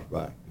jobs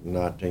back in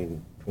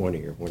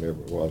 1920 or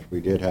whenever it was. We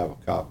did have a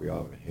copy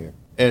of it here.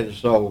 And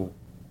so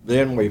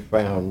then we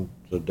found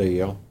the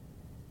deal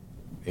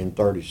in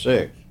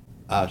 36.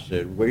 I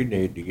said, we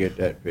need to get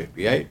that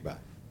 58 back.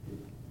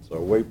 So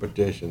we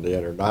petitioned the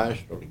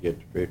International to get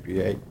the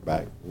 58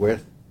 back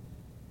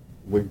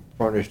we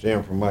furnished the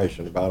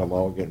information about them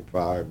all getting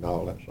fired and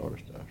all that sort of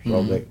stuff.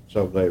 Mm-hmm.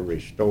 So they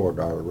restored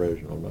our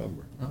original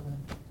number.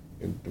 Okay.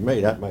 And to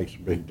me, that makes a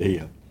big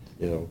deal,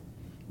 you know,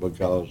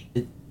 because...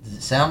 Does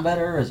it sound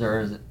better, or is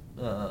it...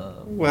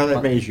 well,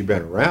 that means you've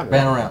been around.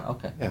 Been around,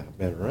 okay. Yeah,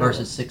 been around.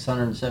 Versus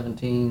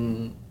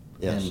 617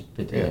 yes. and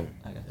 58, Yeah.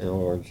 I guess. In other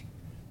words,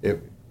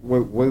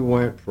 we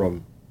went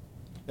from...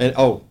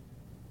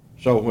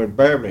 So when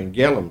Beverly and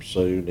Gillum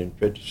sued in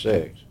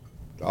 56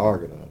 to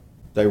Argonaut,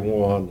 they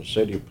won. The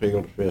city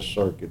appealed to Fifth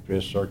Circuit.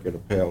 Fifth Circuit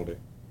upheld it.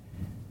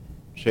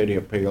 City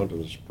appealed to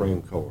the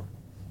Supreme Court.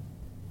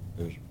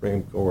 The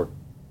Supreme Court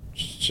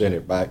sent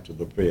it back to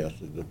the Fifth.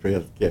 The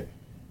Fifth kept.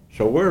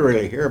 So we're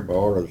really here by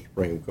order of the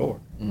Supreme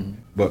Court. Mm-hmm.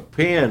 But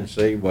Penn,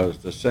 see, was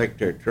the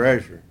Secretary of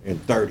Treasury in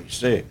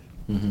 36.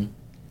 Mm-hmm.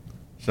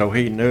 So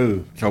he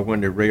knew. So when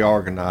they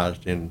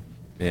reorganized in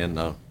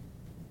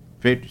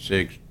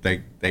 '56,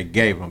 they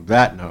gave them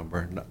that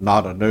number,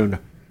 not a new.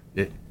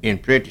 In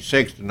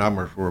 '56, the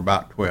numbers were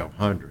about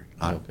 1,200.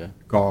 Okay.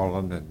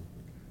 Garland and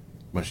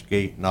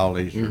Mesquite and all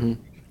these. Mm-hmm.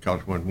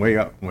 Because when we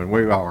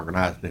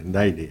organized it, and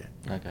they did.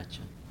 I got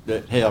you.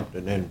 That helped,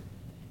 and then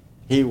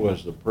he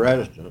was the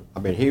president. I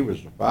mean, he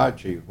was the fire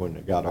chief when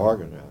it got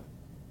organized.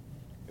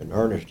 And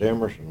Ernest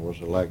Emerson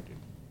was elected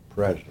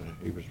president.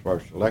 He was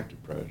first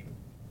elected president.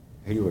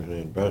 He was an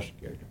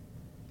investigator.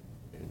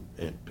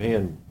 And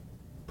Penn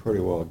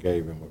pretty well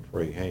gave him a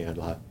free hand.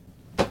 Like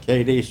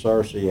K.D.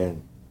 Searcy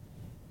and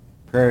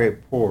Perry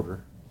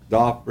Porter,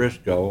 Dolph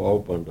Briscoe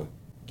opened a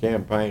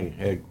campaign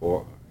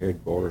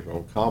headquarters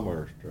on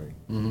Commerce Street.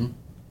 Mm-hmm.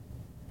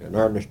 And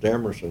Ernest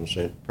Emerson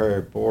sent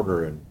Perry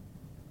Porter and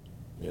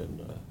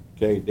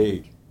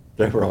K.D.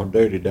 They were on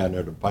duty down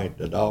there to paint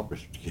that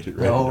office to get it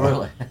ready. Oh,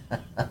 really?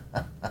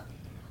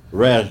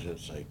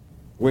 Residency.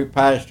 We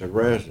passed a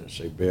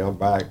residency bill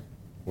back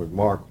when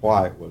Mark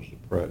White was the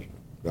president,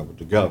 that was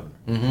the governor.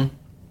 Mm-hmm.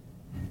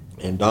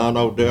 And Don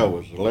Odell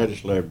was the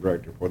legislative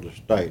director for the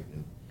state.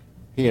 And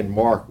he and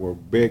Mark were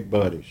big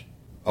buddies.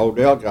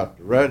 Odell got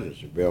the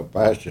residency bill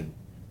passed and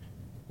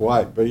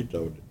White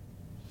vetoed it.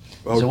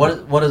 So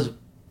what does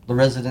the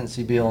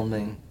residency bill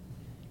mean?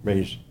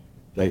 Means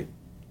they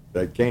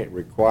can't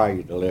require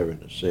you to live in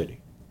the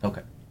city.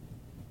 Okay.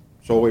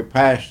 So we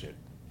passed it.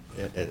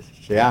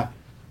 See, I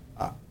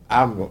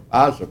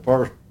was the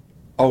first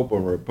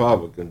open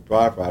Republican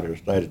firefighter in the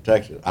state of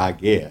Texas, I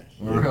guess.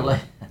 Really?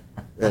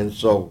 And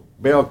so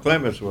Bill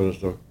Clements was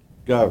the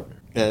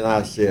governor. And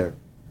I said,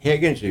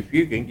 Higgins, if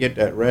you can get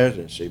that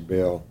residency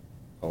bill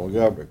on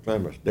Governor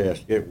Clements'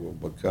 desk, it will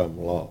become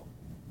law.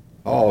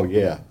 Oh,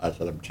 yeah. I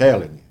said, I'm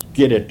telling you.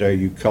 Get it there,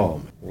 you call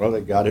me. Well,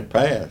 they got it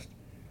passed.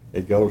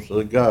 It goes to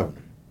the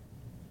governor.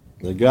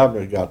 The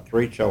governor's got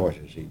three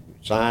choices. He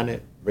can sign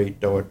it,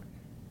 veto it,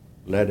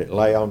 let it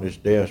lay on his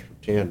desk for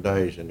 10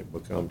 days, and it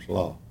becomes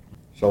law.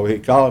 So he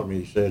called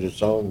me. He said,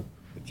 it's on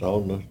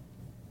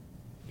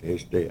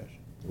his desk.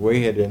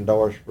 We had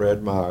endorsed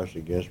Fred Myers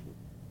against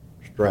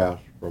Strauss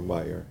for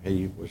mayor.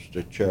 He was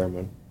the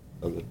chairman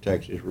of the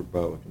Texas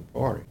Republican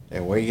Party.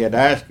 And we had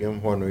asked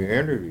him when we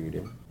interviewed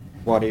him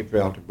what he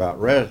felt about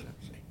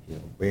residency,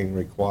 being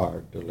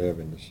required to live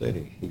in the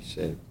city. He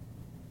said,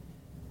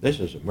 this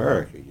is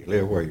America. You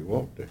live where you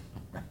want to.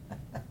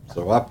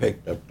 So I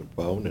picked up the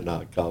phone and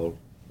I called.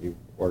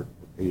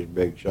 He's a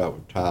big shot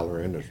with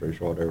Tyler Industries,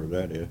 whatever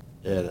that is.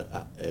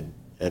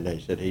 And they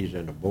said, he's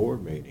in a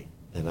board meeting.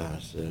 And I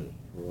said,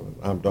 well,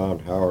 I'm Don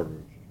Howard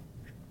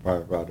of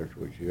Firefighters.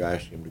 Would you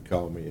ask him to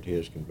call me at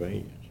his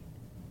convenience?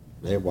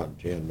 And it wasn't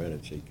 10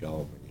 minutes he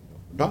called me.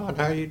 Don,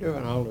 how you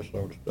doing? All this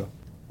sort of stuff.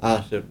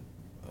 I said,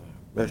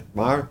 Mr.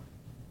 Meyer,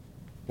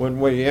 when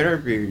we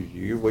interviewed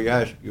you, we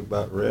asked you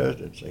about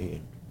residency,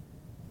 and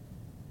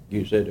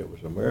you said it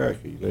was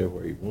America, you live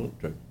where you want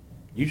to.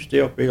 You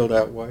still feel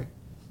that way?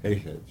 He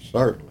said,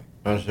 certainly.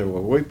 I said,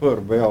 well, we put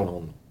a bill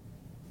on,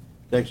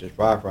 Texas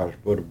firefighters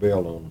put a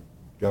bill on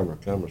Governor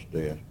Clements'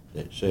 desk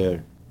that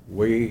said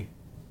we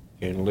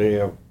can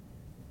live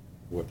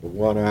with a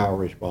 1 hour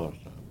response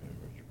time.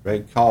 If they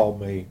call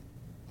me,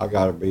 I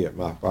got to be at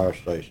my fire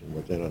station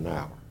within an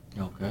hour.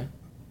 Okay.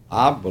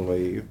 I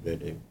believe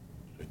that if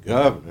the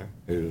governor,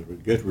 who's a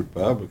good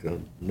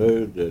Republican,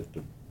 knew that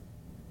the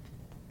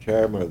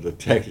chairman of the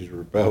Texas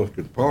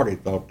Republican Party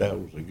thought that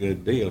was a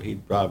good deal,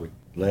 he'd probably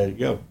let it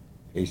go.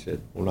 He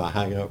said, when I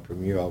hang up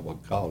from you, I will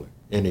call it.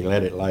 And he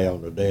let it lay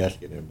on the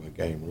desk and it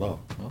became law.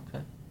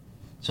 Okay.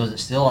 So is it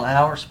still an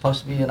hour?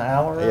 Supposed to be an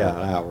hour? Yeah,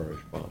 an hour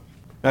response.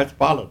 That's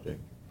politics.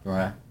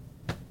 Right.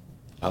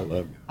 I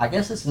love it. I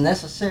guess it's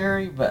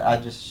necessary, but I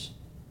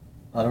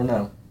don't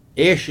know.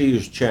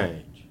 Issues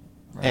change,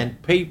 Right.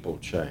 and people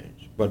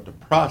change, but the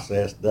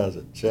process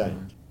doesn't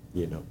change.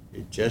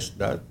 It just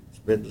does. It's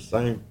been the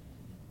same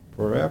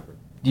forever.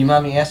 Do you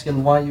mind me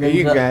asking why you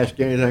You can ask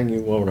anything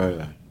you want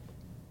to ask.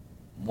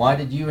 Why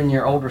did you and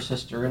your older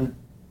sister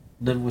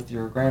live with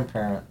your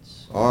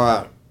grandparents? All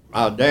right.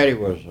 My daddy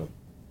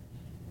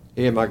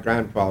he and my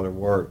grandfather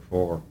worked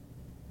for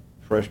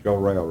Frisco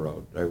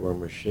Railroad. They were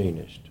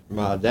machinists.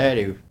 My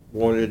daddy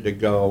wanted to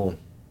go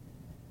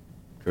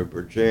to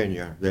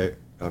Virginia.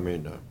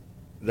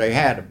 They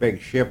had a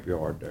big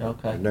shipyard there.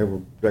 Okay. And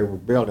they were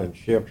building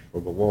ships for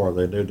the war.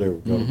 They knew they were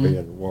going to be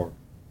in the war.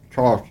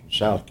 Charleston,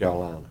 South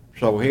Carolina.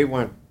 So he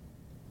went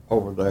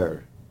over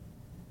there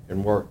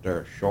and worked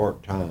there a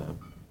short time.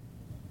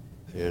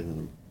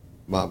 And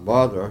my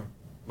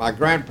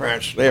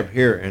grandparents lived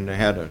here, and they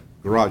had a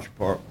garage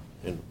apartment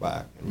in the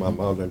back. And my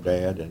mother and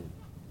dad and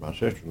my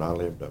sister and I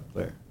lived up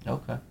there.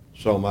 Okay.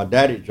 So my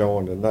daddy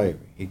joined the Navy.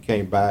 He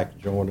came back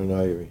and joined the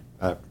Navy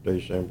after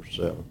December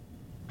 7th.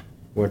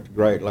 Went to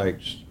Great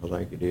Lakes, I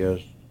think it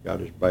is,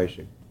 got his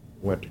basic,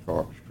 went to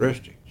Corpus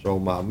Christi. So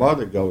my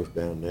mother goes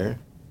down there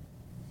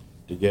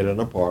to get an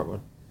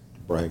apartment, to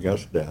bring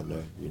us down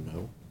there,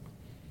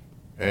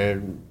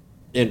 And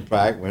in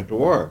fact, went to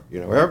work.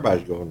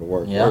 Everybody's going to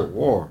work. Yeah. We're at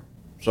war.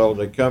 So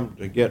they come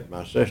to get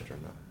my sister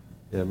and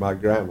I, and my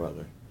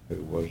grandmother,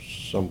 who was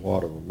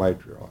somewhat of a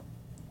matriarch.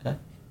 Okay.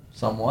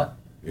 Somewhat?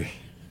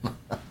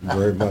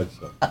 Very much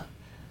so.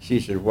 She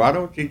said, why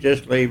don't you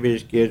just leave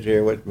these kids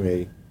here with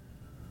me?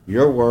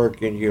 You're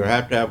working, you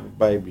have to have a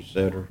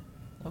babysitter,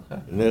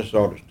 Okay. and this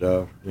sort of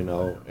stuff, you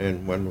know,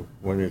 and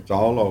when it's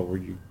all over,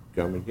 you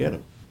come and get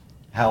them.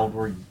 How old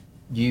were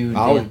you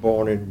I was then?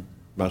 born in,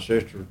 my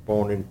sister was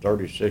born in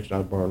 36, I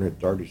was born in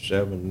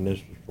 37, and this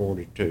was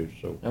 42,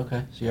 so.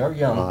 Okay, so you're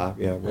young.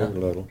 Yeah, we were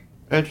little.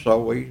 And so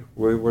we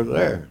were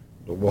there.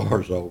 The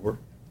war's over.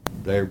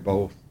 They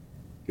both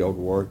go to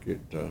work at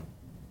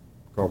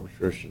Corpus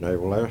Christi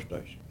Naval Air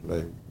Station.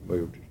 They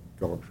moved to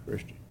Corpus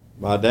Christi.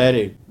 My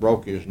daddy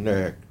broke his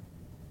neck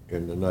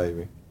in the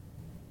Navy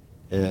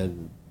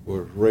and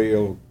was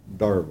real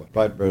durable.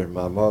 Right brother,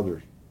 my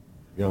mother's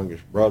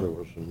youngest brother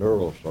was a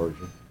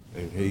neurosurgeon,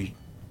 and he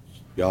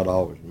got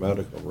all his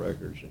medical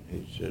records, and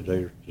he said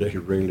they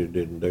really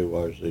didn't do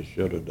as they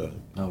should have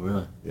done. Oh,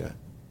 really? Yeah.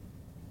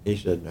 He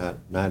said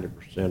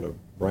 90% of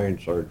brain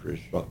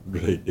surgery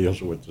really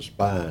deals with the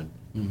spine.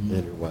 Mm-hmm.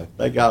 Anyway,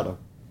 they got a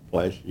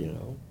place, you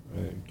know,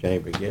 and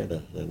came to get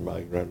us. And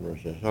my grandmother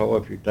says, oh,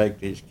 if you take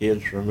these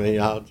kids from me,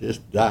 I'll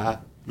just die,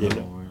 you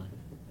know. Really?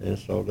 And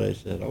so they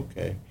said,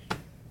 okay.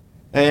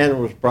 And it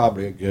was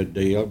probably a good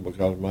deal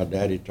because my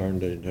daddy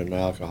turned into an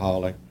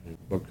alcoholic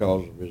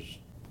because of his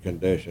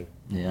condition.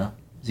 Yeah.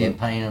 Was he in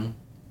pain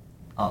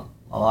a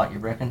lot, you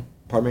reckon?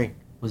 Pardon me?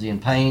 Was he in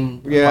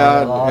pain?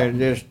 Yeah, a lot? and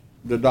just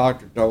the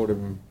doctor told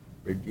him,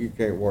 you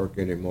can't work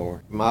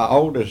anymore. My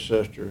oldest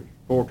sister is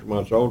 14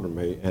 months older than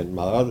me, and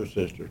my other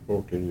sister is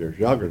 14 years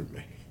younger than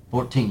me.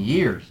 14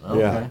 years? Okay.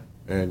 Yeah,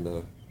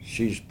 and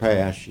she's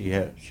passed. She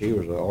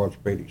was an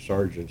orthopedic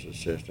surgeon's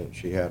assistant.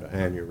 She had an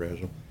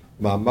aneurysm.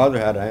 My mother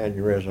had an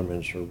aneurysm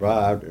and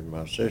survived, and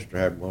my sister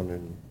had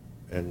one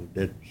and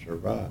didn't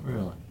survive.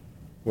 Really?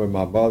 When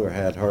my mother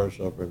had hers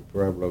up in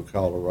Pueblo,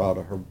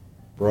 Colorado, her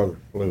brother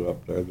flew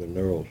up there, the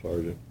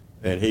neurosurgeon,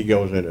 and he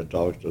goes in and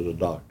talks to the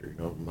doctor.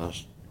 You know, my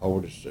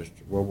oldest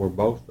sister. Well, we're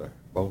both there.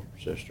 Both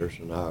sisters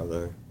and I are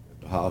there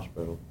at the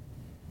hospital.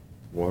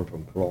 One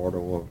from Florida,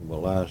 one from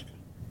Alaska,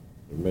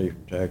 and me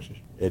from Texas.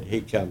 And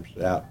he comes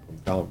out from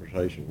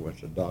conversation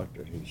with the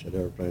doctor. He said,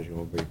 everything's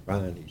going to be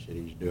fine. He said,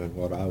 he's doing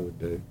what I would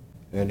do.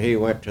 And he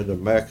went to the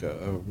Mecca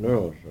of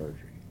neurosurgery.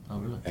 Oh,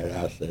 really? And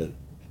I said,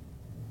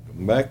 the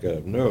Mecca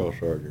of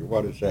neurosurgery,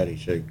 what is that? He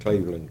said,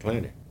 Cleveland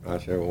Clinic. I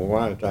said, well,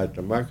 why is that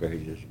the Mecca?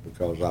 He said,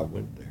 because I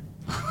went there.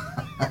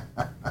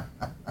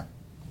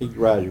 He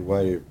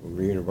graduated from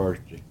the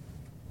university.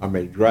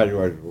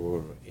 Graduated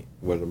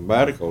with a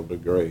medical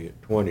degree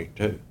at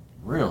 22.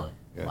 Really?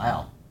 Yeah.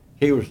 Wow.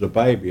 He was the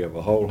baby of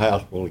a whole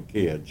house full of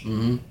kids.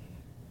 Mm-hmm.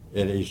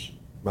 And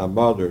my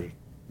mother's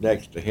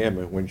next to him,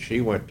 and when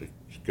she went to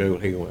school,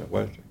 he went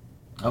with her.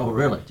 Oh,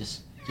 really?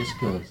 Just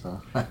because,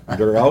 huh?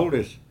 Their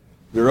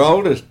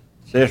oldest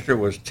sister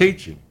was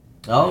teaching.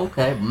 Oh,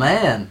 okay,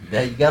 man.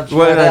 Yeah, you got to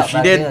Well, out she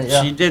back did. then,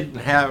 yeah. She didn't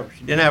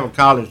have a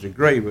college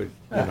degree, but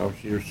you know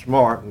she was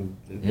smart, and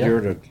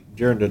Yeah.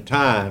 during the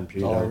time,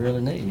 That's all I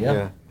really need,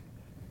 yeah.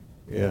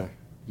 Yeah.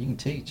 You can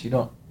teach. You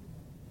don't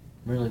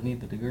really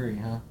need the degree,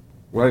 huh?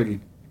 Well,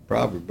 you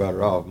probably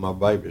better off. My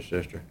baby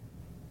sister,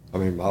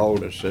 my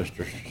oldest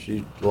sister,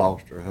 she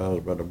lost her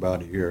husband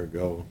about a year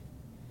ago,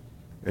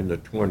 and the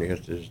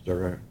 20th is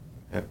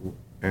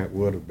it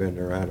would have been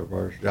their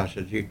anniversary. I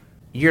said,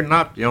 you're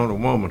not the only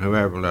woman who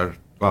ever lost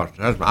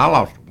her husband. I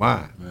lost a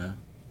wife. Yeah.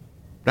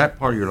 That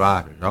part of your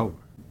life is over.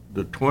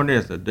 The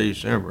 20th of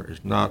December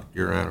is not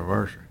your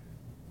anniversary.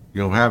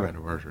 You don't have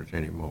anniversaries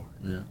anymore.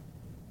 Yeah.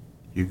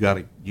 You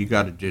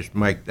gotta just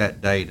make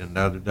that date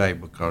another day,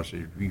 because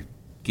if you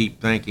keep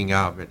thinking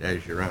of it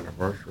as your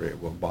anniversary,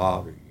 it will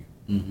bother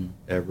you. Mm-hmm.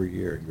 Every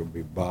year you'll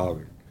be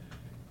bothered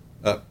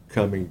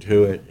coming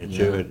to it and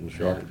to it and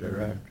shortly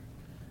thereafter.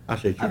 I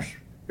said,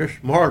 you're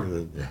smarter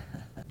than that.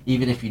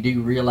 Even if you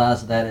do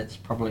realize that, it's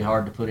probably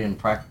hard to put in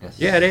practice.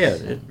 Yeah, it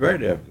is. It's very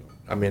difficult.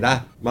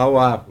 My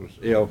wife was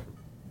ill for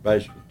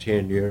basically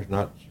 10 years,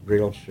 not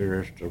real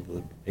serious till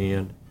the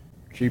end.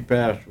 She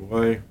passed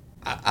away.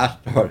 I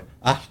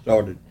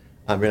started.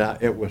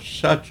 It was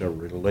such a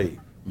relief.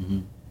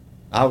 Mm-hmm.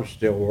 I was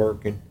still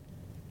working,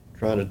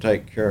 trying to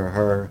take care of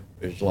her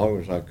as long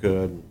as I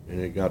could, and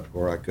it got to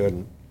where I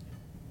couldn't.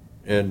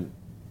 And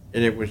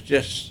it was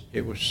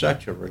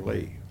such a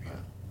relief.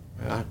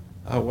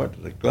 I went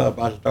to the club.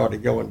 I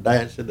started going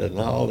dancing and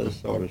all this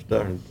sort of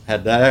stuff. And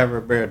had I ever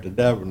been to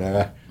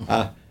Debonair,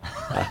 I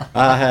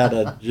had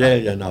a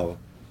jillion of them.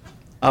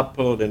 I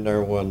pulled in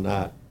there one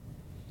night,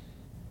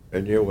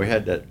 and we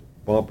had that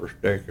bumper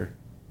sticker,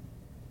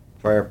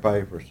 fair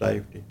pay for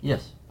safety.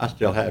 Yes. I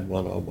still had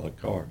one on my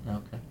car.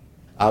 Okay.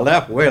 I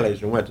left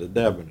Willie's and went to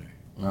Debonair.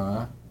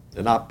 Uh-huh.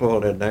 And I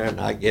pulled in there,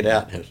 and I get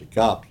out, and there's a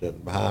cop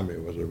sitting behind me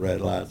with a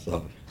red light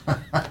on.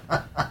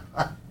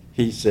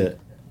 He said,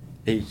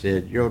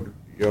 your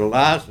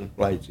license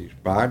plate's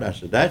expired. I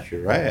said, that's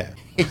your ass.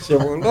 He said,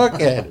 well, look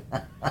at it.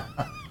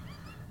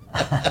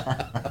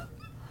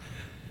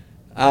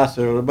 I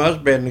said, well, it must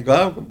have been in the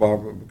glove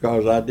compartment,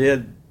 because I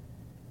did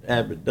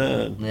have it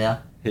done. Yeah.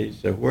 He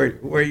said,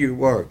 where you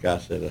work? I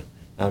said,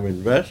 I'm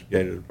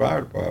investigator of the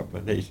fire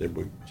department. He said,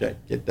 well,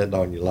 get that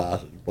on your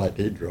license plate.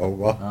 He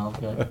drove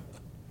off. Okay.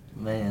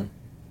 Man.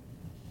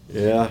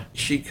 Yeah.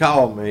 She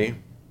called me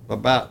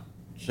about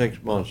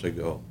 6 months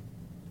ago.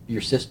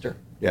 Your sister?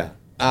 Yeah.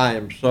 I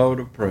am so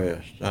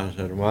depressed. I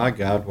said, my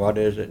God, what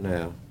is it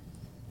now?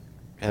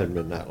 Hasn't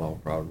been that long,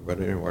 probably,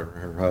 but anyway,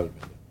 her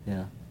husband.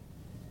 Yeah.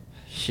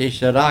 She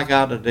said, I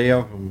got a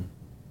deal from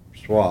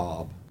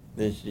Schwab.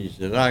 And she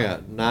said, I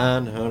got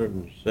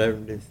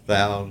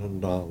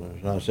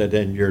 $970,000. I said,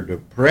 and you're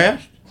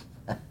depressed?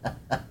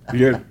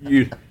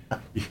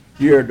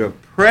 You're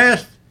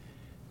depressed?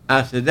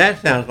 I said,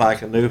 that sounds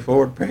like a new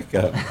Ford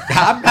pickup.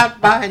 I'm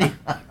not buying it.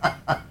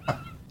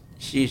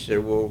 She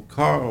said, well,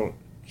 Carl,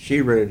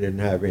 she really didn't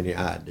have any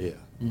idea.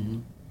 Mm-hmm.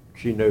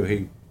 She knew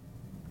he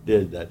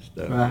did that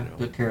stuff. Right, You know.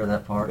 took care of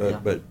that part, yeah.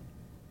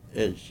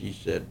 And she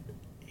said,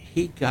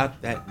 he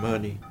got that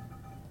money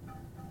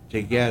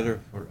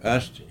together for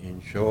us to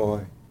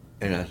enjoy.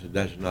 And I said,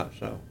 that's not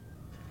so.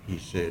 He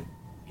said,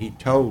 he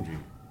told you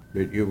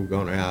that you were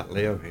going to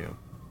outlive him,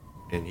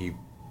 and he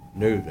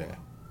knew that.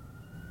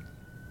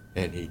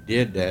 And he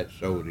did that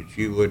so that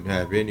you wouldn't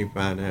have any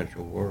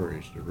financial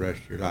worries the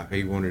rest of your life.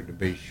 He wanted to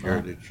be sure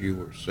Right. that you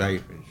were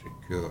safe and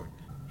secure.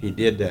 He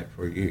did that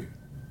for you.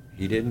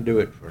 He didn't do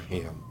it for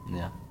him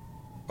Yeah.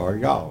 or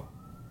y'all.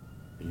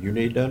 You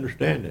need to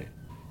understand that.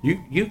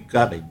 You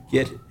got to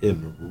get it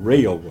in the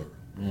real world.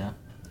 Yeah.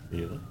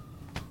 You know.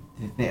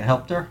 Do you think it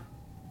helped her?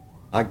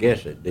 I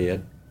guess it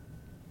did.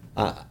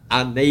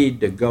 I need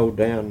to go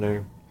down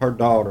there. Her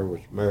daughter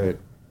was married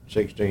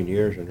 16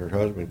 years, and her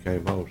husband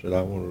came home and said,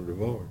 I want a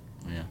divorce.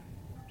 Yeah.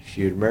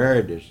 She had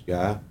married this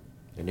guy,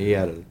 and he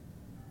had a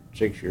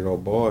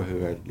 6-year-old boy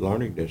who had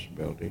learning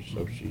disabilities.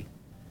 So she,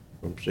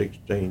 from 6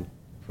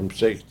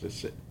 to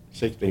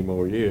 16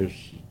 more years,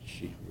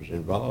 she was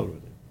involved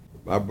with it.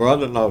 My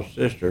brother-in-law's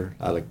sister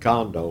had a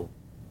condo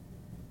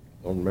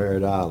on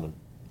Merritt Island.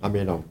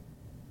 On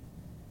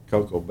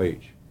Cocoa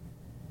Beach.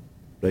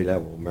 They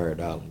level on Merritt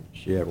Island.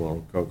 She had one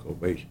on Cocoa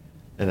Beach.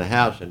 And a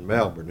house in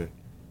Melbourne.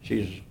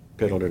 She's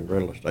piddled in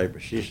real estate,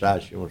 but she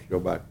decides she wants to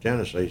go back to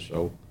Tennessee,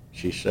 so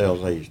she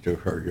sells these to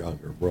her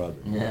younger brother.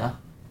 Yeah.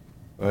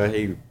 Well,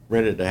 he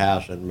rented the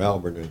house in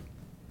Melbourne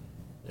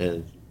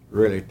and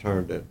really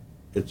turned it,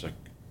 it's a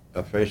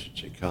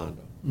efficiency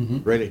condo,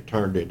 really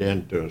turned it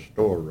into a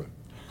storeroom.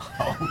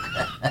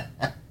 Okay.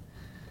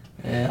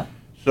 Yeah.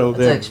 So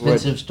That's an then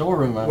expensive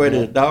storeroom, I when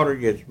bet. his daughter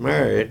gets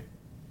married,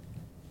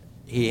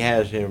 he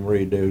has him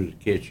redo the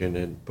kitchen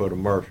and put a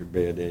Murphy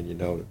bed in,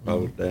 that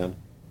goes down.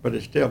 But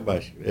it's still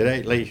basically, it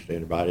ain't leased to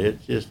anybody,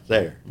 it's just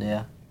there.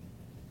 Yeah.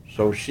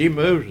 So she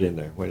moves in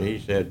there. When he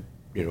said,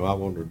 I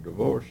want a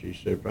divorce, she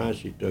said, fine,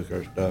 she took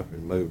her stuff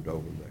and moved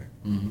over there.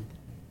 Mm-hmm.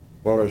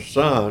 Well, her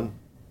son,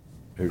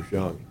 who's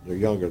young, they're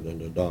younger than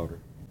the daughter,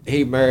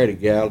 he married a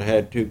gal,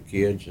 had 2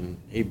 kids, and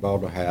he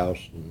bought a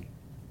house. And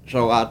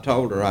so I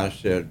told her, I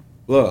said,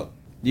 look,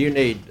 you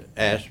need to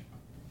ask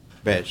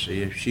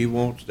Betsy if she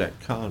wants that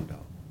condo.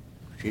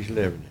 She's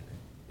living in it.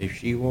 If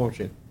she wants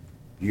it,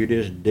 you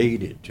just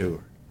deed it to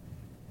her.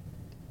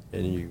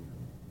 And you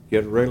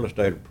get a real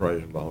estate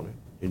appraisal on it,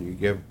 and you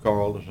give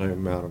Carl the same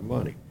amount of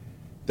money.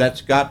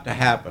 That's got to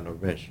happen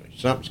eventually.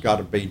 Something's got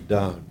to be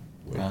done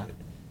with it.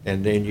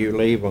 And then you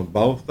leave them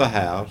both the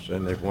house,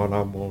 and if one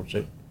of them wants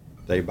it,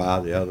 they buy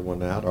the other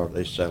one out, or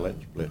they sell it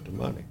and split the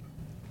money.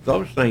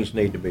 Those things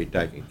need to be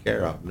taken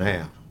care of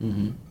now,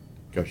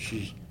 because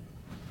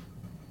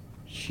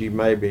she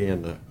may be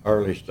in the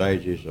early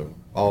stages of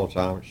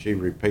Alzheimer's. She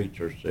repeats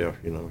herself,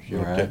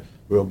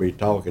 we'll be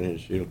talking, and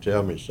she'll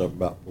tell me something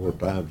about 4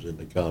 times in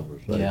the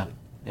conversation. Yeah.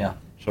 Yeah.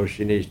 So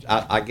she needs,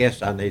 I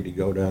guess I need to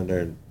go down there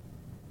and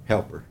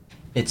help her.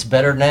 It's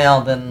better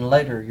now than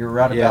later. You're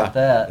right about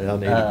that.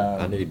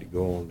 I need to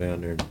go on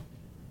down there and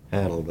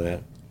handle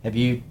that. Have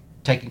you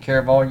taken care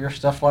of all your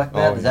stuff like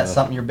that? Oh, Is that yeah.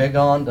 something you're big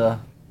on to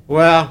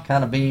Well,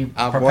 kind of be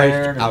I've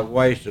prepared?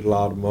 wasted a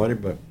lot of money,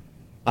 but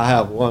I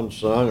have one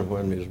son, and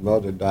when his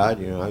mother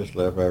died, I just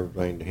left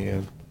everything to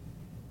him.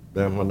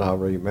 Then when I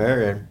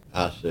remarried,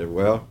 I said,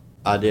 well,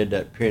 I did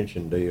that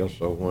pension deal,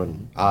 so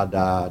when I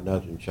die,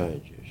 nothing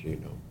changes,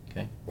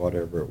 Okay.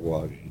 Whatever it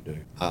was you do.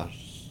 I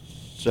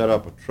set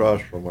up a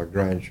trust for my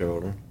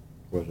grandchildren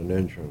with an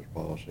insurance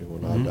policy.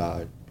 When I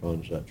died,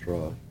 funds that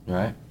trust.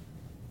 Right.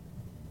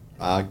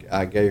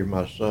 I gave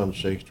my son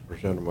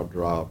 60% of my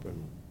drop,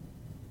 and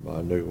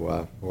my new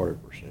wife 40%.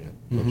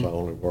 Because I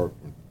only worked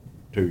for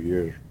 2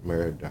 years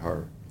married to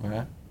her.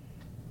 Right.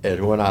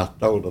 And when I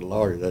told the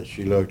lawyer that,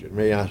 she looked at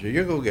me, I said,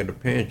 you're going to get a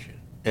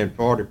pension. And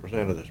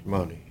 40% of this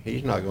money,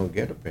 he's not going to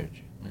get a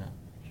pension. Yeah.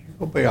 You're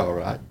going to be all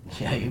right.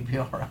 Yeah, you'll be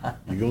all right.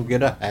 You're going to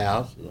get a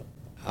house.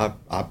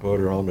 I put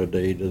her on the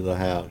deed of the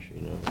house,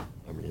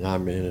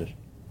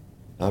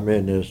 I'm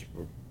in this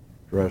for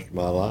the rest of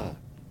my life.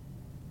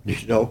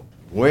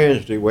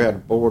 Wednesday we had a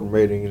board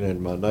meeting,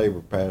 and my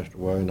neighbor passed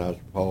away, and I was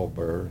a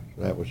pallbearer.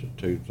 That was at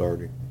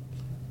 2:30.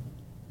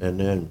 And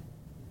then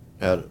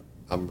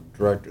I'm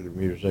director of the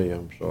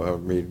museum, so I had a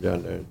meeting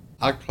down there.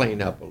 I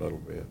cleaned up a little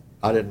bit.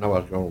 I didn't know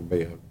I was going to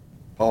be a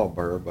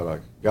pallbearer, but I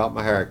got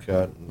my hair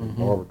cut and the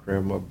barber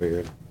trimmed my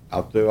beard.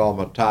 I threw all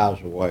my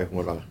ties away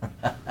when I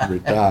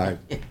retired.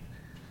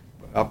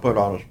 I put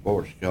on a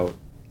sports coat.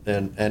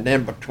 And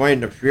then between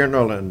the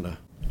funeral and the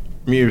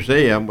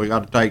museum, we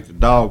got to take the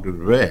dog to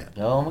the vet.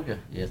 Oh, my God.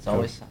 Yeah, it's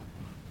always...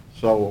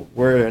 So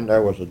we're in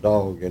there was a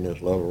dog in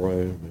this little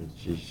room, and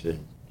she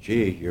said,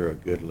 "Gee, you're a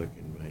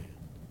good-looking man."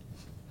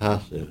 I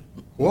said,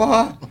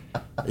 "What?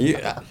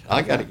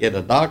 I got to get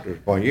a doctor's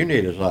appointment. You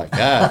need a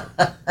psychiatrist."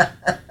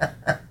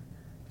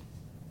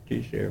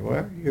 She said,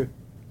 "Well,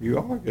 you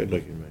are a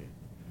good-looking man."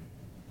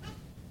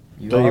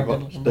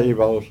 Steve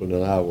Olson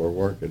and I were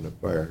working the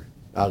fair.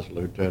 I was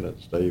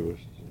Lieutenant. Steve was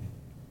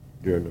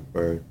during the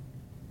fair,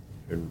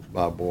 and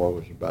my boy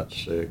was about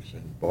 6,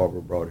 and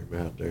Barbara brought him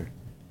out there,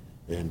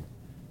 and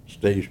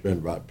Steve spent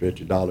about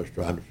 $50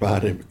 trying to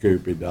find him a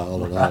Koopy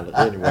doll and all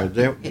that. Anyway,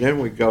 then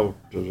we go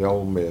to the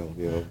old mill,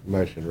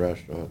 Mexican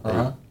restaurant,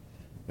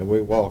 and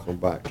we walk him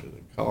back to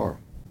the car,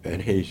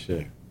 and he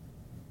said,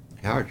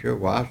 "Howard, your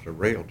wife's a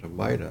real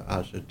tomato."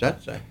 I said,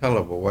 "That's a hell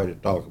of a way to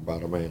talk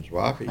about a man's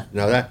wife."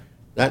 Now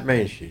that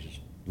means she's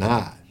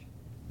nice.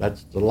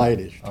 That's the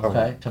latest term.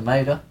 Okay,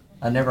 tomato.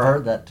 I never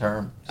heard that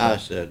term. So. I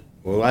said,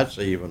 "Well, that's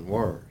even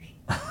worse."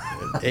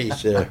 And he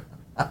said,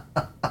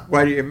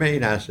 "What do you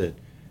mean?" I said,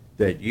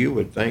 "That you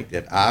would think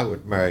that I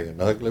would marry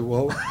an ugly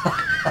woman?"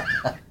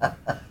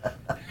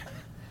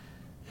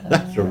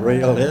 That's a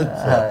real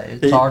insult.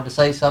 It's hard to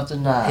say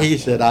something nice. He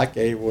said, "I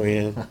can't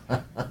win."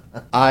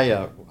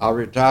 I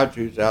retired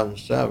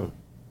 2007,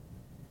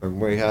 and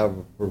we have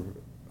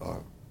a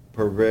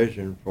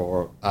provision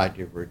for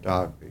active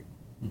retired people,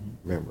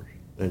 members,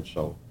 and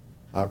so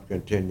I've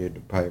continued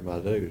to pay my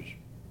dues.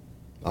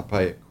 I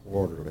pay it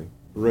quarterly.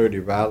 Rudy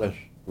Vallis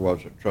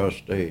was a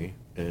trustee,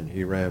 and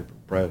he ran for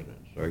president.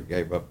 So he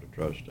gave up the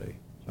trustee.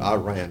 So I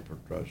ran for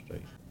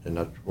trustee, and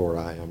that's where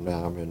I am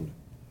now.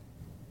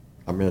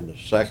 I'm in the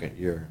second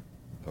year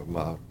of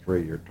my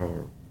 3-year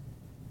term.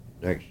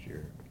 Next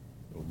year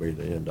will be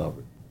the end of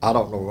it. I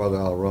don't know whether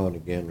I'll run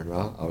again or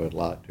not. I would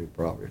like to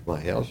probably if my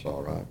health's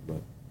all right,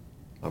 but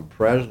I'm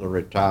president of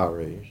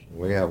retirees, and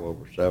we have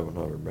over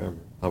 700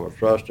 members. I'm a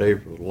trustee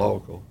for the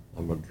local.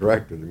 I'm a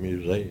director of the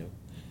museum.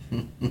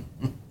 I'm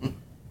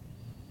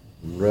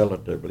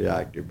relatively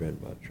active in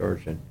my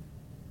church, and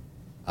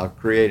I've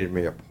created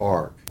me a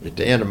park. At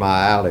the end of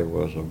my alley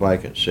was a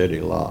vacant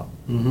city lot.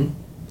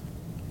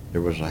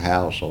 There was a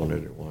house on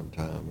it at one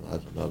time.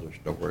 That's another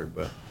story.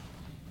 But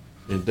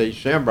in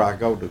December, I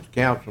go to the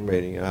council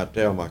meeting, and I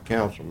tell my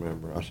council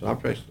member, I said, "I'm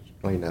supposed to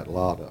clean that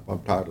lot up.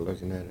 I'm tired of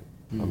looking at it.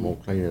 I'm going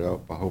to clean it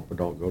up. I hope I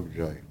don't go to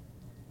jail."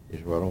 He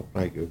said, "Well, I don't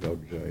think you'll go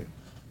to jail."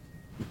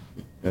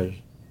 That's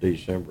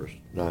December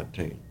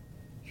 19th.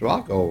 So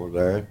I go over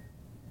there,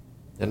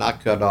 and I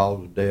cut all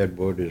the dead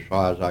wood as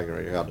far as I can.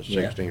 I got a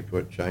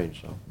 16-foot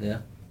chainsaw.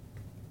 Yeah.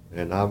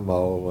 And I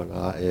mow and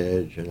I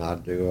edge and I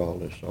do all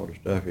this sort of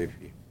stuff.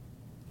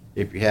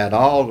 If you had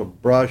all the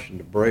brush and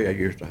debris, I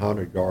used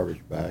 100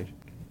 garbage bags.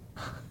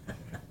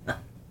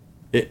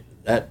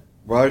 That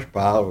brush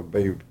pile would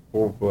be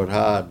 4 foot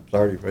high and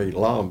 30 feet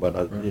long, but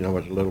it's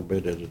a little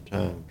bit at a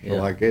time.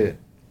 So I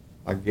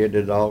get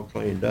it all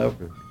cleaned up,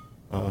 and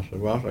I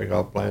said, "Well, I think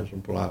I'll plant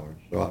some flowers."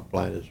 So I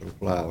planted some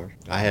flowers.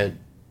 I had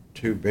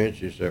 2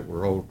 benches that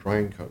were old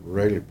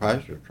really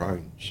passenger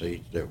train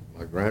seats that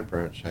my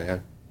grandparents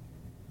had,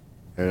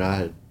 and I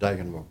had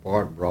taken them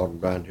apart and brought them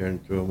down here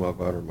and threw them up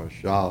under my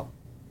shop.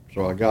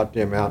 So I got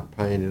them out and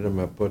painted them.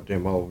 I put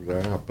them over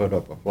there. I put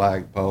up a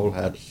flagpole,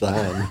 had a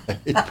sign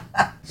made.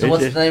 So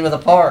what's the name of the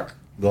park?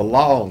 The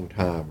Long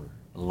Timer.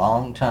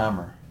 Long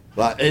Timer.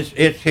 But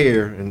it's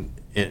here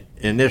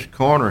in this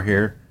corner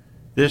here.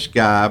 This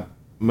guy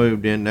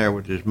moved in there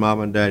with his mom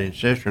and daddy and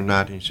sister in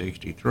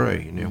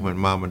 1963. And then when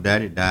mom and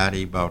daddy died,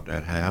 he bought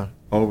that house.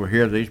 Over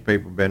here, these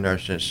people have been there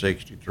since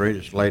 63.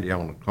 This lady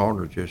on the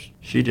corner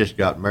she just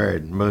got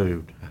married and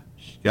moved.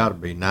 She's got to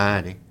be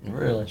 90.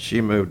 Really?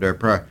 She moved there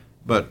prior.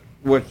 But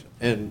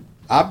and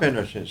I've been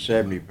there since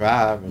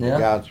 75, and the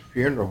guy's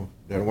funeral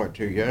that I went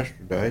to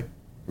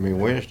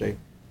Wednesday,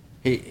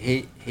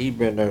 he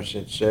been there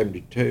since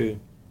 72,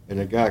 and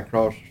the guy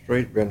across the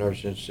street's been there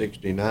since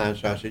 69.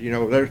 So I said,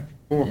 there's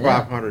 400 or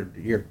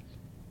 500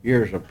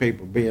 years of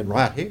people being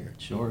right here.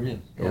 Sure is.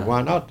 So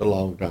why not the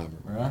Long Timer?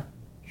 Right.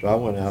 So I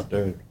went out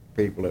there,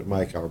 people that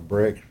make our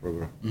bricks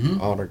for the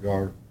honor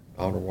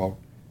walk,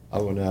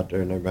 I went out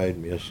there and they made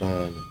me a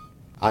sign.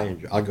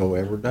 I go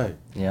every day.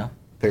 Yeah.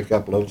 Pick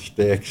up little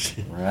sticks.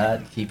 Right,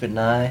 keep it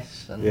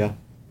nice. And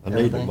I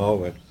need to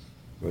mow it.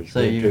 So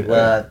you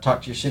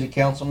talk to your city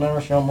council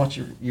members, show them what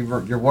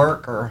your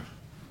work or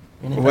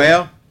anything?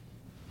 Well,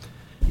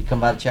 you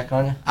come by to check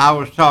on you? I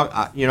was talking,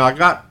 I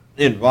got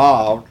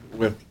involved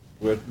with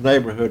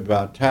neighborhood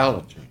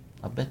vitality.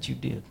 I bet you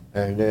did.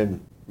 And then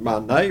my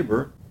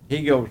neighbor,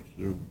 he goes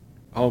to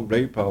Home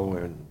Depot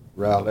in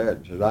Rowlett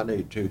and says, "I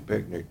need 2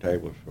 picnic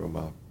tables for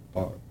my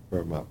park."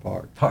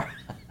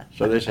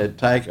 So they said,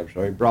 "Take them."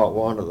 So he brought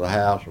one to the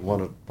house and one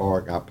to the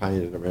park. I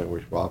painted them and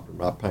we swapped them.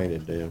 I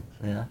painted them.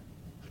 Yeah.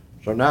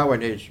 So now we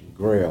need some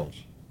grills.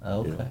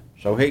 Okay.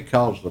 So he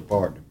calls the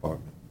park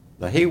department.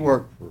 Now, he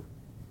worked for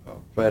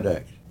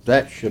FedEx.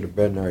 That should have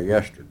been there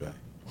yesterday.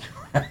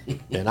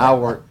 And I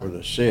work for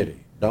the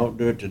city. Don't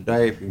do it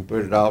today. If you can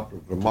put it off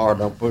to tomorrow,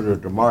 don't put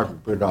it tomorrow. You can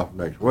put it off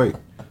next week.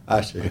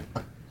 I said,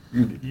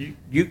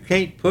 you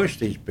can't push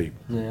these people.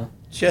 Yeah.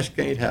 It just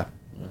can't happen.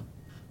 Yeah.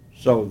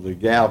 So the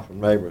gal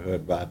from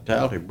Neighborhood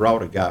Vitality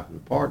brought a guy from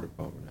the park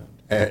department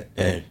out.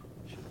 And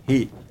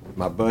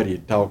my buddy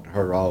had talked to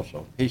her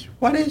also. He said,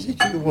 what is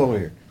it you want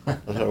here? I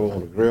said, I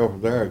want a grill for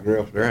there, and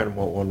I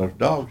want one of those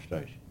dog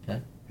stations.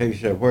 Okay. He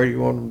said, where do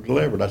you want them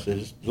delivered? I said,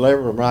 just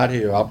deliver them right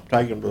here. I'll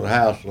take them to the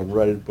house and I'm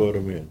ready to put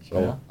them in. So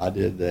Yeah. I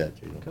did that,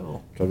 you know.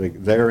 Cool. So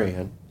they're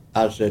in.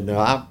 I said,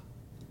 now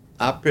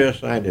I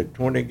piss ain't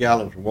 20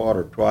 gallons of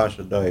water twice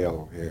a day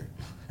over here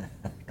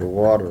to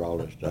water all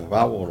this stuff.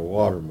 I want a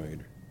water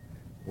meter.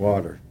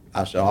 Water.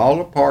 I said, all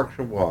the parks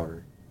are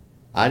water.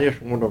 I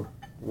just want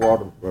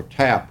a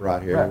tap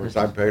right here, which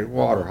I pay the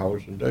water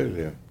hose and do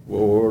this.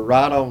 Well, we're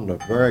right on the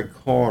very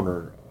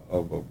corner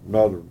of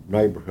another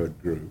neighborhood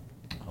group.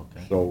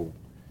 Okay. So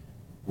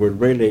we're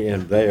really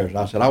in theirs.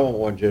 I said, I want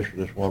one just for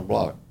this one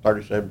block,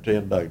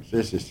 3710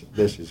 Douglas.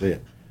 This is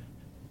it.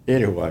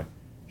 Anyway,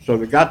 so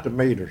they got the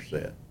meter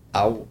set.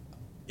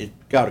 It's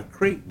got a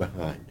creek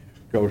behind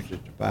it, goes to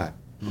the back.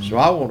 Mm-hmm. So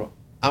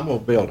I'm gonna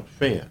build a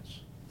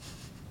fence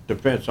to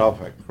fence off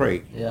that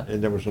creek. Yeah.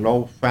 And there was an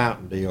old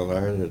fountain deal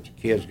there that the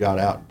kids got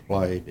out and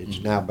played. It's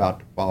now about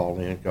to fall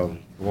in because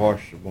it's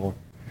washed some more.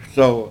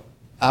 So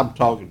I'm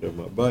talking to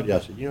my buddy. I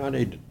said, you know,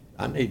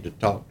 I need to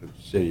talk to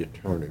the city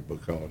attorney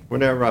because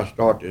whenever I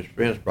start this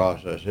fence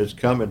process, it's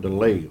coming to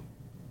legal.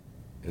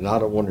 And I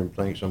don't want him to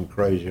think some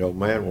crazy old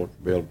man wants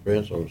to build a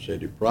fence on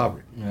city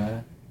property.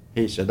 Yeah.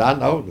 He said, I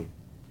know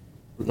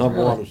the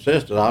number one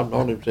assistant. I've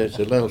known him since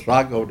he was little. So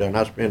I go there and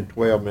I spend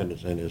 12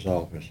 minutes in his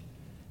office.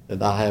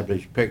 And I have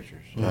these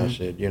pictures. Mm-hmm. I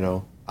said, you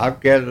know, I've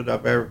gathered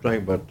up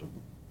everything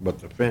but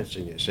the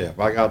fencing itself.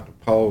 I got the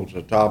poles,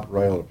 the top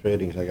rail, the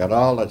fittings. I got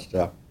all that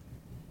stuff.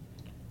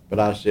 But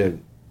I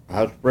said,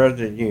 I was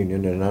president of the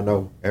union, and I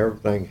know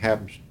everything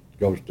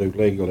goes through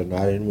legal, and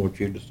I didn't want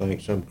you to think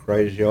some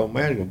crazy old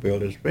man going to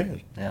build this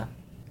fence. Yeah.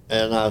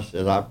 And I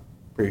said, I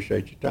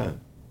appreciate your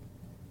time.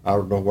 I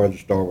don't know where to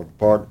start with the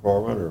park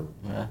department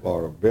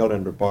or the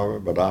building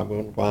department, but I'm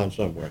going to find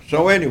somewhere.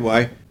 So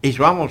anyway, he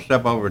said, I'm going to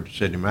step over to the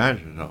city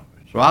manager's office.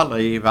 So I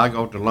leave, I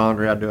go to the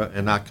laundry, I do it,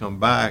 and I come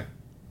back,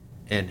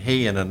 and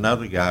he and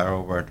another guy are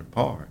over at the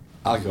park.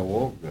 I go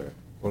over there.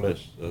 Well,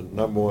 it's the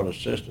number one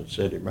assistant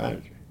city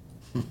manager.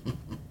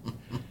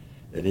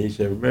 And he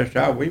said, well, Mr.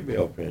 Howard, we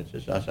build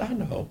fences. I said, I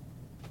know,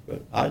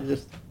 but I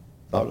just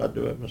thought I'd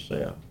do it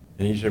myself.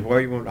 And he said,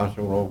 where you want? I said,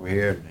 well, over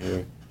here and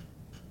here.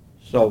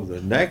 So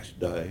the next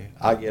day,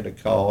 I get a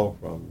call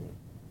from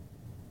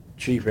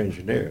the chief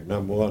engineer,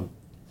 number one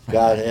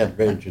guy head of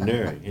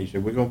engineering. He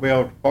said, we're going to be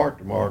out at the park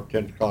tomorrow at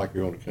 10 o'clock.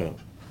 You want to come?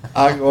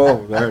 I go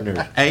over there, and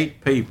there's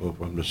 8 people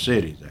from the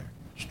city there.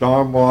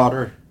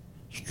 Stormwater,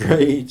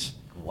 streets,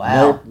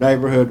 wow.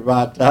 Neighborhood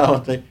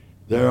Vitality,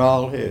 they're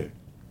all here.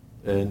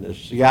 And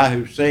this guy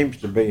who seems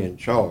to be in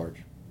charge,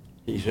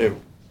 he said,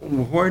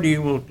 well, where do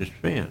you want this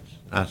fence?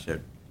 I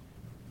said,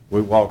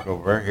 we walk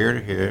over here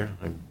to here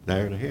and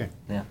there to here.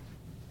 Yeah.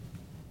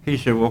 He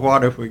said, well,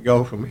 what if we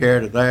go from here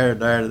to there,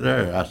 there to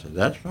there? I said,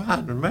 that's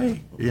fine with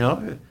me, you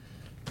know,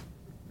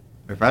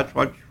 if that's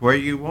where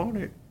you want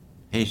it.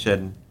 He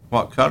said,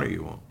 what color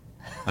you want?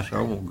 I said,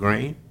 I want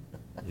green.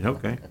 He said,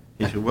 okay.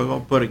 He said, we're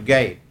going to put a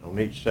gate on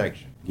each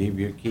section, give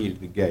you a key to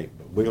the gate,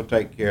 but we'll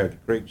take care of the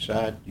creek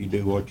side. You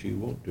do what you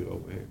want to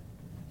over here.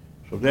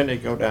 So then they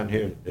go down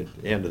here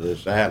at the end of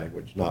this alley,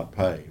 which is not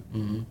paved,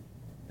 Mm-hmm.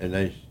 and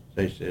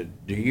they said,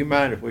 do you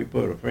mind if we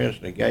put a fence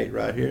and a gate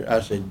right here?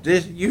 I said,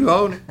 you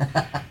own it?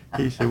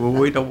 He said, well,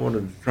 we don't want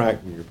to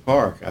detract from your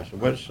park. I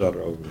said, well, set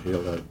her over the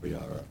hill, that'll be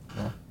all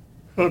right.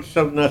 Yeah.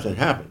 So nothing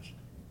happens.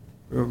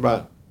 We're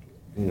about,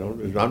 you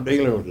know, I'm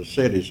dealing with the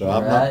city, so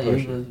I'm not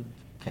pushing.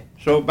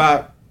 So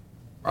about,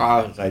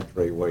 I would say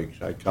 3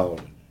 weeks, I called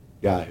a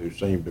guy who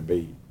seemed to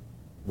be,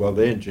 well,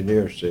 the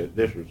engineer said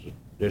this was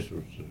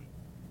the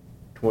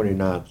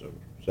 29th of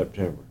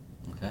September.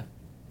 Okay.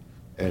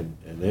 And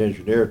the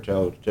engineer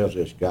tells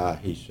this guy,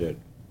 he said,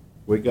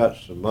 we got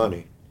some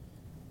money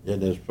in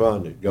this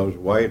fund that goes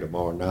away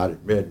tomorrow night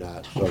at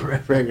midnight, so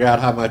figure out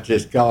how much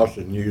this costs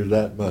and use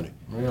that money.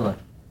 Really?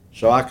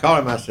 So I called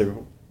him, I said,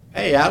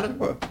 hey, Alan,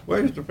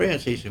 where's the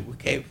fence? He said, we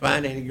can't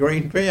find any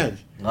green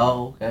fence.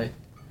 Oh, okay.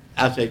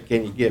 I said,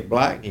 can you get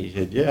black? And he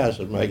said, yeah. I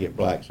said, make it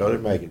black. So they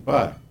make it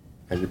black.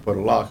 And you put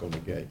a lock on the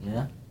gate.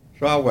 Yeah.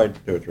 So I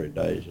waited 2 or 3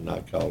 days, and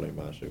I called him.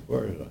 I said,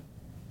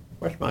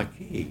 where's my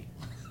key?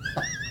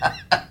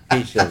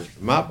 He said,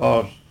 my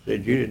boss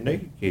said you didn't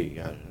need a key.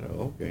 I said,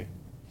 oh, okay.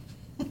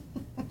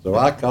 So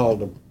I called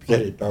the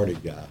city attorney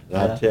guy, and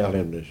I tell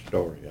him this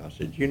story. I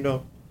said, you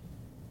know,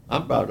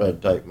 I'm about ready to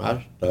take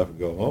my stuff and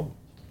go home.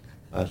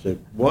 I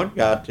said, one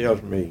guy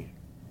tells me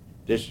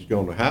this is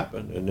going to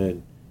happen, and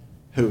then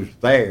who's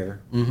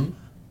there, Mm-hmm.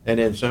 and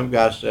then some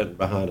guy sitting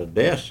behind a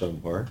desk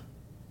somewhere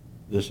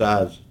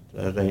decides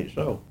that ain't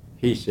so.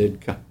 He said,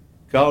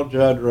 call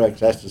Judge Rex,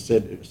 that's the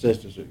city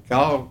assistant,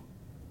 call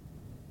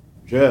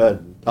Judd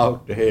and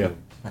talk to him.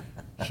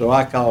 So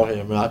I call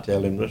him and I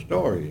tell him the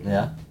story.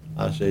 Yeah.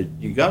 I said,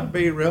 you got to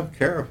be real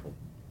careful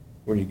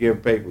when you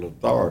give people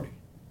authority.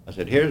 I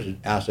said, here's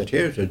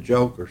a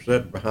joker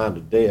sitting behind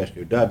the desk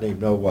who doesn't even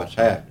know what's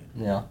happening.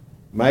 Yeah.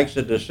 Makes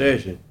a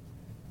decision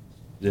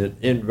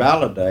that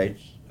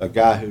invalidates a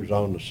guy who's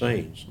on the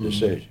scene's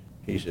decision.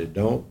 He said,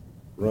 don't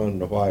run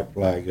the white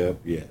flag up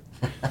yet.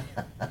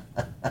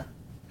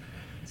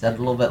 Is that a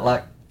little bit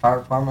like fire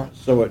department?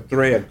 So at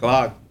 3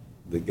 o'clock,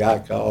 the guy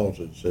calls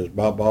and says,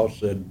 my boss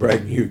said,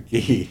 bring your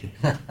key.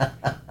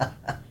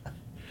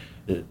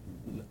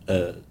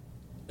 At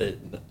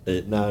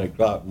 9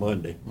 o'clock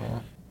Monday. Yeah.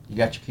 You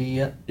got your key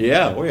yet?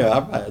 Yeah,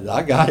 well,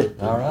 I got it.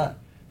 All right.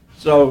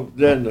 So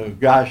then the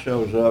guy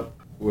shows up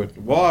with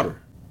the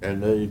water,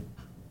 and they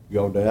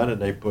go down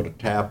and they put a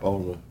tap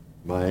on the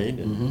main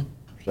and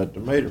set the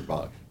meter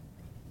box.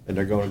 And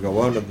they're going to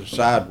go under the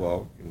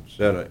sidewalk and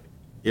set a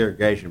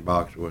irrigation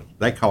box with,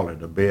 they call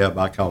it a bib,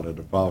 I call it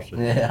a faucet.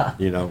 Yeah.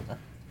 You know.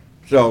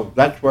 So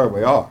that's where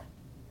we are.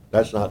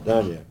 That's not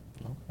done yet.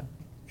 Okay.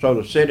 So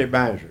the city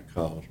manager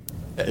calls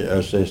me,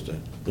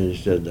 assistant, and he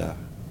said,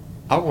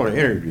 I want to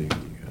interview you.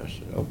 I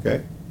said,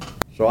 okay.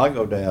 So I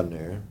go down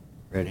there,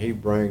 and he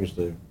brings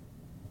the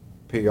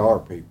PR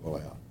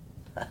people out.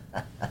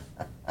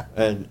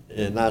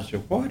 and I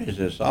said, what is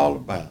this all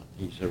about?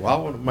 He said, well,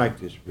 I want to make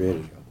this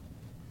video.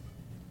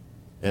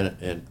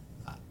 And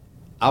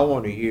I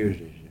want to use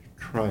it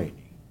as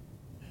training.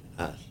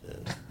 I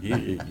said,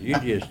 you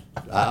just,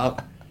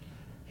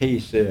 he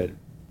said,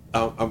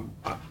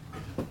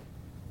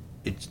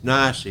 it's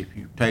nice if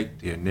you take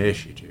the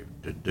initiative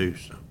to do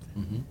something.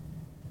 Mm-hmm.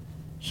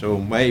 So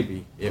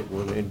maybe it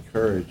will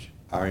encourage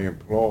our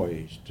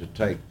employees to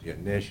take the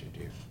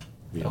initiative.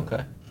 You know?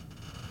 Okay.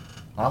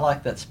 I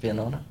like that spin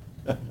on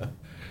it.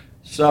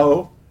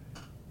 So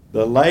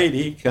the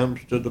lady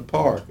comes to the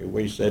park, and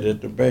we sit at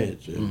the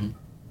bench and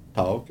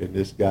talk, and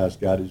this guy's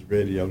got his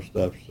video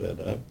stuff set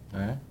up. All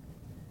right.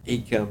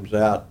 He comes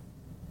out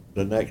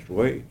the next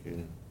week,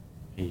 and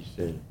he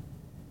said,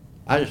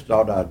 I just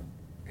thought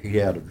he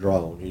had a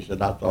drone. He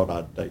said, I thought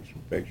I'd take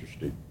some pictures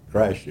to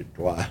crash it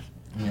twice.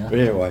 Yeah. But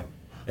anyway,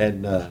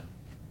 and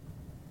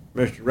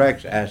Mr.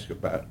 Rex asked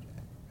about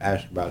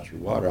your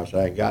water. I said,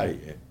 I ain't got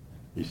it yet.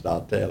 He said,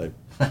 I'll tell him.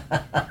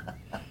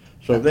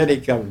 So then he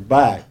comes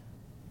back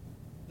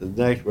the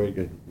next week,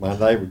 and my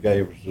neighbor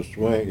gave us a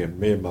swing, and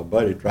me and my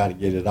buddy tried to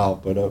get it all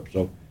put up.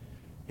 So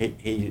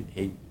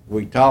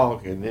we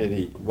talk, and then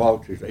he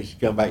walks. He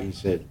come back and he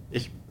said,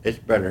 it's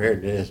better here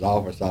than this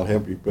office. I'll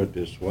help you put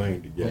this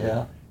swing together.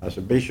 Yeah. I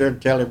said, be sure to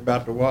tell him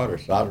about the water.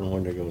 So I don't know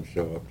when they're going to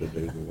show up to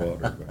do the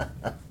water.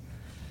 But.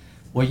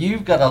 Well,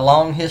 you've got a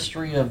long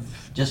history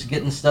of just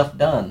getting stuff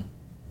done.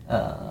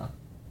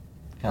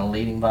 Kind of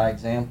leading by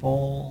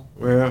example,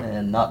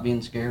 and not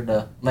being scared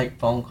to make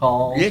phone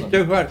calls. You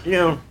do what,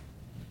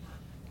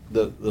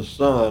 the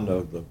son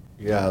of the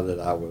guy that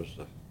I was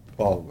the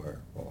pallbearer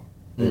for,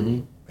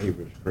 he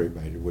was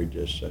cremated. We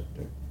just sat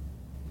there.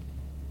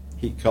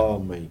 He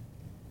called me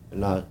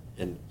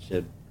and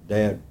said,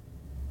 Dad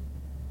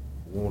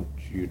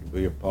wants you to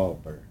be a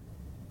pallbearer.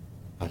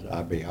 I said,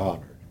 I'd be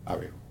honored.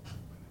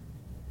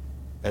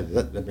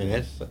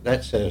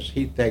 That says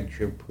he thinks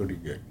you're a pretty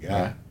good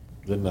guy.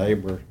 The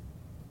neighbor,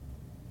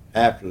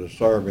 after the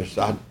service,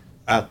 I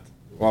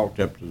walked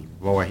up to the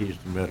boy. He's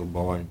the middle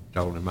boy, and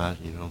told him,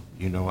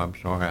 I'm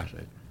sorry. I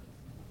said,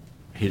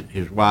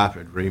 his wife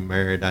had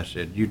remarried. I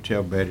said, you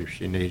tell Betty if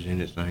she needs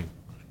anything,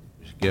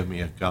 just give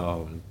me a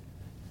call. And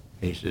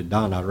he said,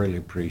 Don, I really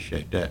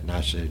appreciate that. And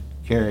I said,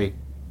 Carrie,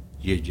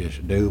 you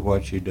just do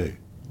what you do.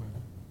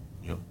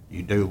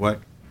 You do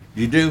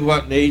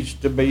what needs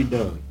to be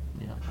done.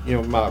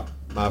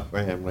 My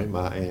family,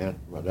 my aunt,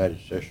 my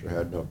daddy's sister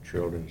had no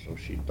children, so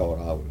she thought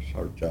I was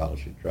her child.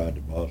 She tried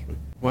to boss me.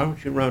 Why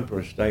don't you run for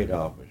a state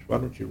office? Why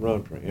don't you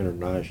run for an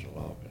international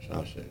office?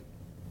 I said,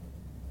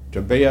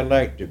 to be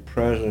elected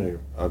president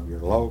of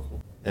your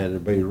local and to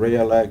be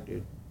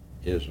reelected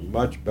is a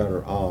much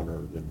better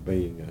honor than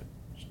being a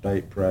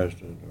state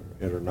president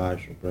or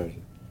international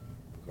president,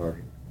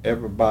 because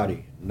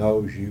everybody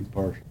knows you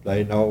personally.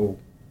 They know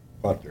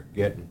what they're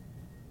getting,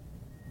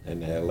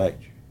 and they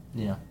elect you.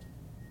 Yeah.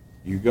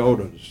 You go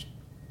to the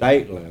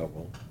state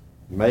level,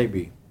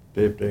 maybe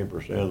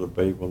 15% of the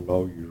people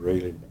know you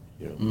really,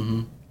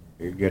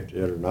 You get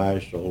to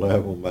international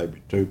level,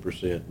 maybe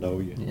 2% know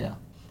you. Yeah.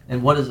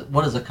 And what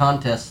does a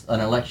contest, an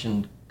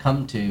election,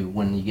 come to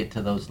when you get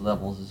to those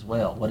levels as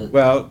well?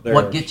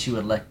 What gets you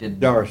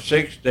elected? There are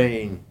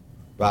 16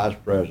 vice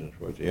presidents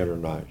with the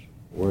international.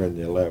 We're in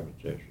the 11th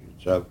district.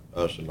 It's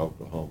us in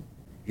Oklahoma.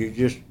 You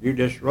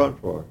just run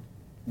for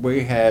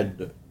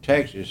it.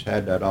 Texas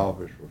had that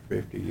office for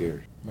 50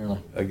 years.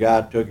 Really? A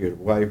guy took it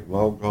away from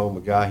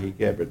Oklahoma, he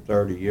kept it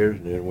 30 years,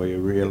 and then we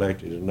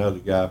reelected another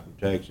guy from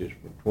Texas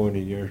for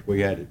 20 years. We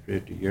had it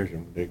 50 years,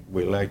 and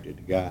we elected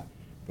the guy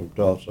from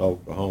Tulsa,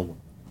 Oklahoma.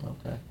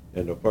 Okay.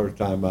 And the first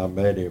time I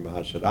met him,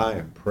 I said, I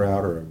am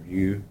prouder of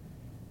you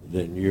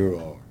than you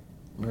are.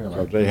 Really?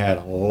 Because they had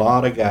a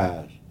lot of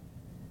guys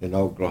in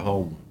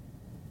Oklahoma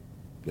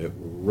that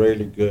were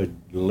really good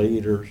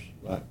leaders,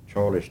 like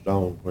Charlie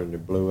Stone when they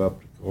blew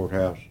up the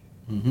courthouse.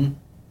 Mm-hmm.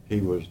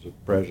 He was the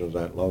president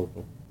of that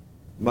local.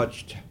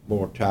 Much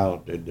more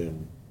talented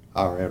than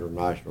our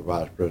international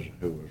vice president,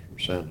 who was from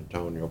San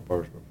Antonio, a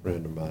personal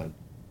friend of mine.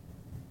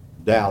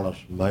 Dallas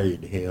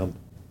made him.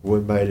 We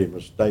made him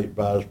a state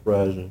vice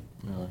president.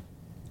 Really?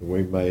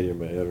 We made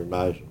him an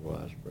international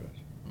vice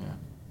president.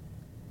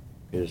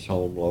 Yeah. His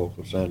home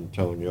local, San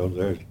Antonio,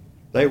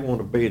 they want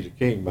to be the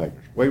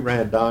kingmakers. We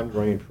ran Don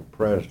Green for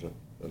president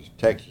of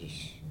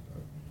Texas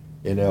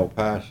in El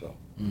Paso,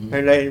 Mm-hmm.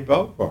 and they didn't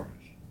vote for us.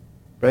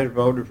 If they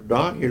voted for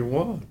Don, he'd have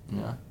won.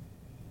 Yeah.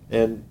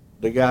 And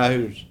the guy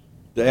who's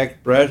the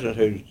ex-president,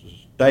 who's the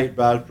state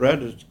vice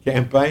president,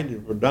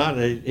 campaigning for Don,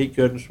 he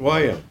couldn't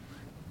sway him.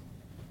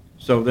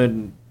 So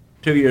then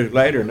 2 years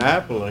later in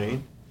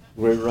Abilene,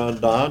 we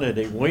run Don and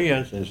he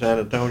wins, and San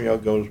Antonio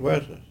goes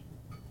with us.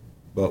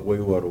 But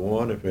we would have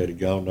won if it had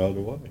gone the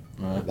other way.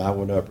 Right. And I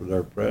went up to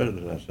their president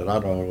and I said, I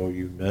don't owe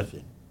you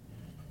nothing.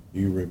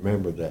 You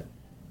remember that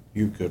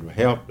you could have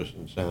helped us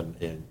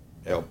in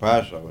El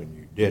Paso, and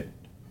you didn't.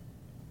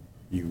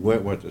 You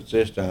went with us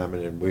this time,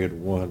 and then we'd have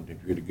won if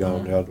you'd have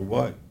gone the other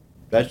way.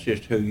 That's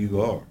just who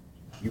you are.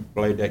 You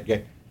played that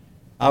game.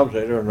 I was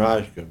at their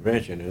rice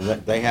convention, and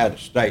they had a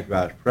state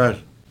vice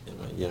president.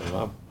 You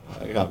know,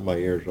 I got my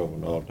ears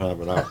open all the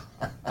time, and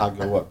I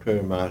go up to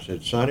him and I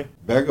said, Sonny,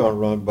 they're going to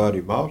run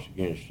Buddy Moss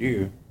against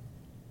you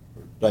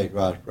for state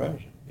vice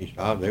president. He said,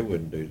 oh, they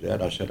wouldn't do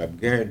that. I said, I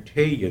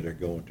guarantee you they're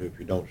going to if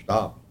you don't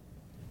stop them.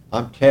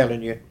 I'm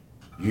telling you,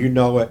 you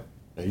know it.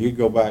 Now you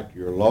go back to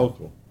your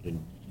local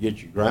and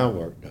get your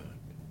groundwork done.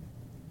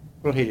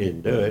 Well, he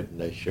didn't do it, and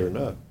they sure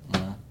enough.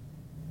 Yeah.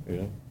 You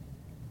know.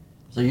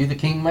 So you the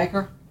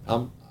kingmaker?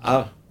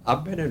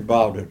 I've been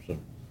involved in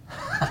some.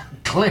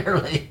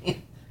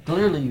 Clearly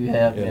you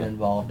have been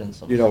involved in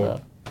some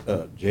stuff.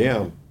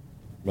 Jim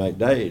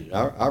McDade,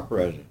 our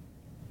president,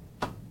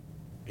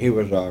 he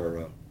was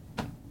our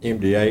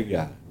MDA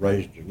guy.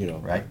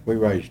 Right. We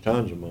raised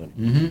tons of money,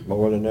 Mm-hmm.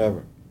 more than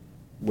ever.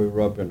 We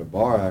were up in the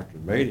bar after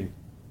the meeting,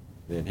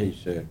 and he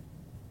said,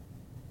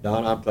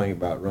 Don, I'm thinking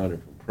about running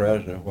for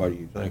president. What do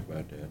you think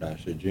about that? I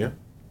said, Jim,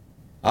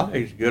 I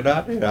think it's a good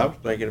idea. I was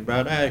thinking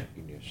about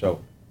asking you.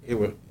 So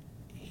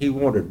he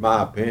wanted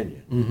my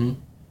opinion. Mm-hmm.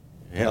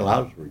 Hell, I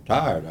was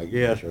retired, I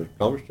guess, or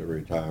close to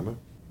retirement.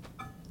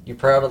 You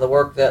proud of the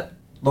work that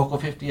Local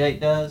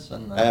 58 does?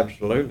 And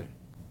Absolutely.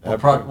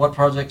 what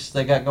projects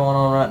they got going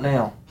on right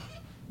now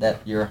that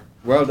you're...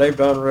 Well, they've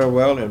done real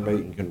well in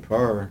meet and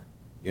confer.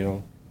 You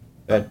know,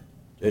 that's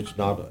a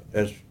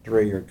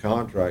 3-year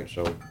contract.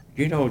 So,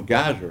 you know,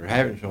 guys are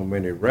having so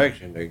many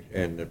wrecks,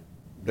 and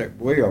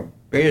we are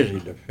busy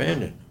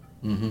defending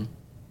them. Mm-hmm.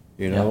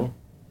 You know,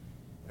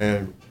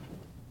 and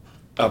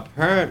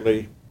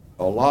apparently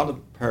a lot of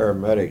the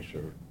paramedics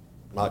are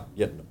not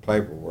getting the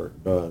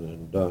paperwork done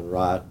and done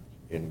right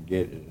and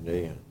getting it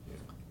in.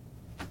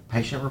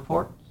 Patient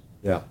reports?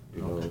 Yeah,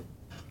 you know,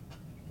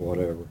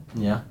 whatever.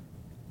 Yeah.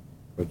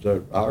 But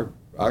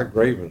our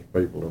grievance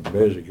people are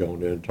busy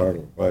going to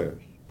internal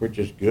affairs, which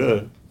is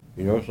good.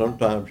 You know,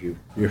 sometimes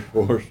you're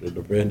forced to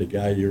defend a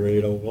guy you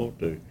really don't want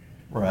to.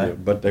 Right. You know,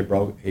 but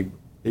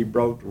he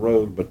broke the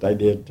rules, but they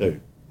did too.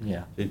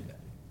 Yeah.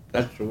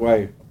 That's the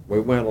way we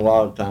win a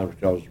lot of times,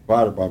 because the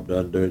fire department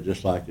doesn't do it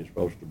just like it's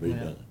supposed to be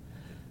done.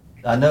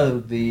 I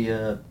know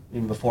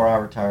even before I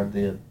retired,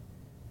 the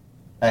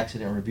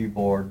accident review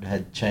board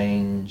had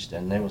changed,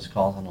 and it was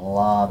causing a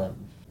lot of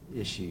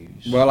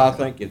issues. Well, I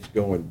think it's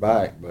going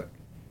back, but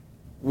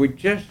we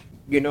just,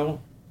 you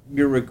know,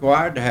 you're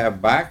required to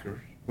have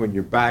backers when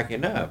you're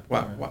backing up.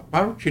 Why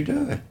don't you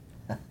do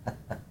it?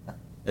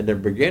 And they're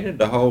beginning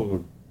to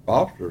hold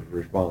officers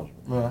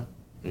responsible. Right.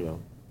 You know,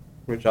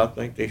 which I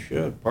think they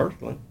should,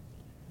 personally.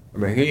 I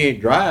mean, he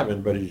ain't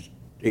driving, but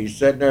he's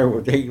sitting there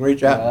he can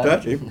reach out and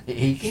touch him,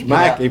 He can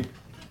smack him.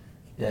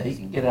 Yeah, he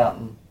can get out,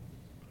 and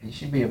he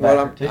should be a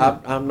backer too.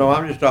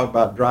 I'm just talking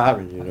about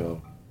driving, you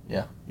know.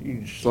 Yeah. You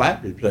can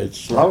slap him, say,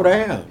 slow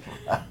down,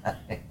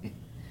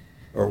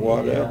 or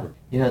whatever.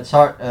 Yeah. You know, it's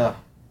hard.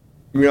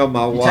 You know,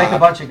 my you wife. take a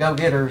bunch of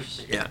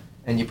go-getters, Yeah.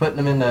 and you put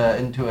them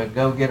into a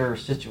go-getter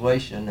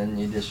situation, and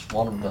you just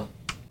want them to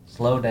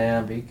slow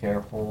down, be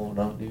careful,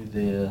 don't do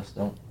this,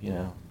 don't, you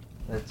know,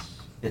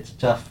 it's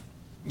tough.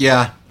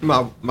 Yeah,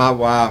 my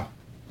wife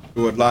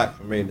would like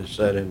for me to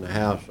sit in the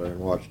house there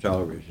and watch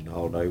television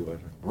all day with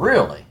her.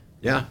 Really?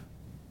 Yeah.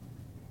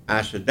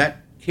 I said, that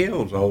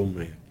kills old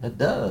men. It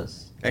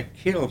does. That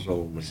kills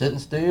old men. Sitting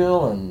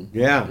still and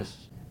Yeah.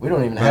 we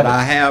don't even But have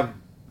I have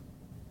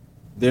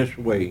this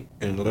week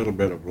and a little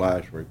bit of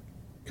last week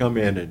come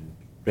in and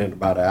spend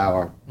about an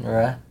hour, All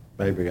right.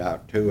 maybe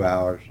out 2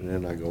 hours, and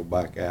then I go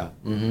back out.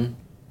 Mm-hmm.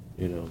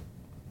 You know,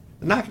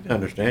 and I can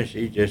understand.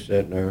 She's just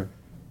sitting there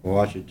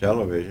watching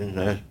television.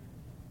 I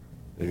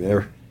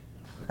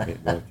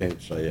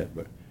can't say it,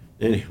 but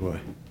anyway.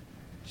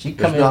 She'd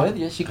come in with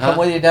you. She'd come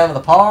with you down to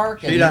the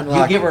park, and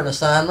you give her an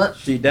assignment.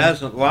 She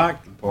doesn't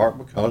like the park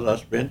because I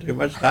spend too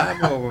much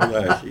time over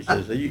there. She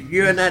says,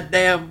 you in that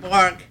damn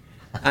park?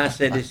 I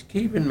said, it's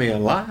keeping me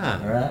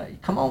alive. All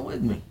right. Come on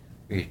with me.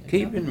 is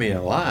keeping me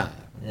alive.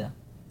 Yeah.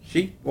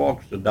 She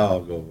walks the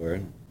dog over,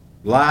 and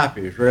life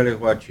is really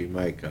what you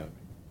make of it.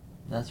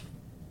 That's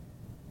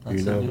You a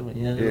know, good one.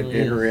 Yeah, it really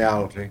in is.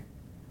 reality,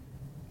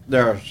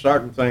 there are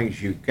certain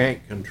things you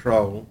can't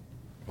control.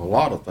 A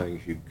lot of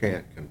things you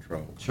can't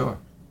control. Sure.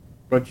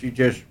 But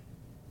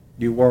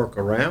you work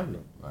around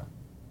them, Right.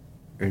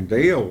 and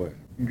deal with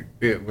it.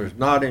 It was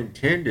not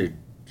intended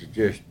to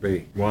just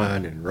be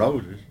wine and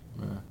roses.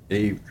 Yeah.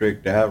 Eve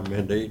tricked Adam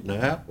into eating the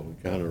apple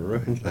and kind of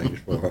ruined things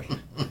for us.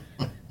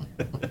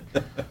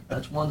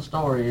 That's one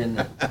story, isn't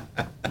it?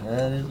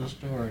 That is a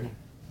story.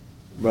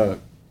 But,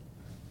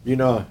 you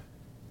know,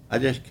 I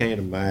just can't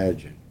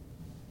imagine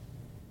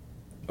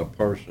a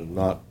person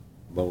not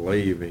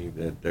believing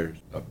that there's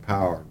a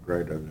power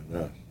greater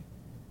than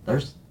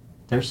us.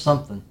 There's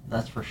something,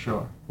 that's for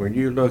sure. When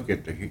you look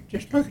at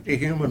just look at the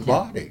human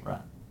body.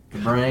 Right. The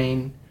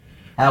brain,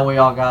 how we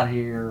all got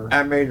here.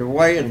 I mean, the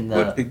way it's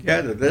put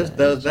together. This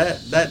does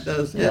that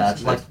does this. Yeah,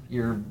 it's like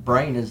your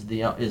brain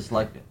is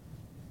like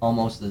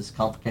almost as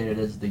complicated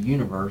as the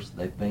universe.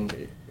 They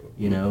think,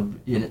 you know,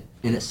 in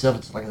itself,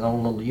 it's like its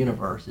own little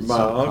universe. It's my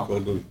uncle,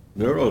 the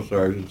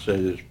neurosurgeon,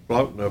 said it's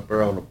floating up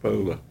there on a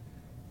pool of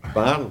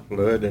spinal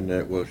fluid, and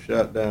it will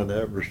shut down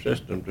every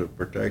system to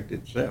protect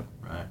itself.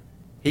 Right.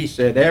 He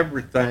said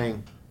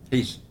everything.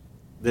 This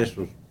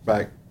was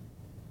back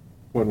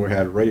when we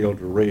had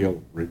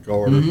reel-to-reel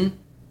recorders, Mm-hmm.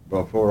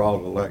 before all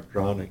the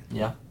electronics.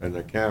 Yeah. And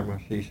the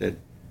cameras. He said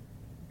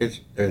it's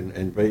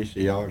and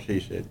VCRs. He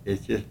said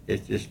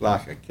it's just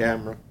like a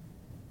camera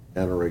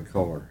and a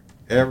recorder.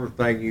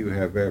 Everything you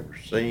have ever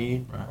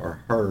seen or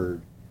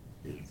heard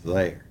is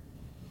there.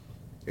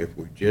 If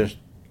we just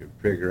could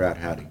figure out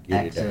how to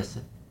get Access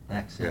it.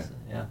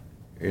 Yeah.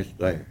 it's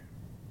there.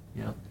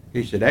 Yeah.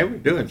 He said they were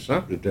doing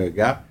something to a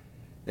guy,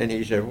 and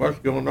he said, "What's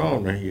going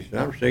on?" And he said,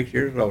 "I'm 6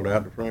 years old out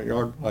in the front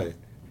yard playing."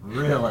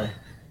 Really?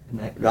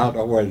 I don't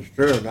know whether it's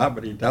true or not,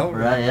 but he told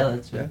me. Right. Yeah.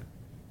 That's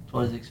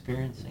what he's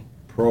experiencing.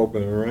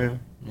 Probing around.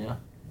 Yeah.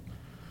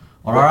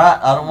 Well, all right.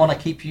 I don't want to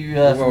keep you.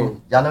 I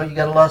know you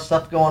got a lot of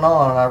stuff going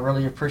on, and I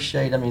really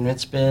appreciate. I mean,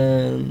 it's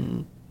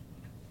been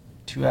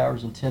 2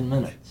 hours and 10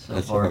 minutes.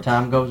 So far,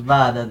 time goes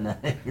by, doesn't it?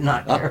 If you're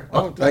not careful.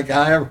 I don't think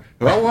I ever.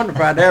 I wonder if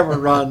I'd ever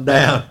run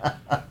down.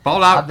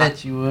 Paul, I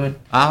bet you would.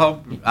 I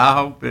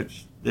hope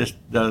this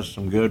does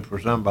some good for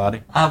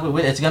somebody.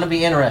 It's going to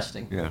be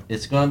interesting. Yeah.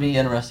 It's going to be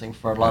interesting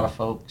for a lot of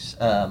folks.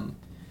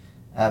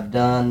 I've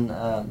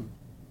done.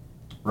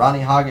 Ronnie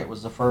Hoggett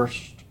was the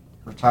first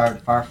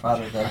retired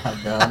firefighter that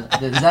I've done.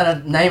 Is that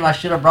a name I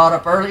should have brought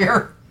up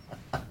earlier?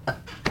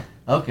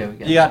 Okay, we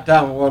got. You got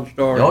time for one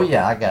story? Oh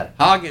yeah, I got it.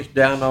 Hoggett's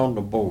down on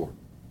the board.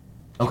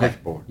 Okay.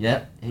 Board.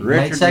 Yep. He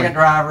made second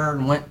driver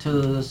and went to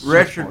the.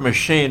 Richard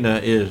Machina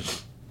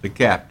is the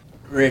captain.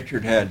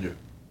 Richard had to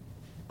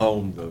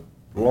own the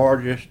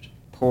largest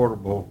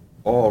portable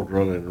oil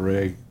drilling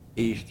rig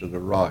east of the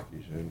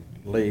Rockies, and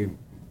Lee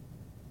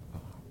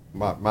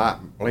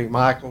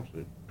Michaels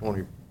at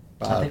 25.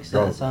 I think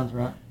so. That sounds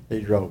right.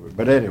 He drove it,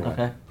 but anyway.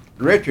 Okay.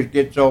 Richard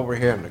gets over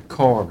here in the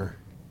corner,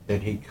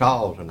 and he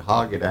calls, and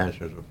Hoggett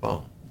answers the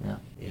phone. Yeah.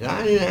 He said,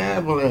 "I need an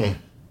ambulance."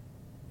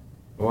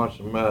 What's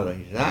the matter?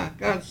 He said,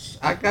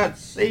 I got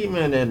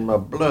semen in my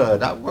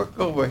blood. I work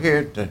over here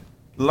at the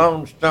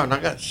Lone Star, and I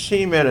got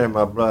semen in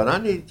my blood. I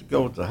need to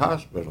go to the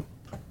hospital.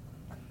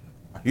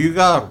 You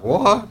got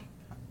what?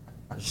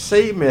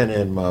 Semen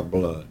in my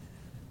blood.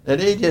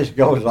 And he just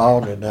goes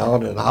on, and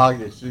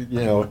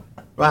Hoggett,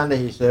 finally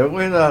he said,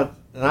 "We're not,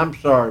 and I'm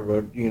sorry,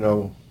 but,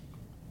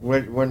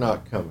 we're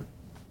not coming."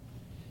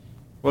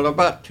 Well,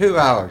 about 2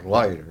 hours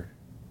later,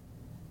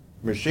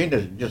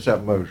 Machina just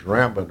up moves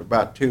around, but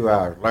about 2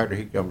 hours later,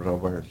 he comes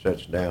over and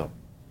sits down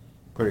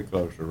pretty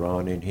close to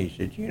Ronnie, and he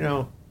said,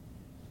 "You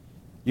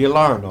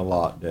learn a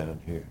lot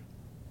down here."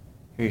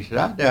 He said,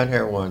 "I was down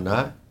here one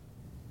night.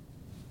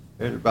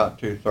 It was about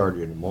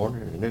 2:30 in the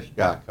morning, and this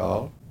guy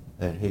called,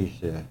 and he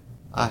said,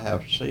 'I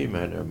have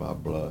semen in my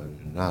blood.'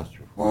 And I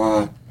said,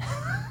 'What?'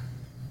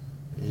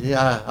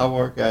 "Yeah, I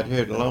work out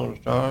here at the Lone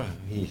Star."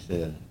 He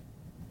said,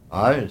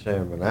 "I didn't send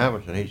him an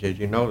ambulance." And he said,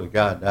 "The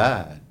guy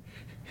died."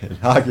 And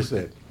Hoggett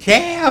said,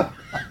 "Cam!"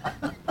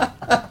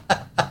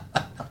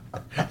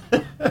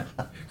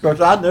 Of course,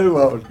 I knew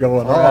what was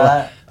going on.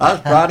 Right. I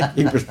was trying to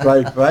keep a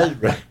straight face,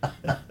 but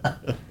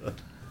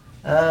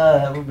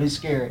that would be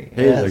scary.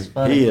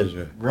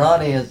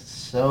 Ronnie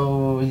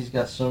he's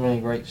got so many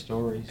great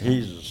stories.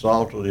 He's the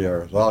salt of the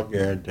earth, I'll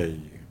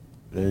guarantee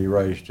you. He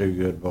raised two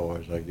good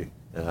boys.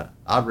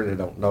 I really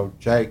don't know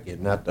Jake,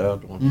 isn't that the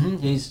other one? Mm-hmm.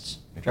 He's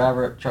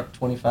driver at truck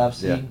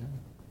 25C.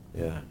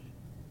 Yeah.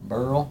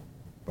 Burl.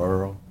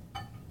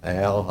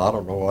 Al, I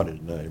don't know what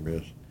his name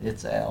is.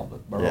 It's Al,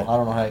 but Burl. Yeah. I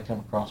don't know how he come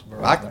across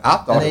Burl. I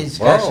thought it was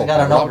he's actually got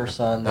an Burl. older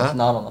son that's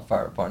not on the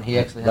fire department. He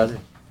actually has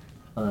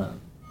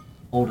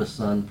oldest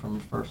son from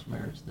the first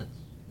marriage that's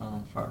not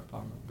on the fire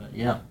department. But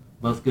yeah,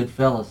 both good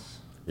fellas.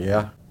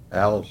 Yeah,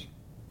 Al's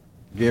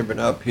given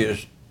up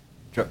he's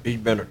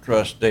been a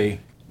trustee.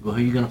 Well,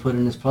 who are you going to put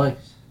in his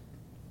place?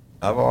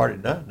 I've already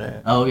done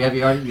that. Oh, have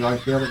you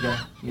already filled it, guy?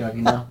 You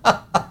already know?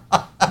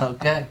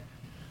 Okay.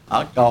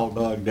 I called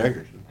Doug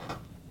Dickerson,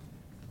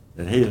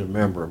 and he's a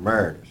member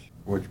emeritus,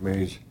 which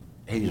means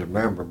he's a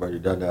member, but he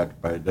doesn't have to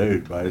pay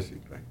dues,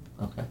 basically.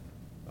 Okay.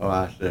 Oh,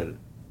 I said,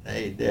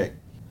 hey, Dick,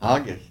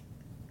 I'll get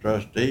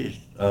trustees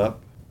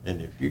up,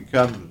 and if you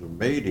come to the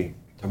meeting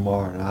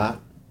tomorrow night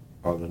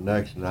or the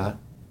next night,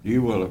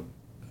 you will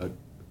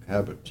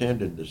have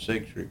attended the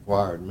 6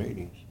 required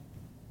meetings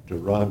to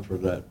run for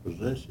that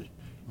position.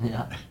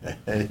 Yeah.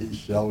 And he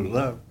shows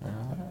up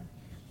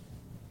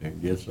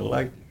and gets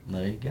elected.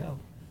 There you go.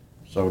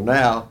 So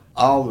now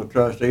all the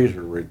trustees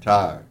are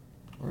retired.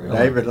 Really?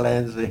 David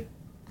Lindsay,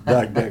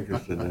 Doug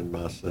Dickerson, and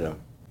myself.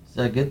 Is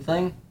that a good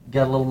thing?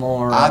 Got a little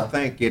more... I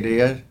think it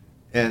is,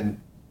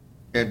 and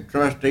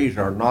trustees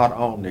are not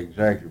on the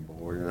executive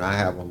board, and I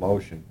have a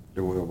motion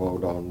that we'll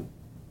vote on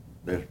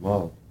this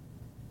month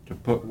to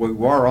put, we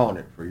were on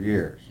it for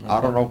years. Okay.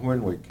 I don't know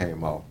when we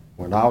came off.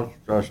 When I was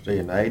a trustee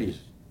in the 80s,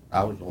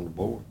 I was on the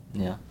board.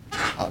 Yeah.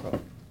 I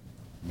don't.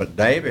 But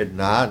David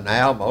and I,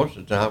 now most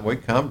of the time, we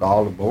come to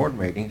all the board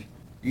meetings.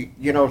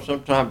 You know,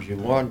 sometimes you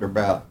wonder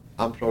about,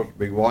 I'm supposed to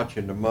be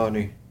watching the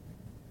money,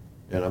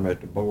 and I'm at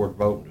the board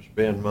voting to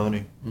spend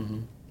money. Mm-hmm.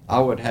 I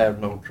would have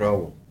no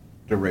trouble.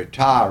 The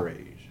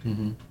retirees,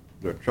 Mm-hmm.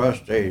 the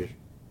trustees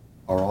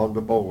are on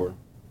the board,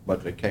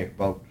 but they can't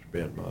vote to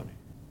spend money,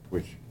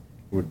 which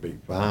would be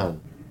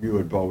fine. You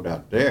would vote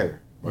out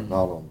there, but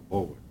not on the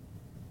board.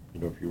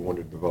 You know, if you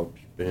wanted to vote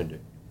to spend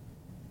it.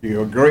 If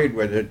you agreed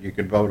with it, you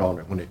could vote on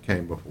it when it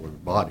came before the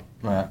body.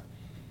 Right.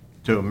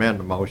 To amend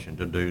the motion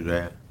to do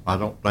that, I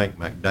don't think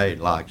McDade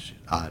likes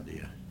the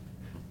idea,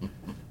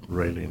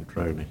 really and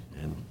truly.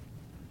 And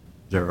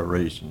there are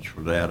reasons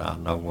for that. I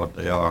know what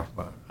they are,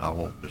 but I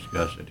won't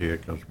discuss it here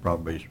because there'll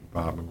probably be some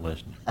problem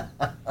listening.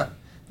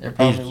 There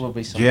probably will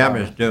be some... Jim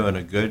problem. is doing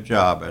a good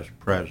job as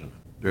president.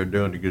 They're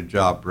doing a good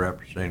job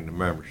representing the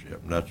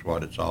membership, and that's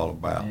what it's all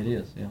about. It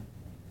is, yeah.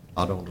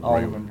 I don't All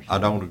agree. membership. I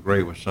don't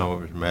agree with some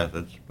of his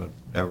methods, but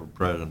every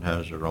president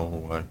has their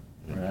own way.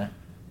 Right.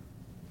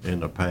 In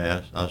the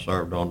past, I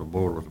served on the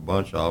board with a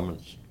bunch of them,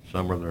 and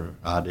some of their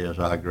ideas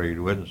I agreed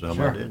with, and some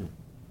Sure. I didn't.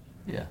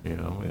 Yeah. You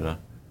know,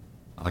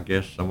 I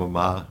guess when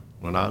I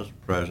was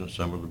president,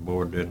 some of the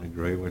board didn't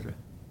agree with it.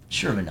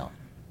 Surely not.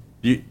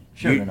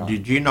 Surely not.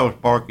 Did you know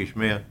Sparky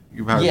Smith?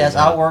 You've heard Yes, his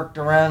name? I worked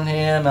around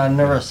him. I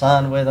never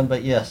assigned with him,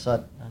 but yes,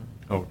 I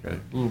Okay.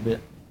 a little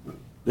bit.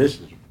 This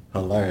is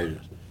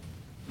hilarious.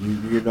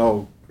 You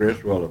know Chris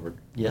Williford.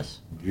 Yes,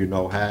 Do you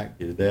know Hack,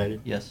 his daddy?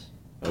 yes.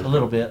 Okay. A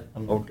little bit.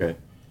 Okay.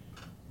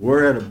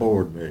 We're at a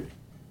board meeting.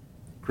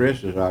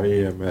 Chris is our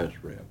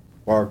EMS rep.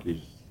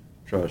 Sparky's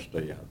trustee,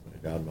 I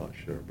think. I'm not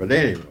sure. But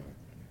anyway,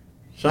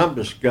 some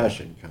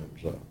discussion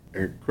comes up.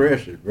 And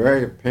Chris is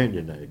very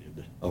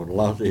opinionated on a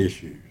lot of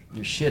issues.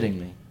 You're shitting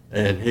me.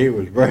 And he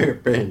was very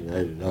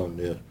opinionated on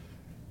this,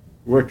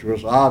 which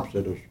was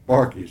opposite of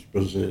Sparky's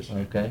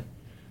position. Okay.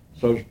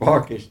 So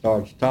Sparky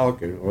starts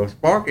talking. Well,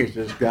 Sparky's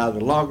this guy, the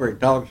longer he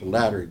talks, the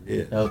louder he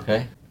gets.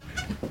 Okay.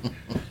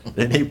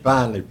 Then he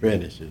finally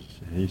finishes.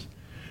 He's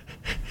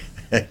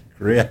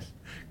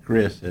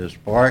Chris says,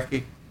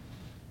 Sparky,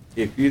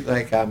 if you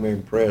think I'm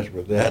impressed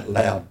with that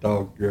loud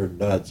talk, you're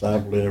nuts.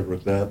 I've lived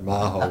with that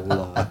my whole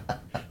life.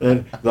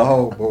 And the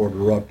whole board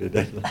erupted.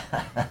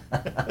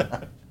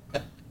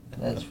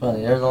 That's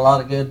funny. There's a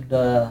lot of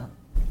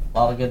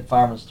good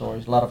fireman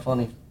stories. A lot of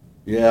funny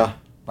Yeah,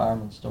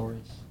 fireman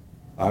stories.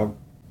 I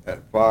at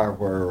a fire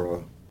where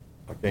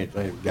I can't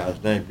think of the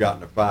guy's name, got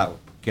in a fight with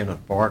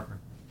Kenneth Parker.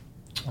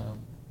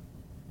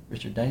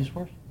 Richard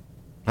Dainsworth?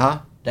 Huh?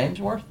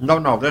 Dainsworth?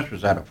 No, this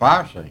was at a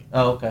fire scene.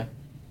 Oh, okay.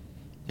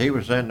 He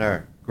was in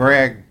there,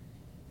 Greg,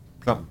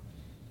 something.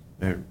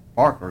 And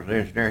Parker was the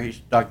engineer. He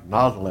stuck the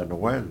nozzle in the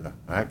window.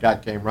 That guy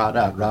came right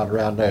out, right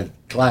around there,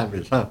 climbed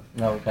his hump.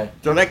 Oh, okay.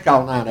 So they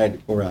called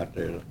 984 out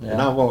there. Yeah.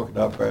 And I'm walking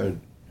up there,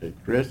 and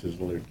Chris is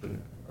a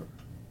lieutenant.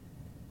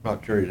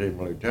 Not sure he's even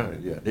a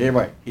lieutenant yet.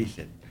 Anyway, he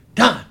said,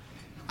 Don,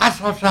 I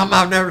saw something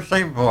I've never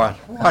seen before. I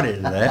said, what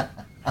is that?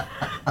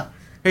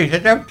 He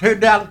said, there were 2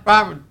 Dallas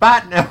firemen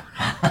fighting them.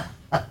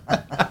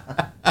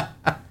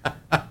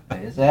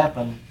 It's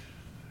happened.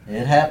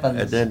 It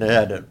happens. And then they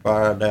had that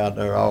fire down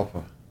there off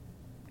of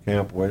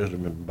Camp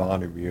Wisdom in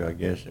Bonneview, I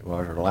guess it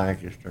was, or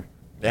Lancaster.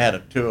 They had a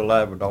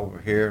 211 over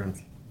here,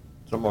 and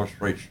some on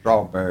Street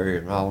Strawberry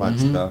and all that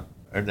stuff.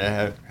 And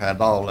they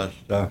had all that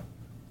stuff.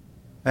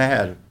 They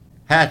had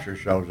Hatcher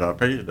shows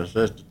up. He's an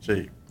assistant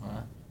chief.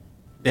 Right.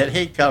 Then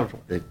he comes,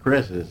 and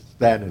Chris is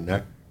standing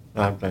there.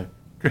 And I'm saying,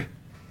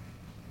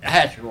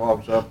 Hatcher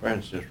walks up there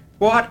and says,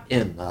 what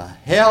in the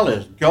hell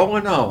is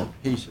going on?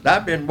 He said,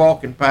 I've been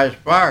walking past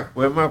fire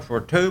equipment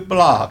for 2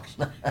 blocks.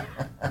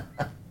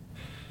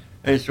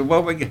 He said,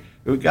 well, we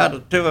got a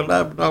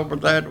 211 over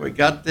there, and we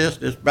got this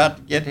about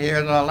to get here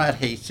and all that.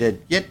 He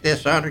said, get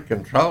this under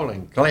control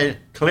and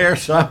clear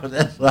some of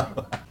this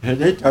off.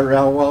 And he turned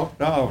around and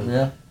walked off.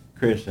 Yeah.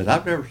 Chris said,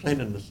 I've never seen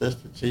an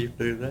assistant chief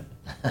do that.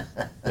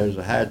 There's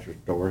a Hatcher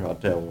story, I'll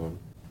tell one.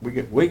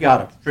 We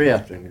got a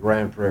fifth in the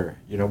Grand Prairie.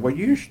 You know, we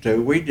used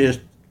to, we just,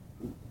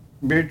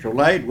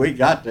 mutual aid, we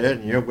got that,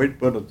 and we'd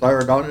put a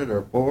third on it or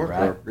a fourth,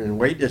 Right. and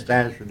we just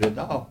answered it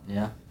all.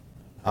 Yeah.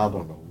 I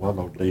don't know, one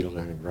of those deals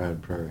in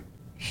Grand Prairie.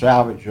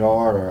 Salvage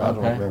yard, or I don't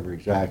Okay. remember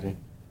exactly.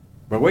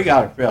 But we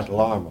got a false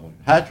alarm on it.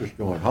 Hatch was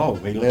going home.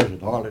 He lives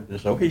in Arlington,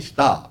 so he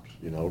stops,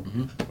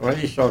 Well,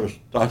 he sort of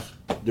starts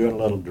doing a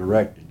little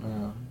directing.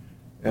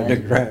 And the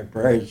Grand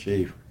Prairie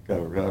chief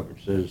comes up and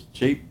says,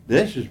 "Chief,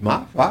 this is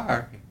my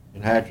fire."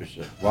 And Hatcher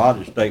said, "Well, I'll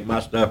just take my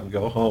stuff and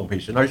go home." He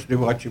said, "No, just do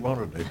what you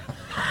want to do."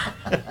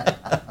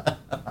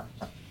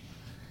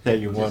 Tell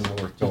you one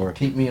more story.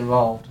 Keep me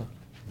involved.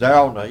 There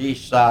on the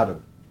east side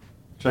of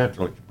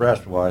Central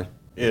Expressway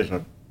is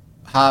a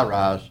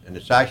high-rise, and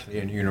it's actually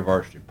in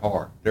University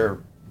Park. Their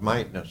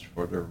maintenance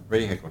for their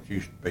vehicles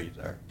used to be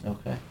there.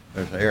 Okay.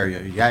 There's an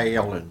area,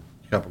 Yale, and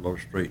a couple of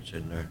those streets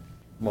in there.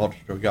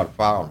 Multi-story, got a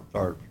fire on the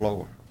third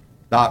floor.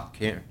 Doc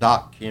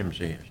Kim's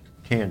in,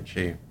 Ken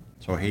Chief,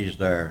 so he's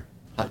there.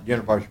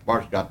 University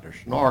Park's got their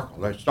snorkel.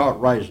 They start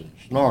raising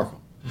the snorkel.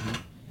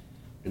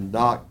 And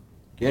Doc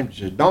Kim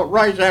says, "Don't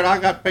raise that. I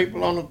got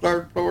people on the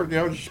third floor.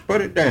 Just put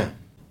it down."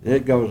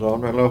 It goes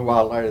on. A little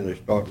while later, they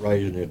start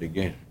raising it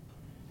again.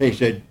 He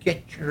said,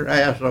 "Get your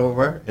ass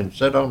over and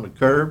sit on the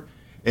curb.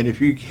 And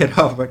if you get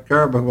off that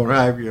curb, I'm going to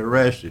have you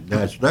arrested."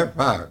 That's their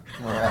fire.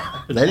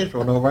 Yeah. They just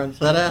went over and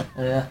sat down.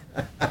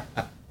 Yeah.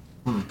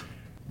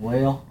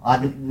 Well, I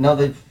know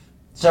they've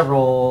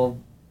several.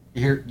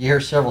 You hear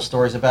several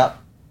stories about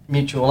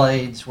mutual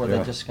aids where Yeah.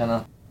 they just kind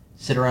of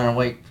sit around and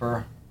wait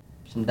for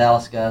some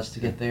Dallas guys to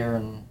get there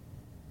and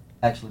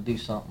actually do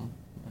something.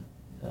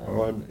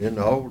 Well, in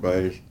the old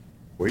days,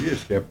 we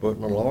just kept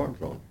putting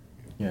alarms on.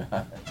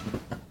 Yeah.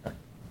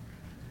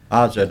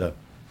 I was at an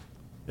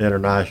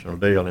international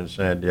deal in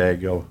San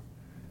Diego.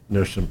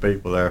 There's some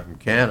people there from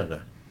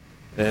Canada.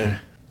 And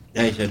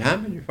they said, "How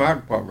many fire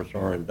departments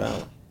are in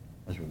Dallas?"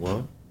 I said,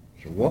 "One."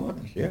 I said,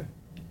 "One?" I said,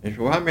 "Yeah." They said,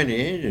 "Well, how many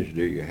engines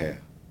do you have?"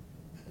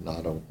 And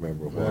I don't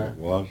remember what Right. it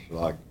was,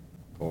 like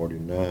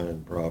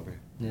 49 probably.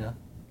 Yeah.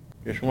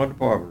 Just one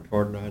department,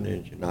 49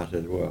 engines. I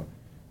said, "Well,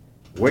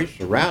 we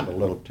surround a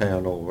little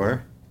town over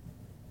there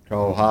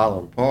called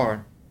Highland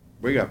Park.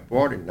 We got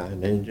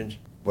 49 engines,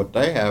 but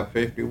they have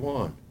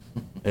 51.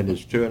 And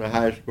it's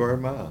 2.5 square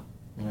miles."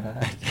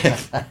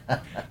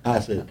 I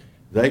said,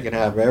 "They can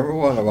have every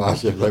one of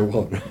us if they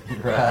want."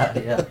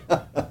 Right, yeah.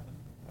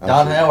 I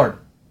Don said, Howard,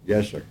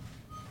 "Yes, sir."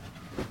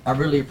 I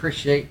really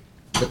appreciate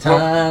the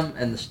time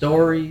and the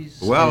stories.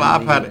 Well,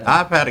 and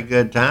I've had a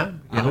good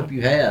time. I hope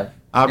you have.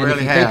 I And really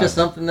if you have. think of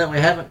something that we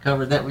haven't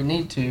covered that we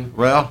need to,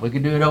 Well, we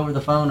could do it over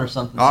the phone or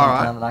something all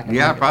sometime that I right. can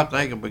Yeah, think if I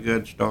think of a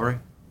good story,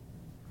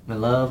 I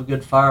love a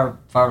good fire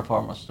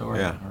department story.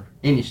 Yeah. Or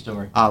any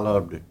story. I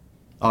loved it.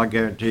 I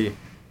guarantee you.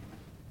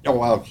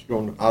 Oh, I was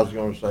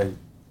going to say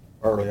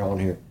early on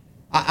here,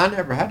 I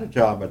never had a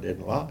job I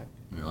didn't like.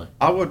 Really?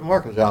 I wouldn't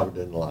work a job I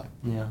didn't like.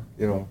 Yeah.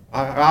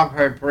 I've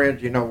heard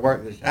friends,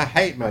 work this. "I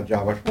hate my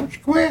job." I said, "Why don't you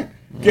quit?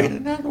 Yeah. Get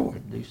another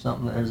one." Do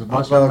something. There's a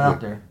bunch of them love out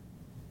it. there.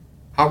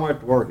 I went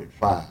to work at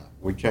 5.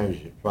 We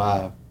changed it at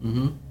 5.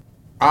 Mm-hmm.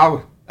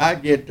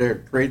 I'd get there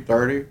at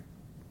 3:30,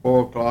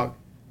 4 o'clock,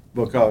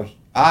 because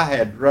I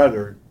had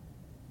rather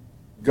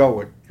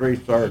go at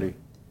 3:30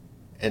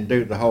 and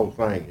do the whole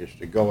thing is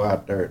to go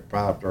out there at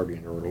 5:30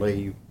 and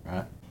relieve.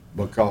 Right.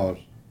 Because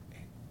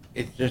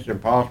it's just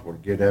impossible to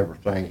get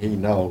everything he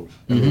knows.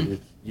 I Mhm.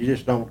 mean, you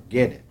just don't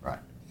get it. Right.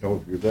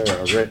 So if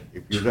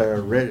you're there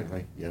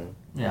originally,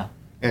 Yeah.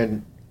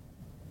 And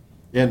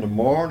in the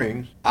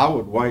mornings, I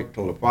would wait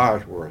till the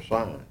fires were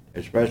assigned,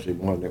 especially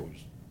one that was,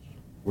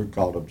 we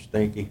called them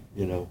stinky,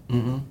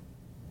 Mm-hmm.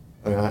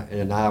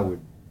 And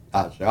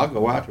I'd say, "I'll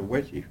go out there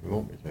with you if you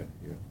want me to."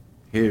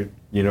 Here,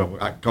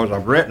 because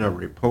I've written a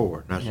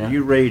report, and I said, Yeah.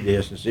 "You read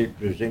this and see if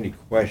there's any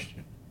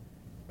question."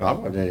 I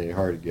wasn't in any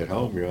hurry to get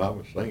home, I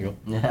was single.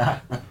 Yeah.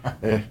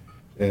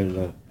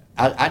 And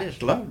I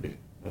just loved it.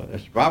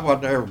 If I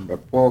wasn't there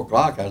at 4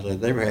 o'clock, I said,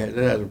 they had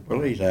the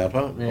police out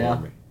hunting Yeah.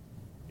 for me.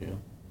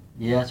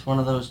 Yeah, it's one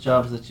of those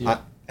jobs that you.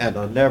 And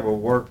I never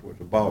worked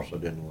with a boss I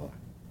didn't like.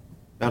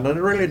 And I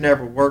really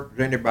never worked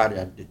with anybody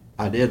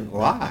I didn't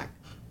like.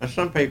 And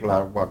some people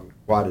I wasn't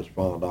quite as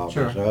fond of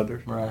Sure. as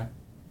others. Right.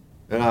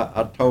 And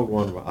I told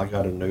one of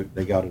them,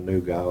 they got a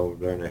new guy over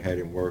there, and they had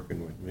him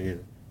working with me,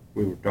 and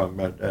we were talking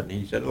about that, and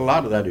he said, "A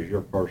lot of that is your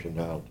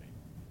personality.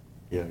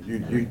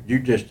 You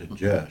just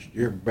adjust.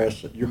 You're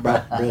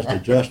about the best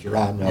adjuster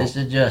I know." Just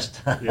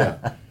adjust. Yeah.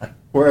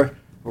 Where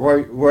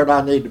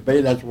I need to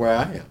be, that's where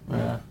I am.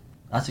 Yeah.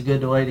 That's a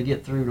good way to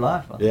get through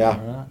life. I think,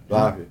 Yeah.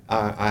 right?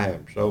 I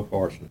am so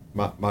fortunate.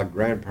 My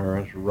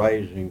grandparents were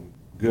raising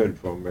good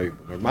for me.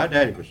 Because my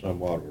daddy was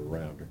somewhat of a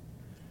rounder.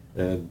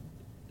 And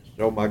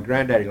so my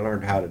granddaddy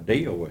learned how to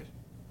deal with,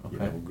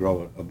 Okay.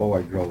 a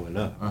boy growing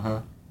up.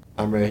 Uh-huh.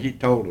 I mean, he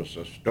told us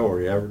a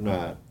story every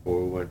night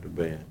before we went to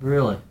bed.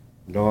 Really?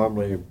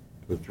 Normally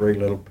with 3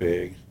 little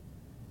pigs,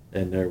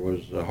 and there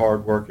was a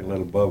hard-working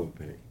little Bubba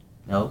pig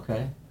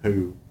Okay.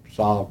 who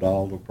solved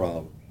all the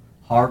problems.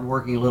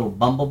 Hard-working little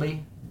bumblebee?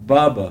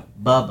 Bubba.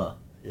 Bubba.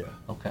 Yeah.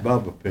 Okay.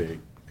 Bubba pig.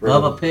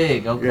 Bubba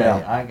Pig. Okay,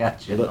 Yeah. I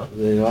got you. That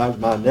was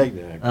my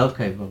nickname.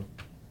 Okay,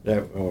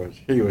 Bubba.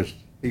 He was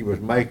he was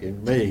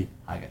making me.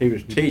 He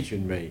was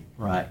teaching me.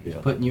 Right. He's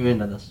putting you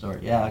into the story.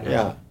 Yeah, I got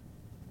Yeah. you.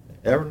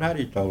 Every night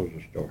he told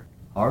us a story.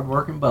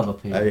 Hard-working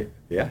Bubba Pig.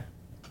 Yeah.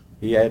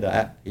 He ate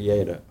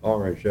a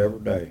orange every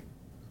day.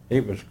 He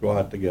was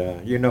quite the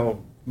guy. You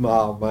know,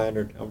 mild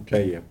mannered. I'm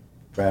tell you,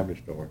 family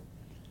story.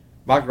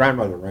 My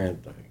grandmother ran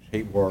things.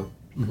 He worked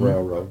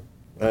railroad,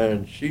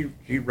 and she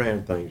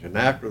ran things. And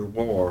after the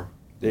war,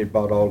 they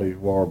bought all these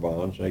war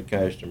bonds. They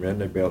cashed them in.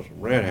 They built some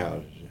rent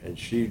houses, and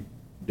she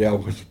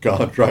dealt with the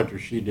contractor.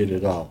 She did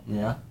it all.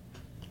 Yeah.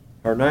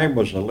 Her name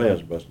was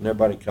Elizabeth, and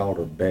everybody called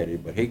her Betty,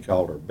 but he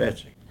called her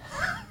Betsy.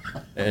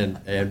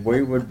 and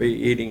we would be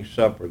eating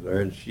supper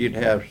there, and she'd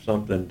have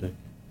something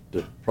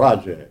to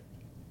project,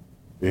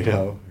 you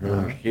know.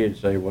 And she'd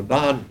say, well,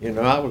 Don, you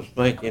know, I was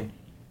thinking,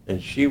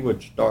 and she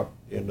would start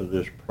into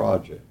this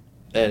project.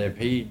 And if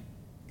he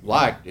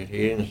liked it,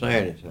 he didn't say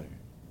anything.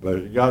 But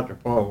it got to the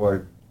point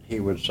where he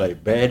would say,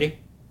 Betty,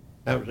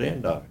 that was the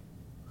end of it.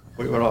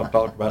 We went off and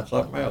talked about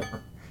something else.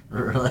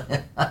 Really?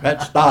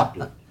 That stopped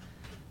it.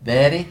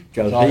 Betty?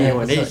 Because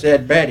when he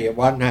said Betty, it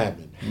wasn't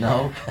happening.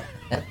 No.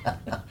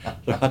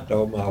 So I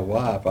told my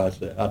wife, I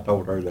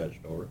told her that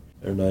story.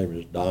 Her name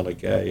is Donna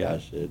Kay. I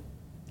said,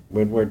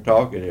 when we're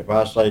talking, if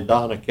I say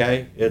Donna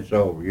Kay, it's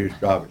over. You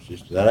stop it. She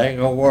said, that ain't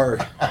going to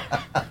work.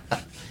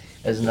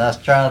 It's a nice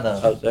try, though.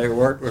 I said, it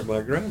worked with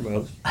my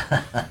grandmother.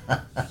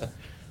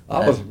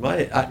 I was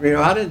amazed.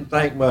 I didn't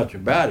think much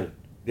about it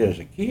as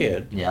a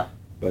kid. Yeah.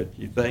 But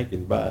you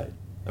thinking about it.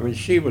 I mean,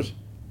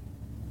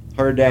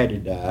 her daddy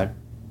died,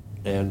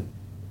 and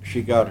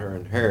she got her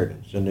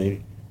inheritance,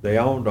 and they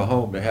owned a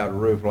home that had a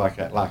roof like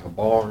that, like a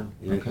barn.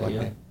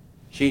 That.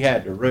 She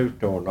had the roof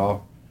torn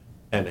off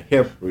and a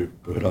hip roof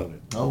put on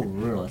it. Oh,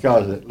 really?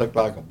 Because it looked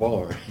like a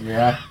barn.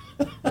 Yeah.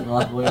 You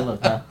like the way it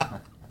looked, huh?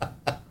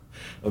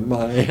 And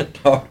my aunt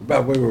talked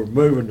about we were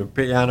moving the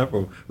piano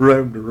from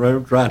room to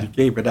room, trying to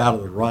keep it out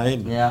of the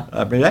rain. Yeah.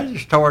 I mean, they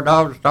just tore it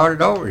off and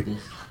started over.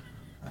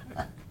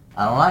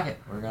 I don't like it.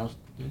 We're going to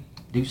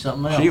do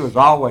something else. She was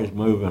always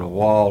moving a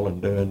wall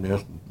and doing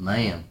this.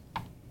 Man,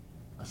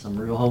 that's some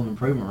real home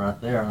improvement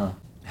right there, huh?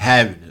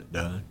 Having it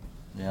done.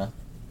 Yeah.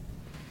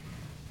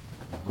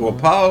 Well,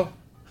 Paul,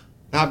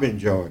 I've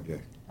enjoyed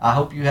this. I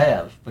hope you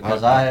have,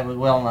 because I have as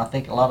well, and I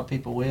think a lot of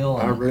people will.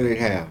 I really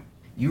have.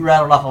 You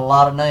rattled off a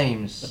lot of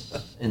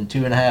names in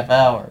 2.5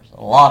 hours.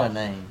 A lot of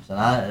names, and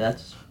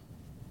that's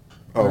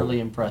really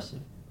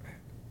impressive.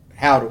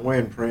 How to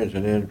Win Friends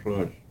and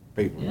Influence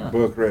People. Yeah. A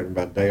book written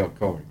by Dale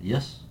Carnegie.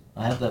 Yes,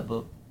 I have that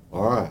book.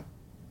 All right.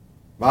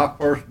 My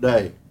first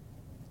day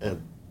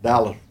in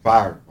Dallas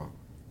Fire Department,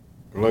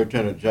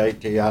 Lieutenant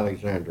J.T.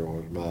 Alexander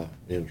was my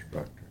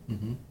instructor.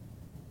 Mm-hmm.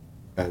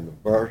 And the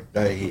first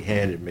day he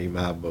handed me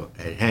my book.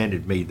 He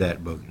handed me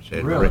that book and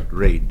said, Really?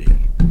 Read this.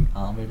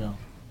 I'll be done.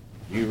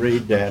 You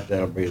read that,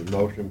 that'll be the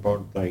most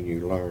important thing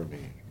you learn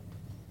in.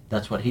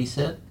 That's what he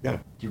said? Yeah.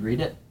 Did you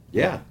read it?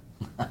 Yeah.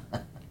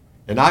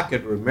 And I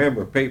could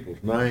remember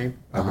people's names.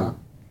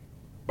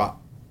 But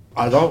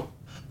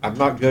I'm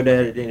not good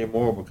at it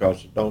anymore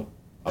because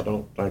I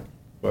don't think,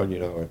 well, you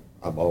know,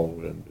 I'm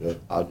old and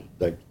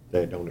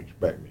they don't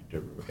expect me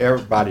to.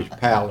 Everybody's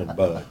pal and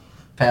bud.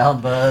 Pal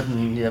and Bud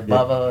and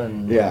Bubba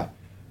and... Yeah.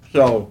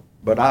 So,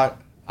 but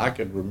I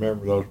could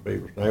remember those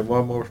people's names.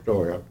 One more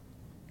story. A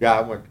guy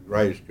I went to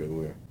grade school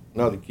with.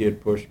 Another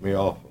kid pushed me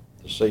off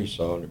the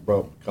seesaw and it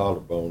broke my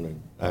collarbone,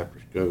 and after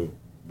school,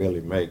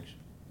 Billy Makes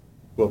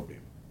whooped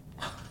him.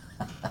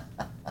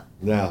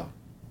 Now,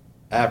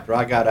 after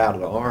I got out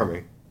of the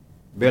Army,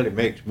 Billy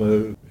Mix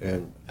moved,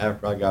 and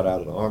after I got out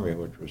of the Army,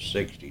 which was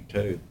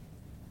 62,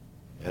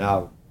 and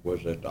I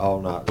was at the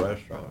all-night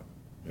restaurant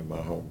in my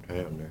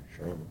hometown there,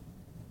 Sherman,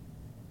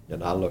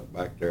 and I looked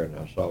back there and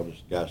I saw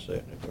this guy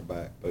sitting at the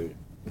back booth,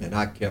 and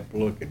I kept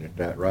looking at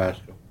that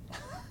rascal.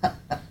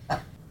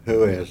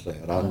 Who is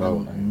that? I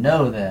know I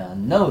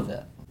know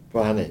that.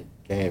 Finally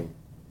came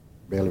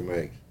Billy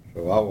Mix.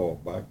 So I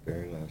walked back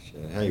there and I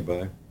said, hey,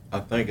 bud, I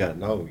think I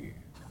know you.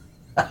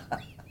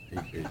 He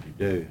said, you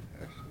do?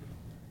 I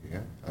said,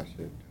 yeah. I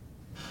said,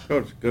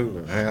 go to school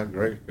in Howell,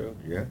 grade school?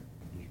 Yeah.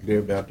 You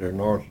lived out there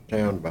north of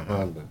town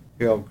behind the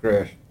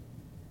Hillcrest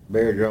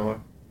beer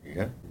joint?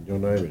 Yeah. Your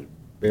name is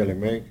Billy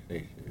Mix? He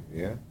said,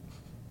 yeah.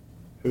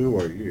 Who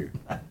are you?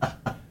 I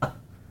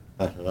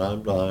said,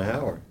 I'm Don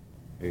Howard.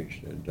 He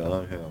said,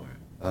 Don Howard.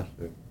 I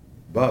said,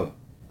 Bubba.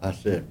 I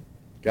said,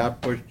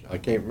 I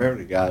can't remember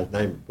the guy's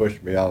name that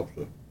pushed me off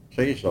the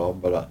seesaw,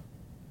 but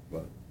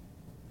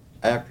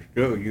after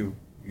school you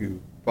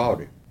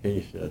fought him.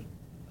 He said,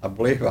 I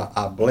believe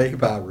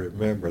I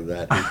remember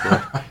that. He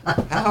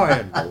said, how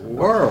in the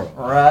world?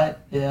 Right,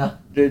 yeah.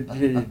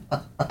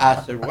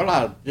 I said, well,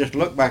 I just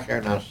looked back there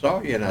and I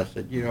saw you, and I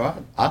said, you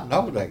know, I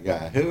know that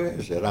guy. Who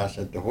is it? I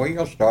said, the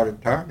wheel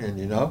started turning,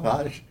 you know.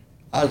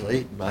 I was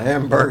eating my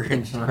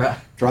hamburgers, right,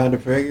 trying to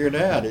figure it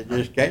out. It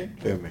just came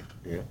to me.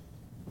 Yeah.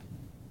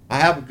 I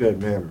have a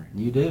good memory.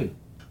 You do.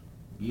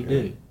 You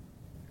do.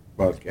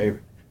 But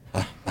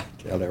I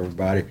tell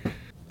everybody,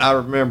 I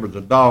remember the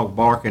dog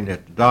barking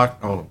at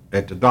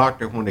the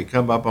doctor when he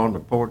come up on the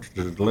porch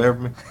to deliver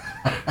me.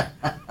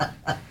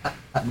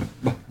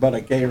 but I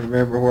can't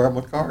remember where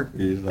my car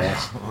keys are.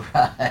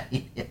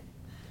 Right.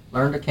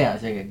 Learn to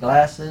count. Take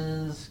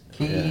glasses,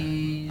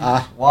 keys,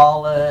 Yeah.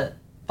 wallet,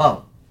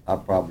 phone. I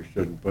probably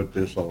shouldn't put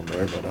this on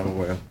there, but oh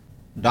well.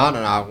 Don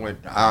and I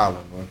went to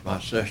Ireland with my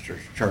sister's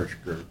church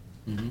group.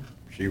 Mm-hmm.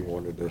 She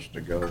wanted us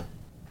to go.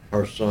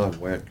 Her son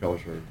went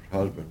because her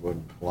husband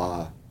wouldn't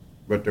fly.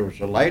 But there was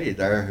a lady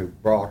there who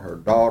brought her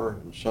daughter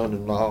and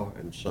son-in-law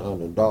and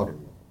son and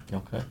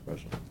daughter-in-law. Okay.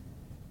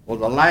 Well,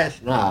 the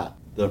last night,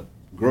 the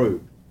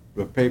group,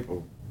 the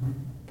people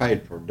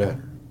paid for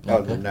dinner. Okay.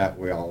 Other than that,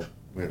 we all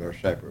went our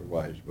separate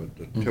ways. But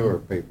the tour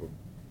people,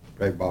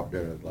 they bought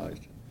dinner last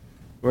night.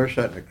 We're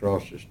sitting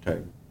across this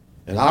table.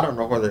 And I don't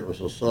know whether it was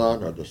the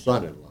son or the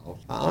son-in-law.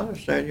 I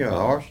understand you're a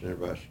horse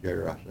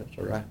investigator. I said, that's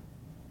all right.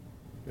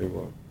 They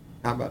were,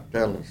 how about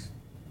telling us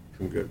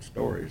some good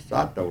stories? So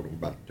I told them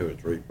about 2 or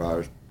 3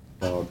 fires,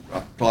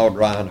 Claude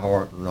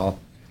Reinhardt and all,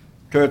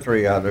 2 or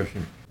 3 others.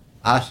 And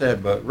I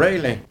said, but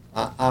really,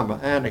 I'm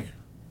an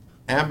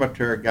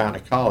amateur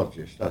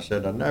gynecologist. I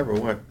said, I never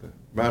went to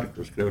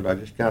medical school. I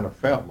just kind of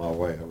felt my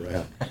way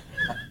around.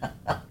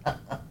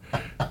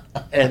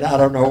 And I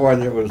don't know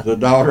whether it was the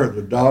daughter or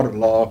the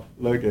daughter-in-law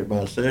looked at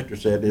my sister and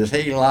said, is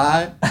he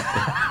lying?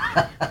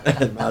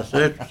 And my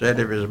sister said,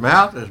 if his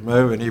mouth is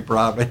moving, he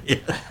probably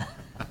is.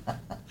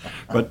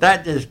 But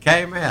that just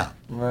came out.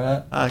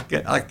 Right.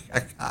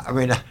 I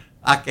mean,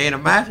 I can't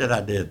imagine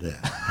I did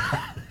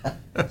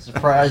that.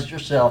 Surprised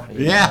yourself.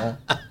 Even, Yeah.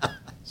 Huh?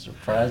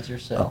 Surprised I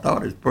yourself.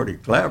 thought it was pretty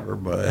clever,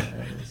 but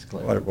It's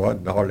clever. well, it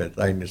wasn't hardly a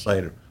thing to say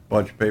to a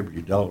bunch of people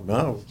you don't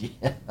know.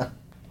 Yeah.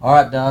 All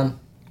right, Don.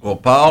 Well,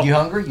 Paul? You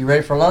hungry? You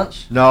ready for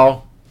lunch?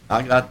 No,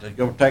 I got to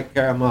go take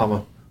care of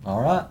Mama.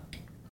 All right.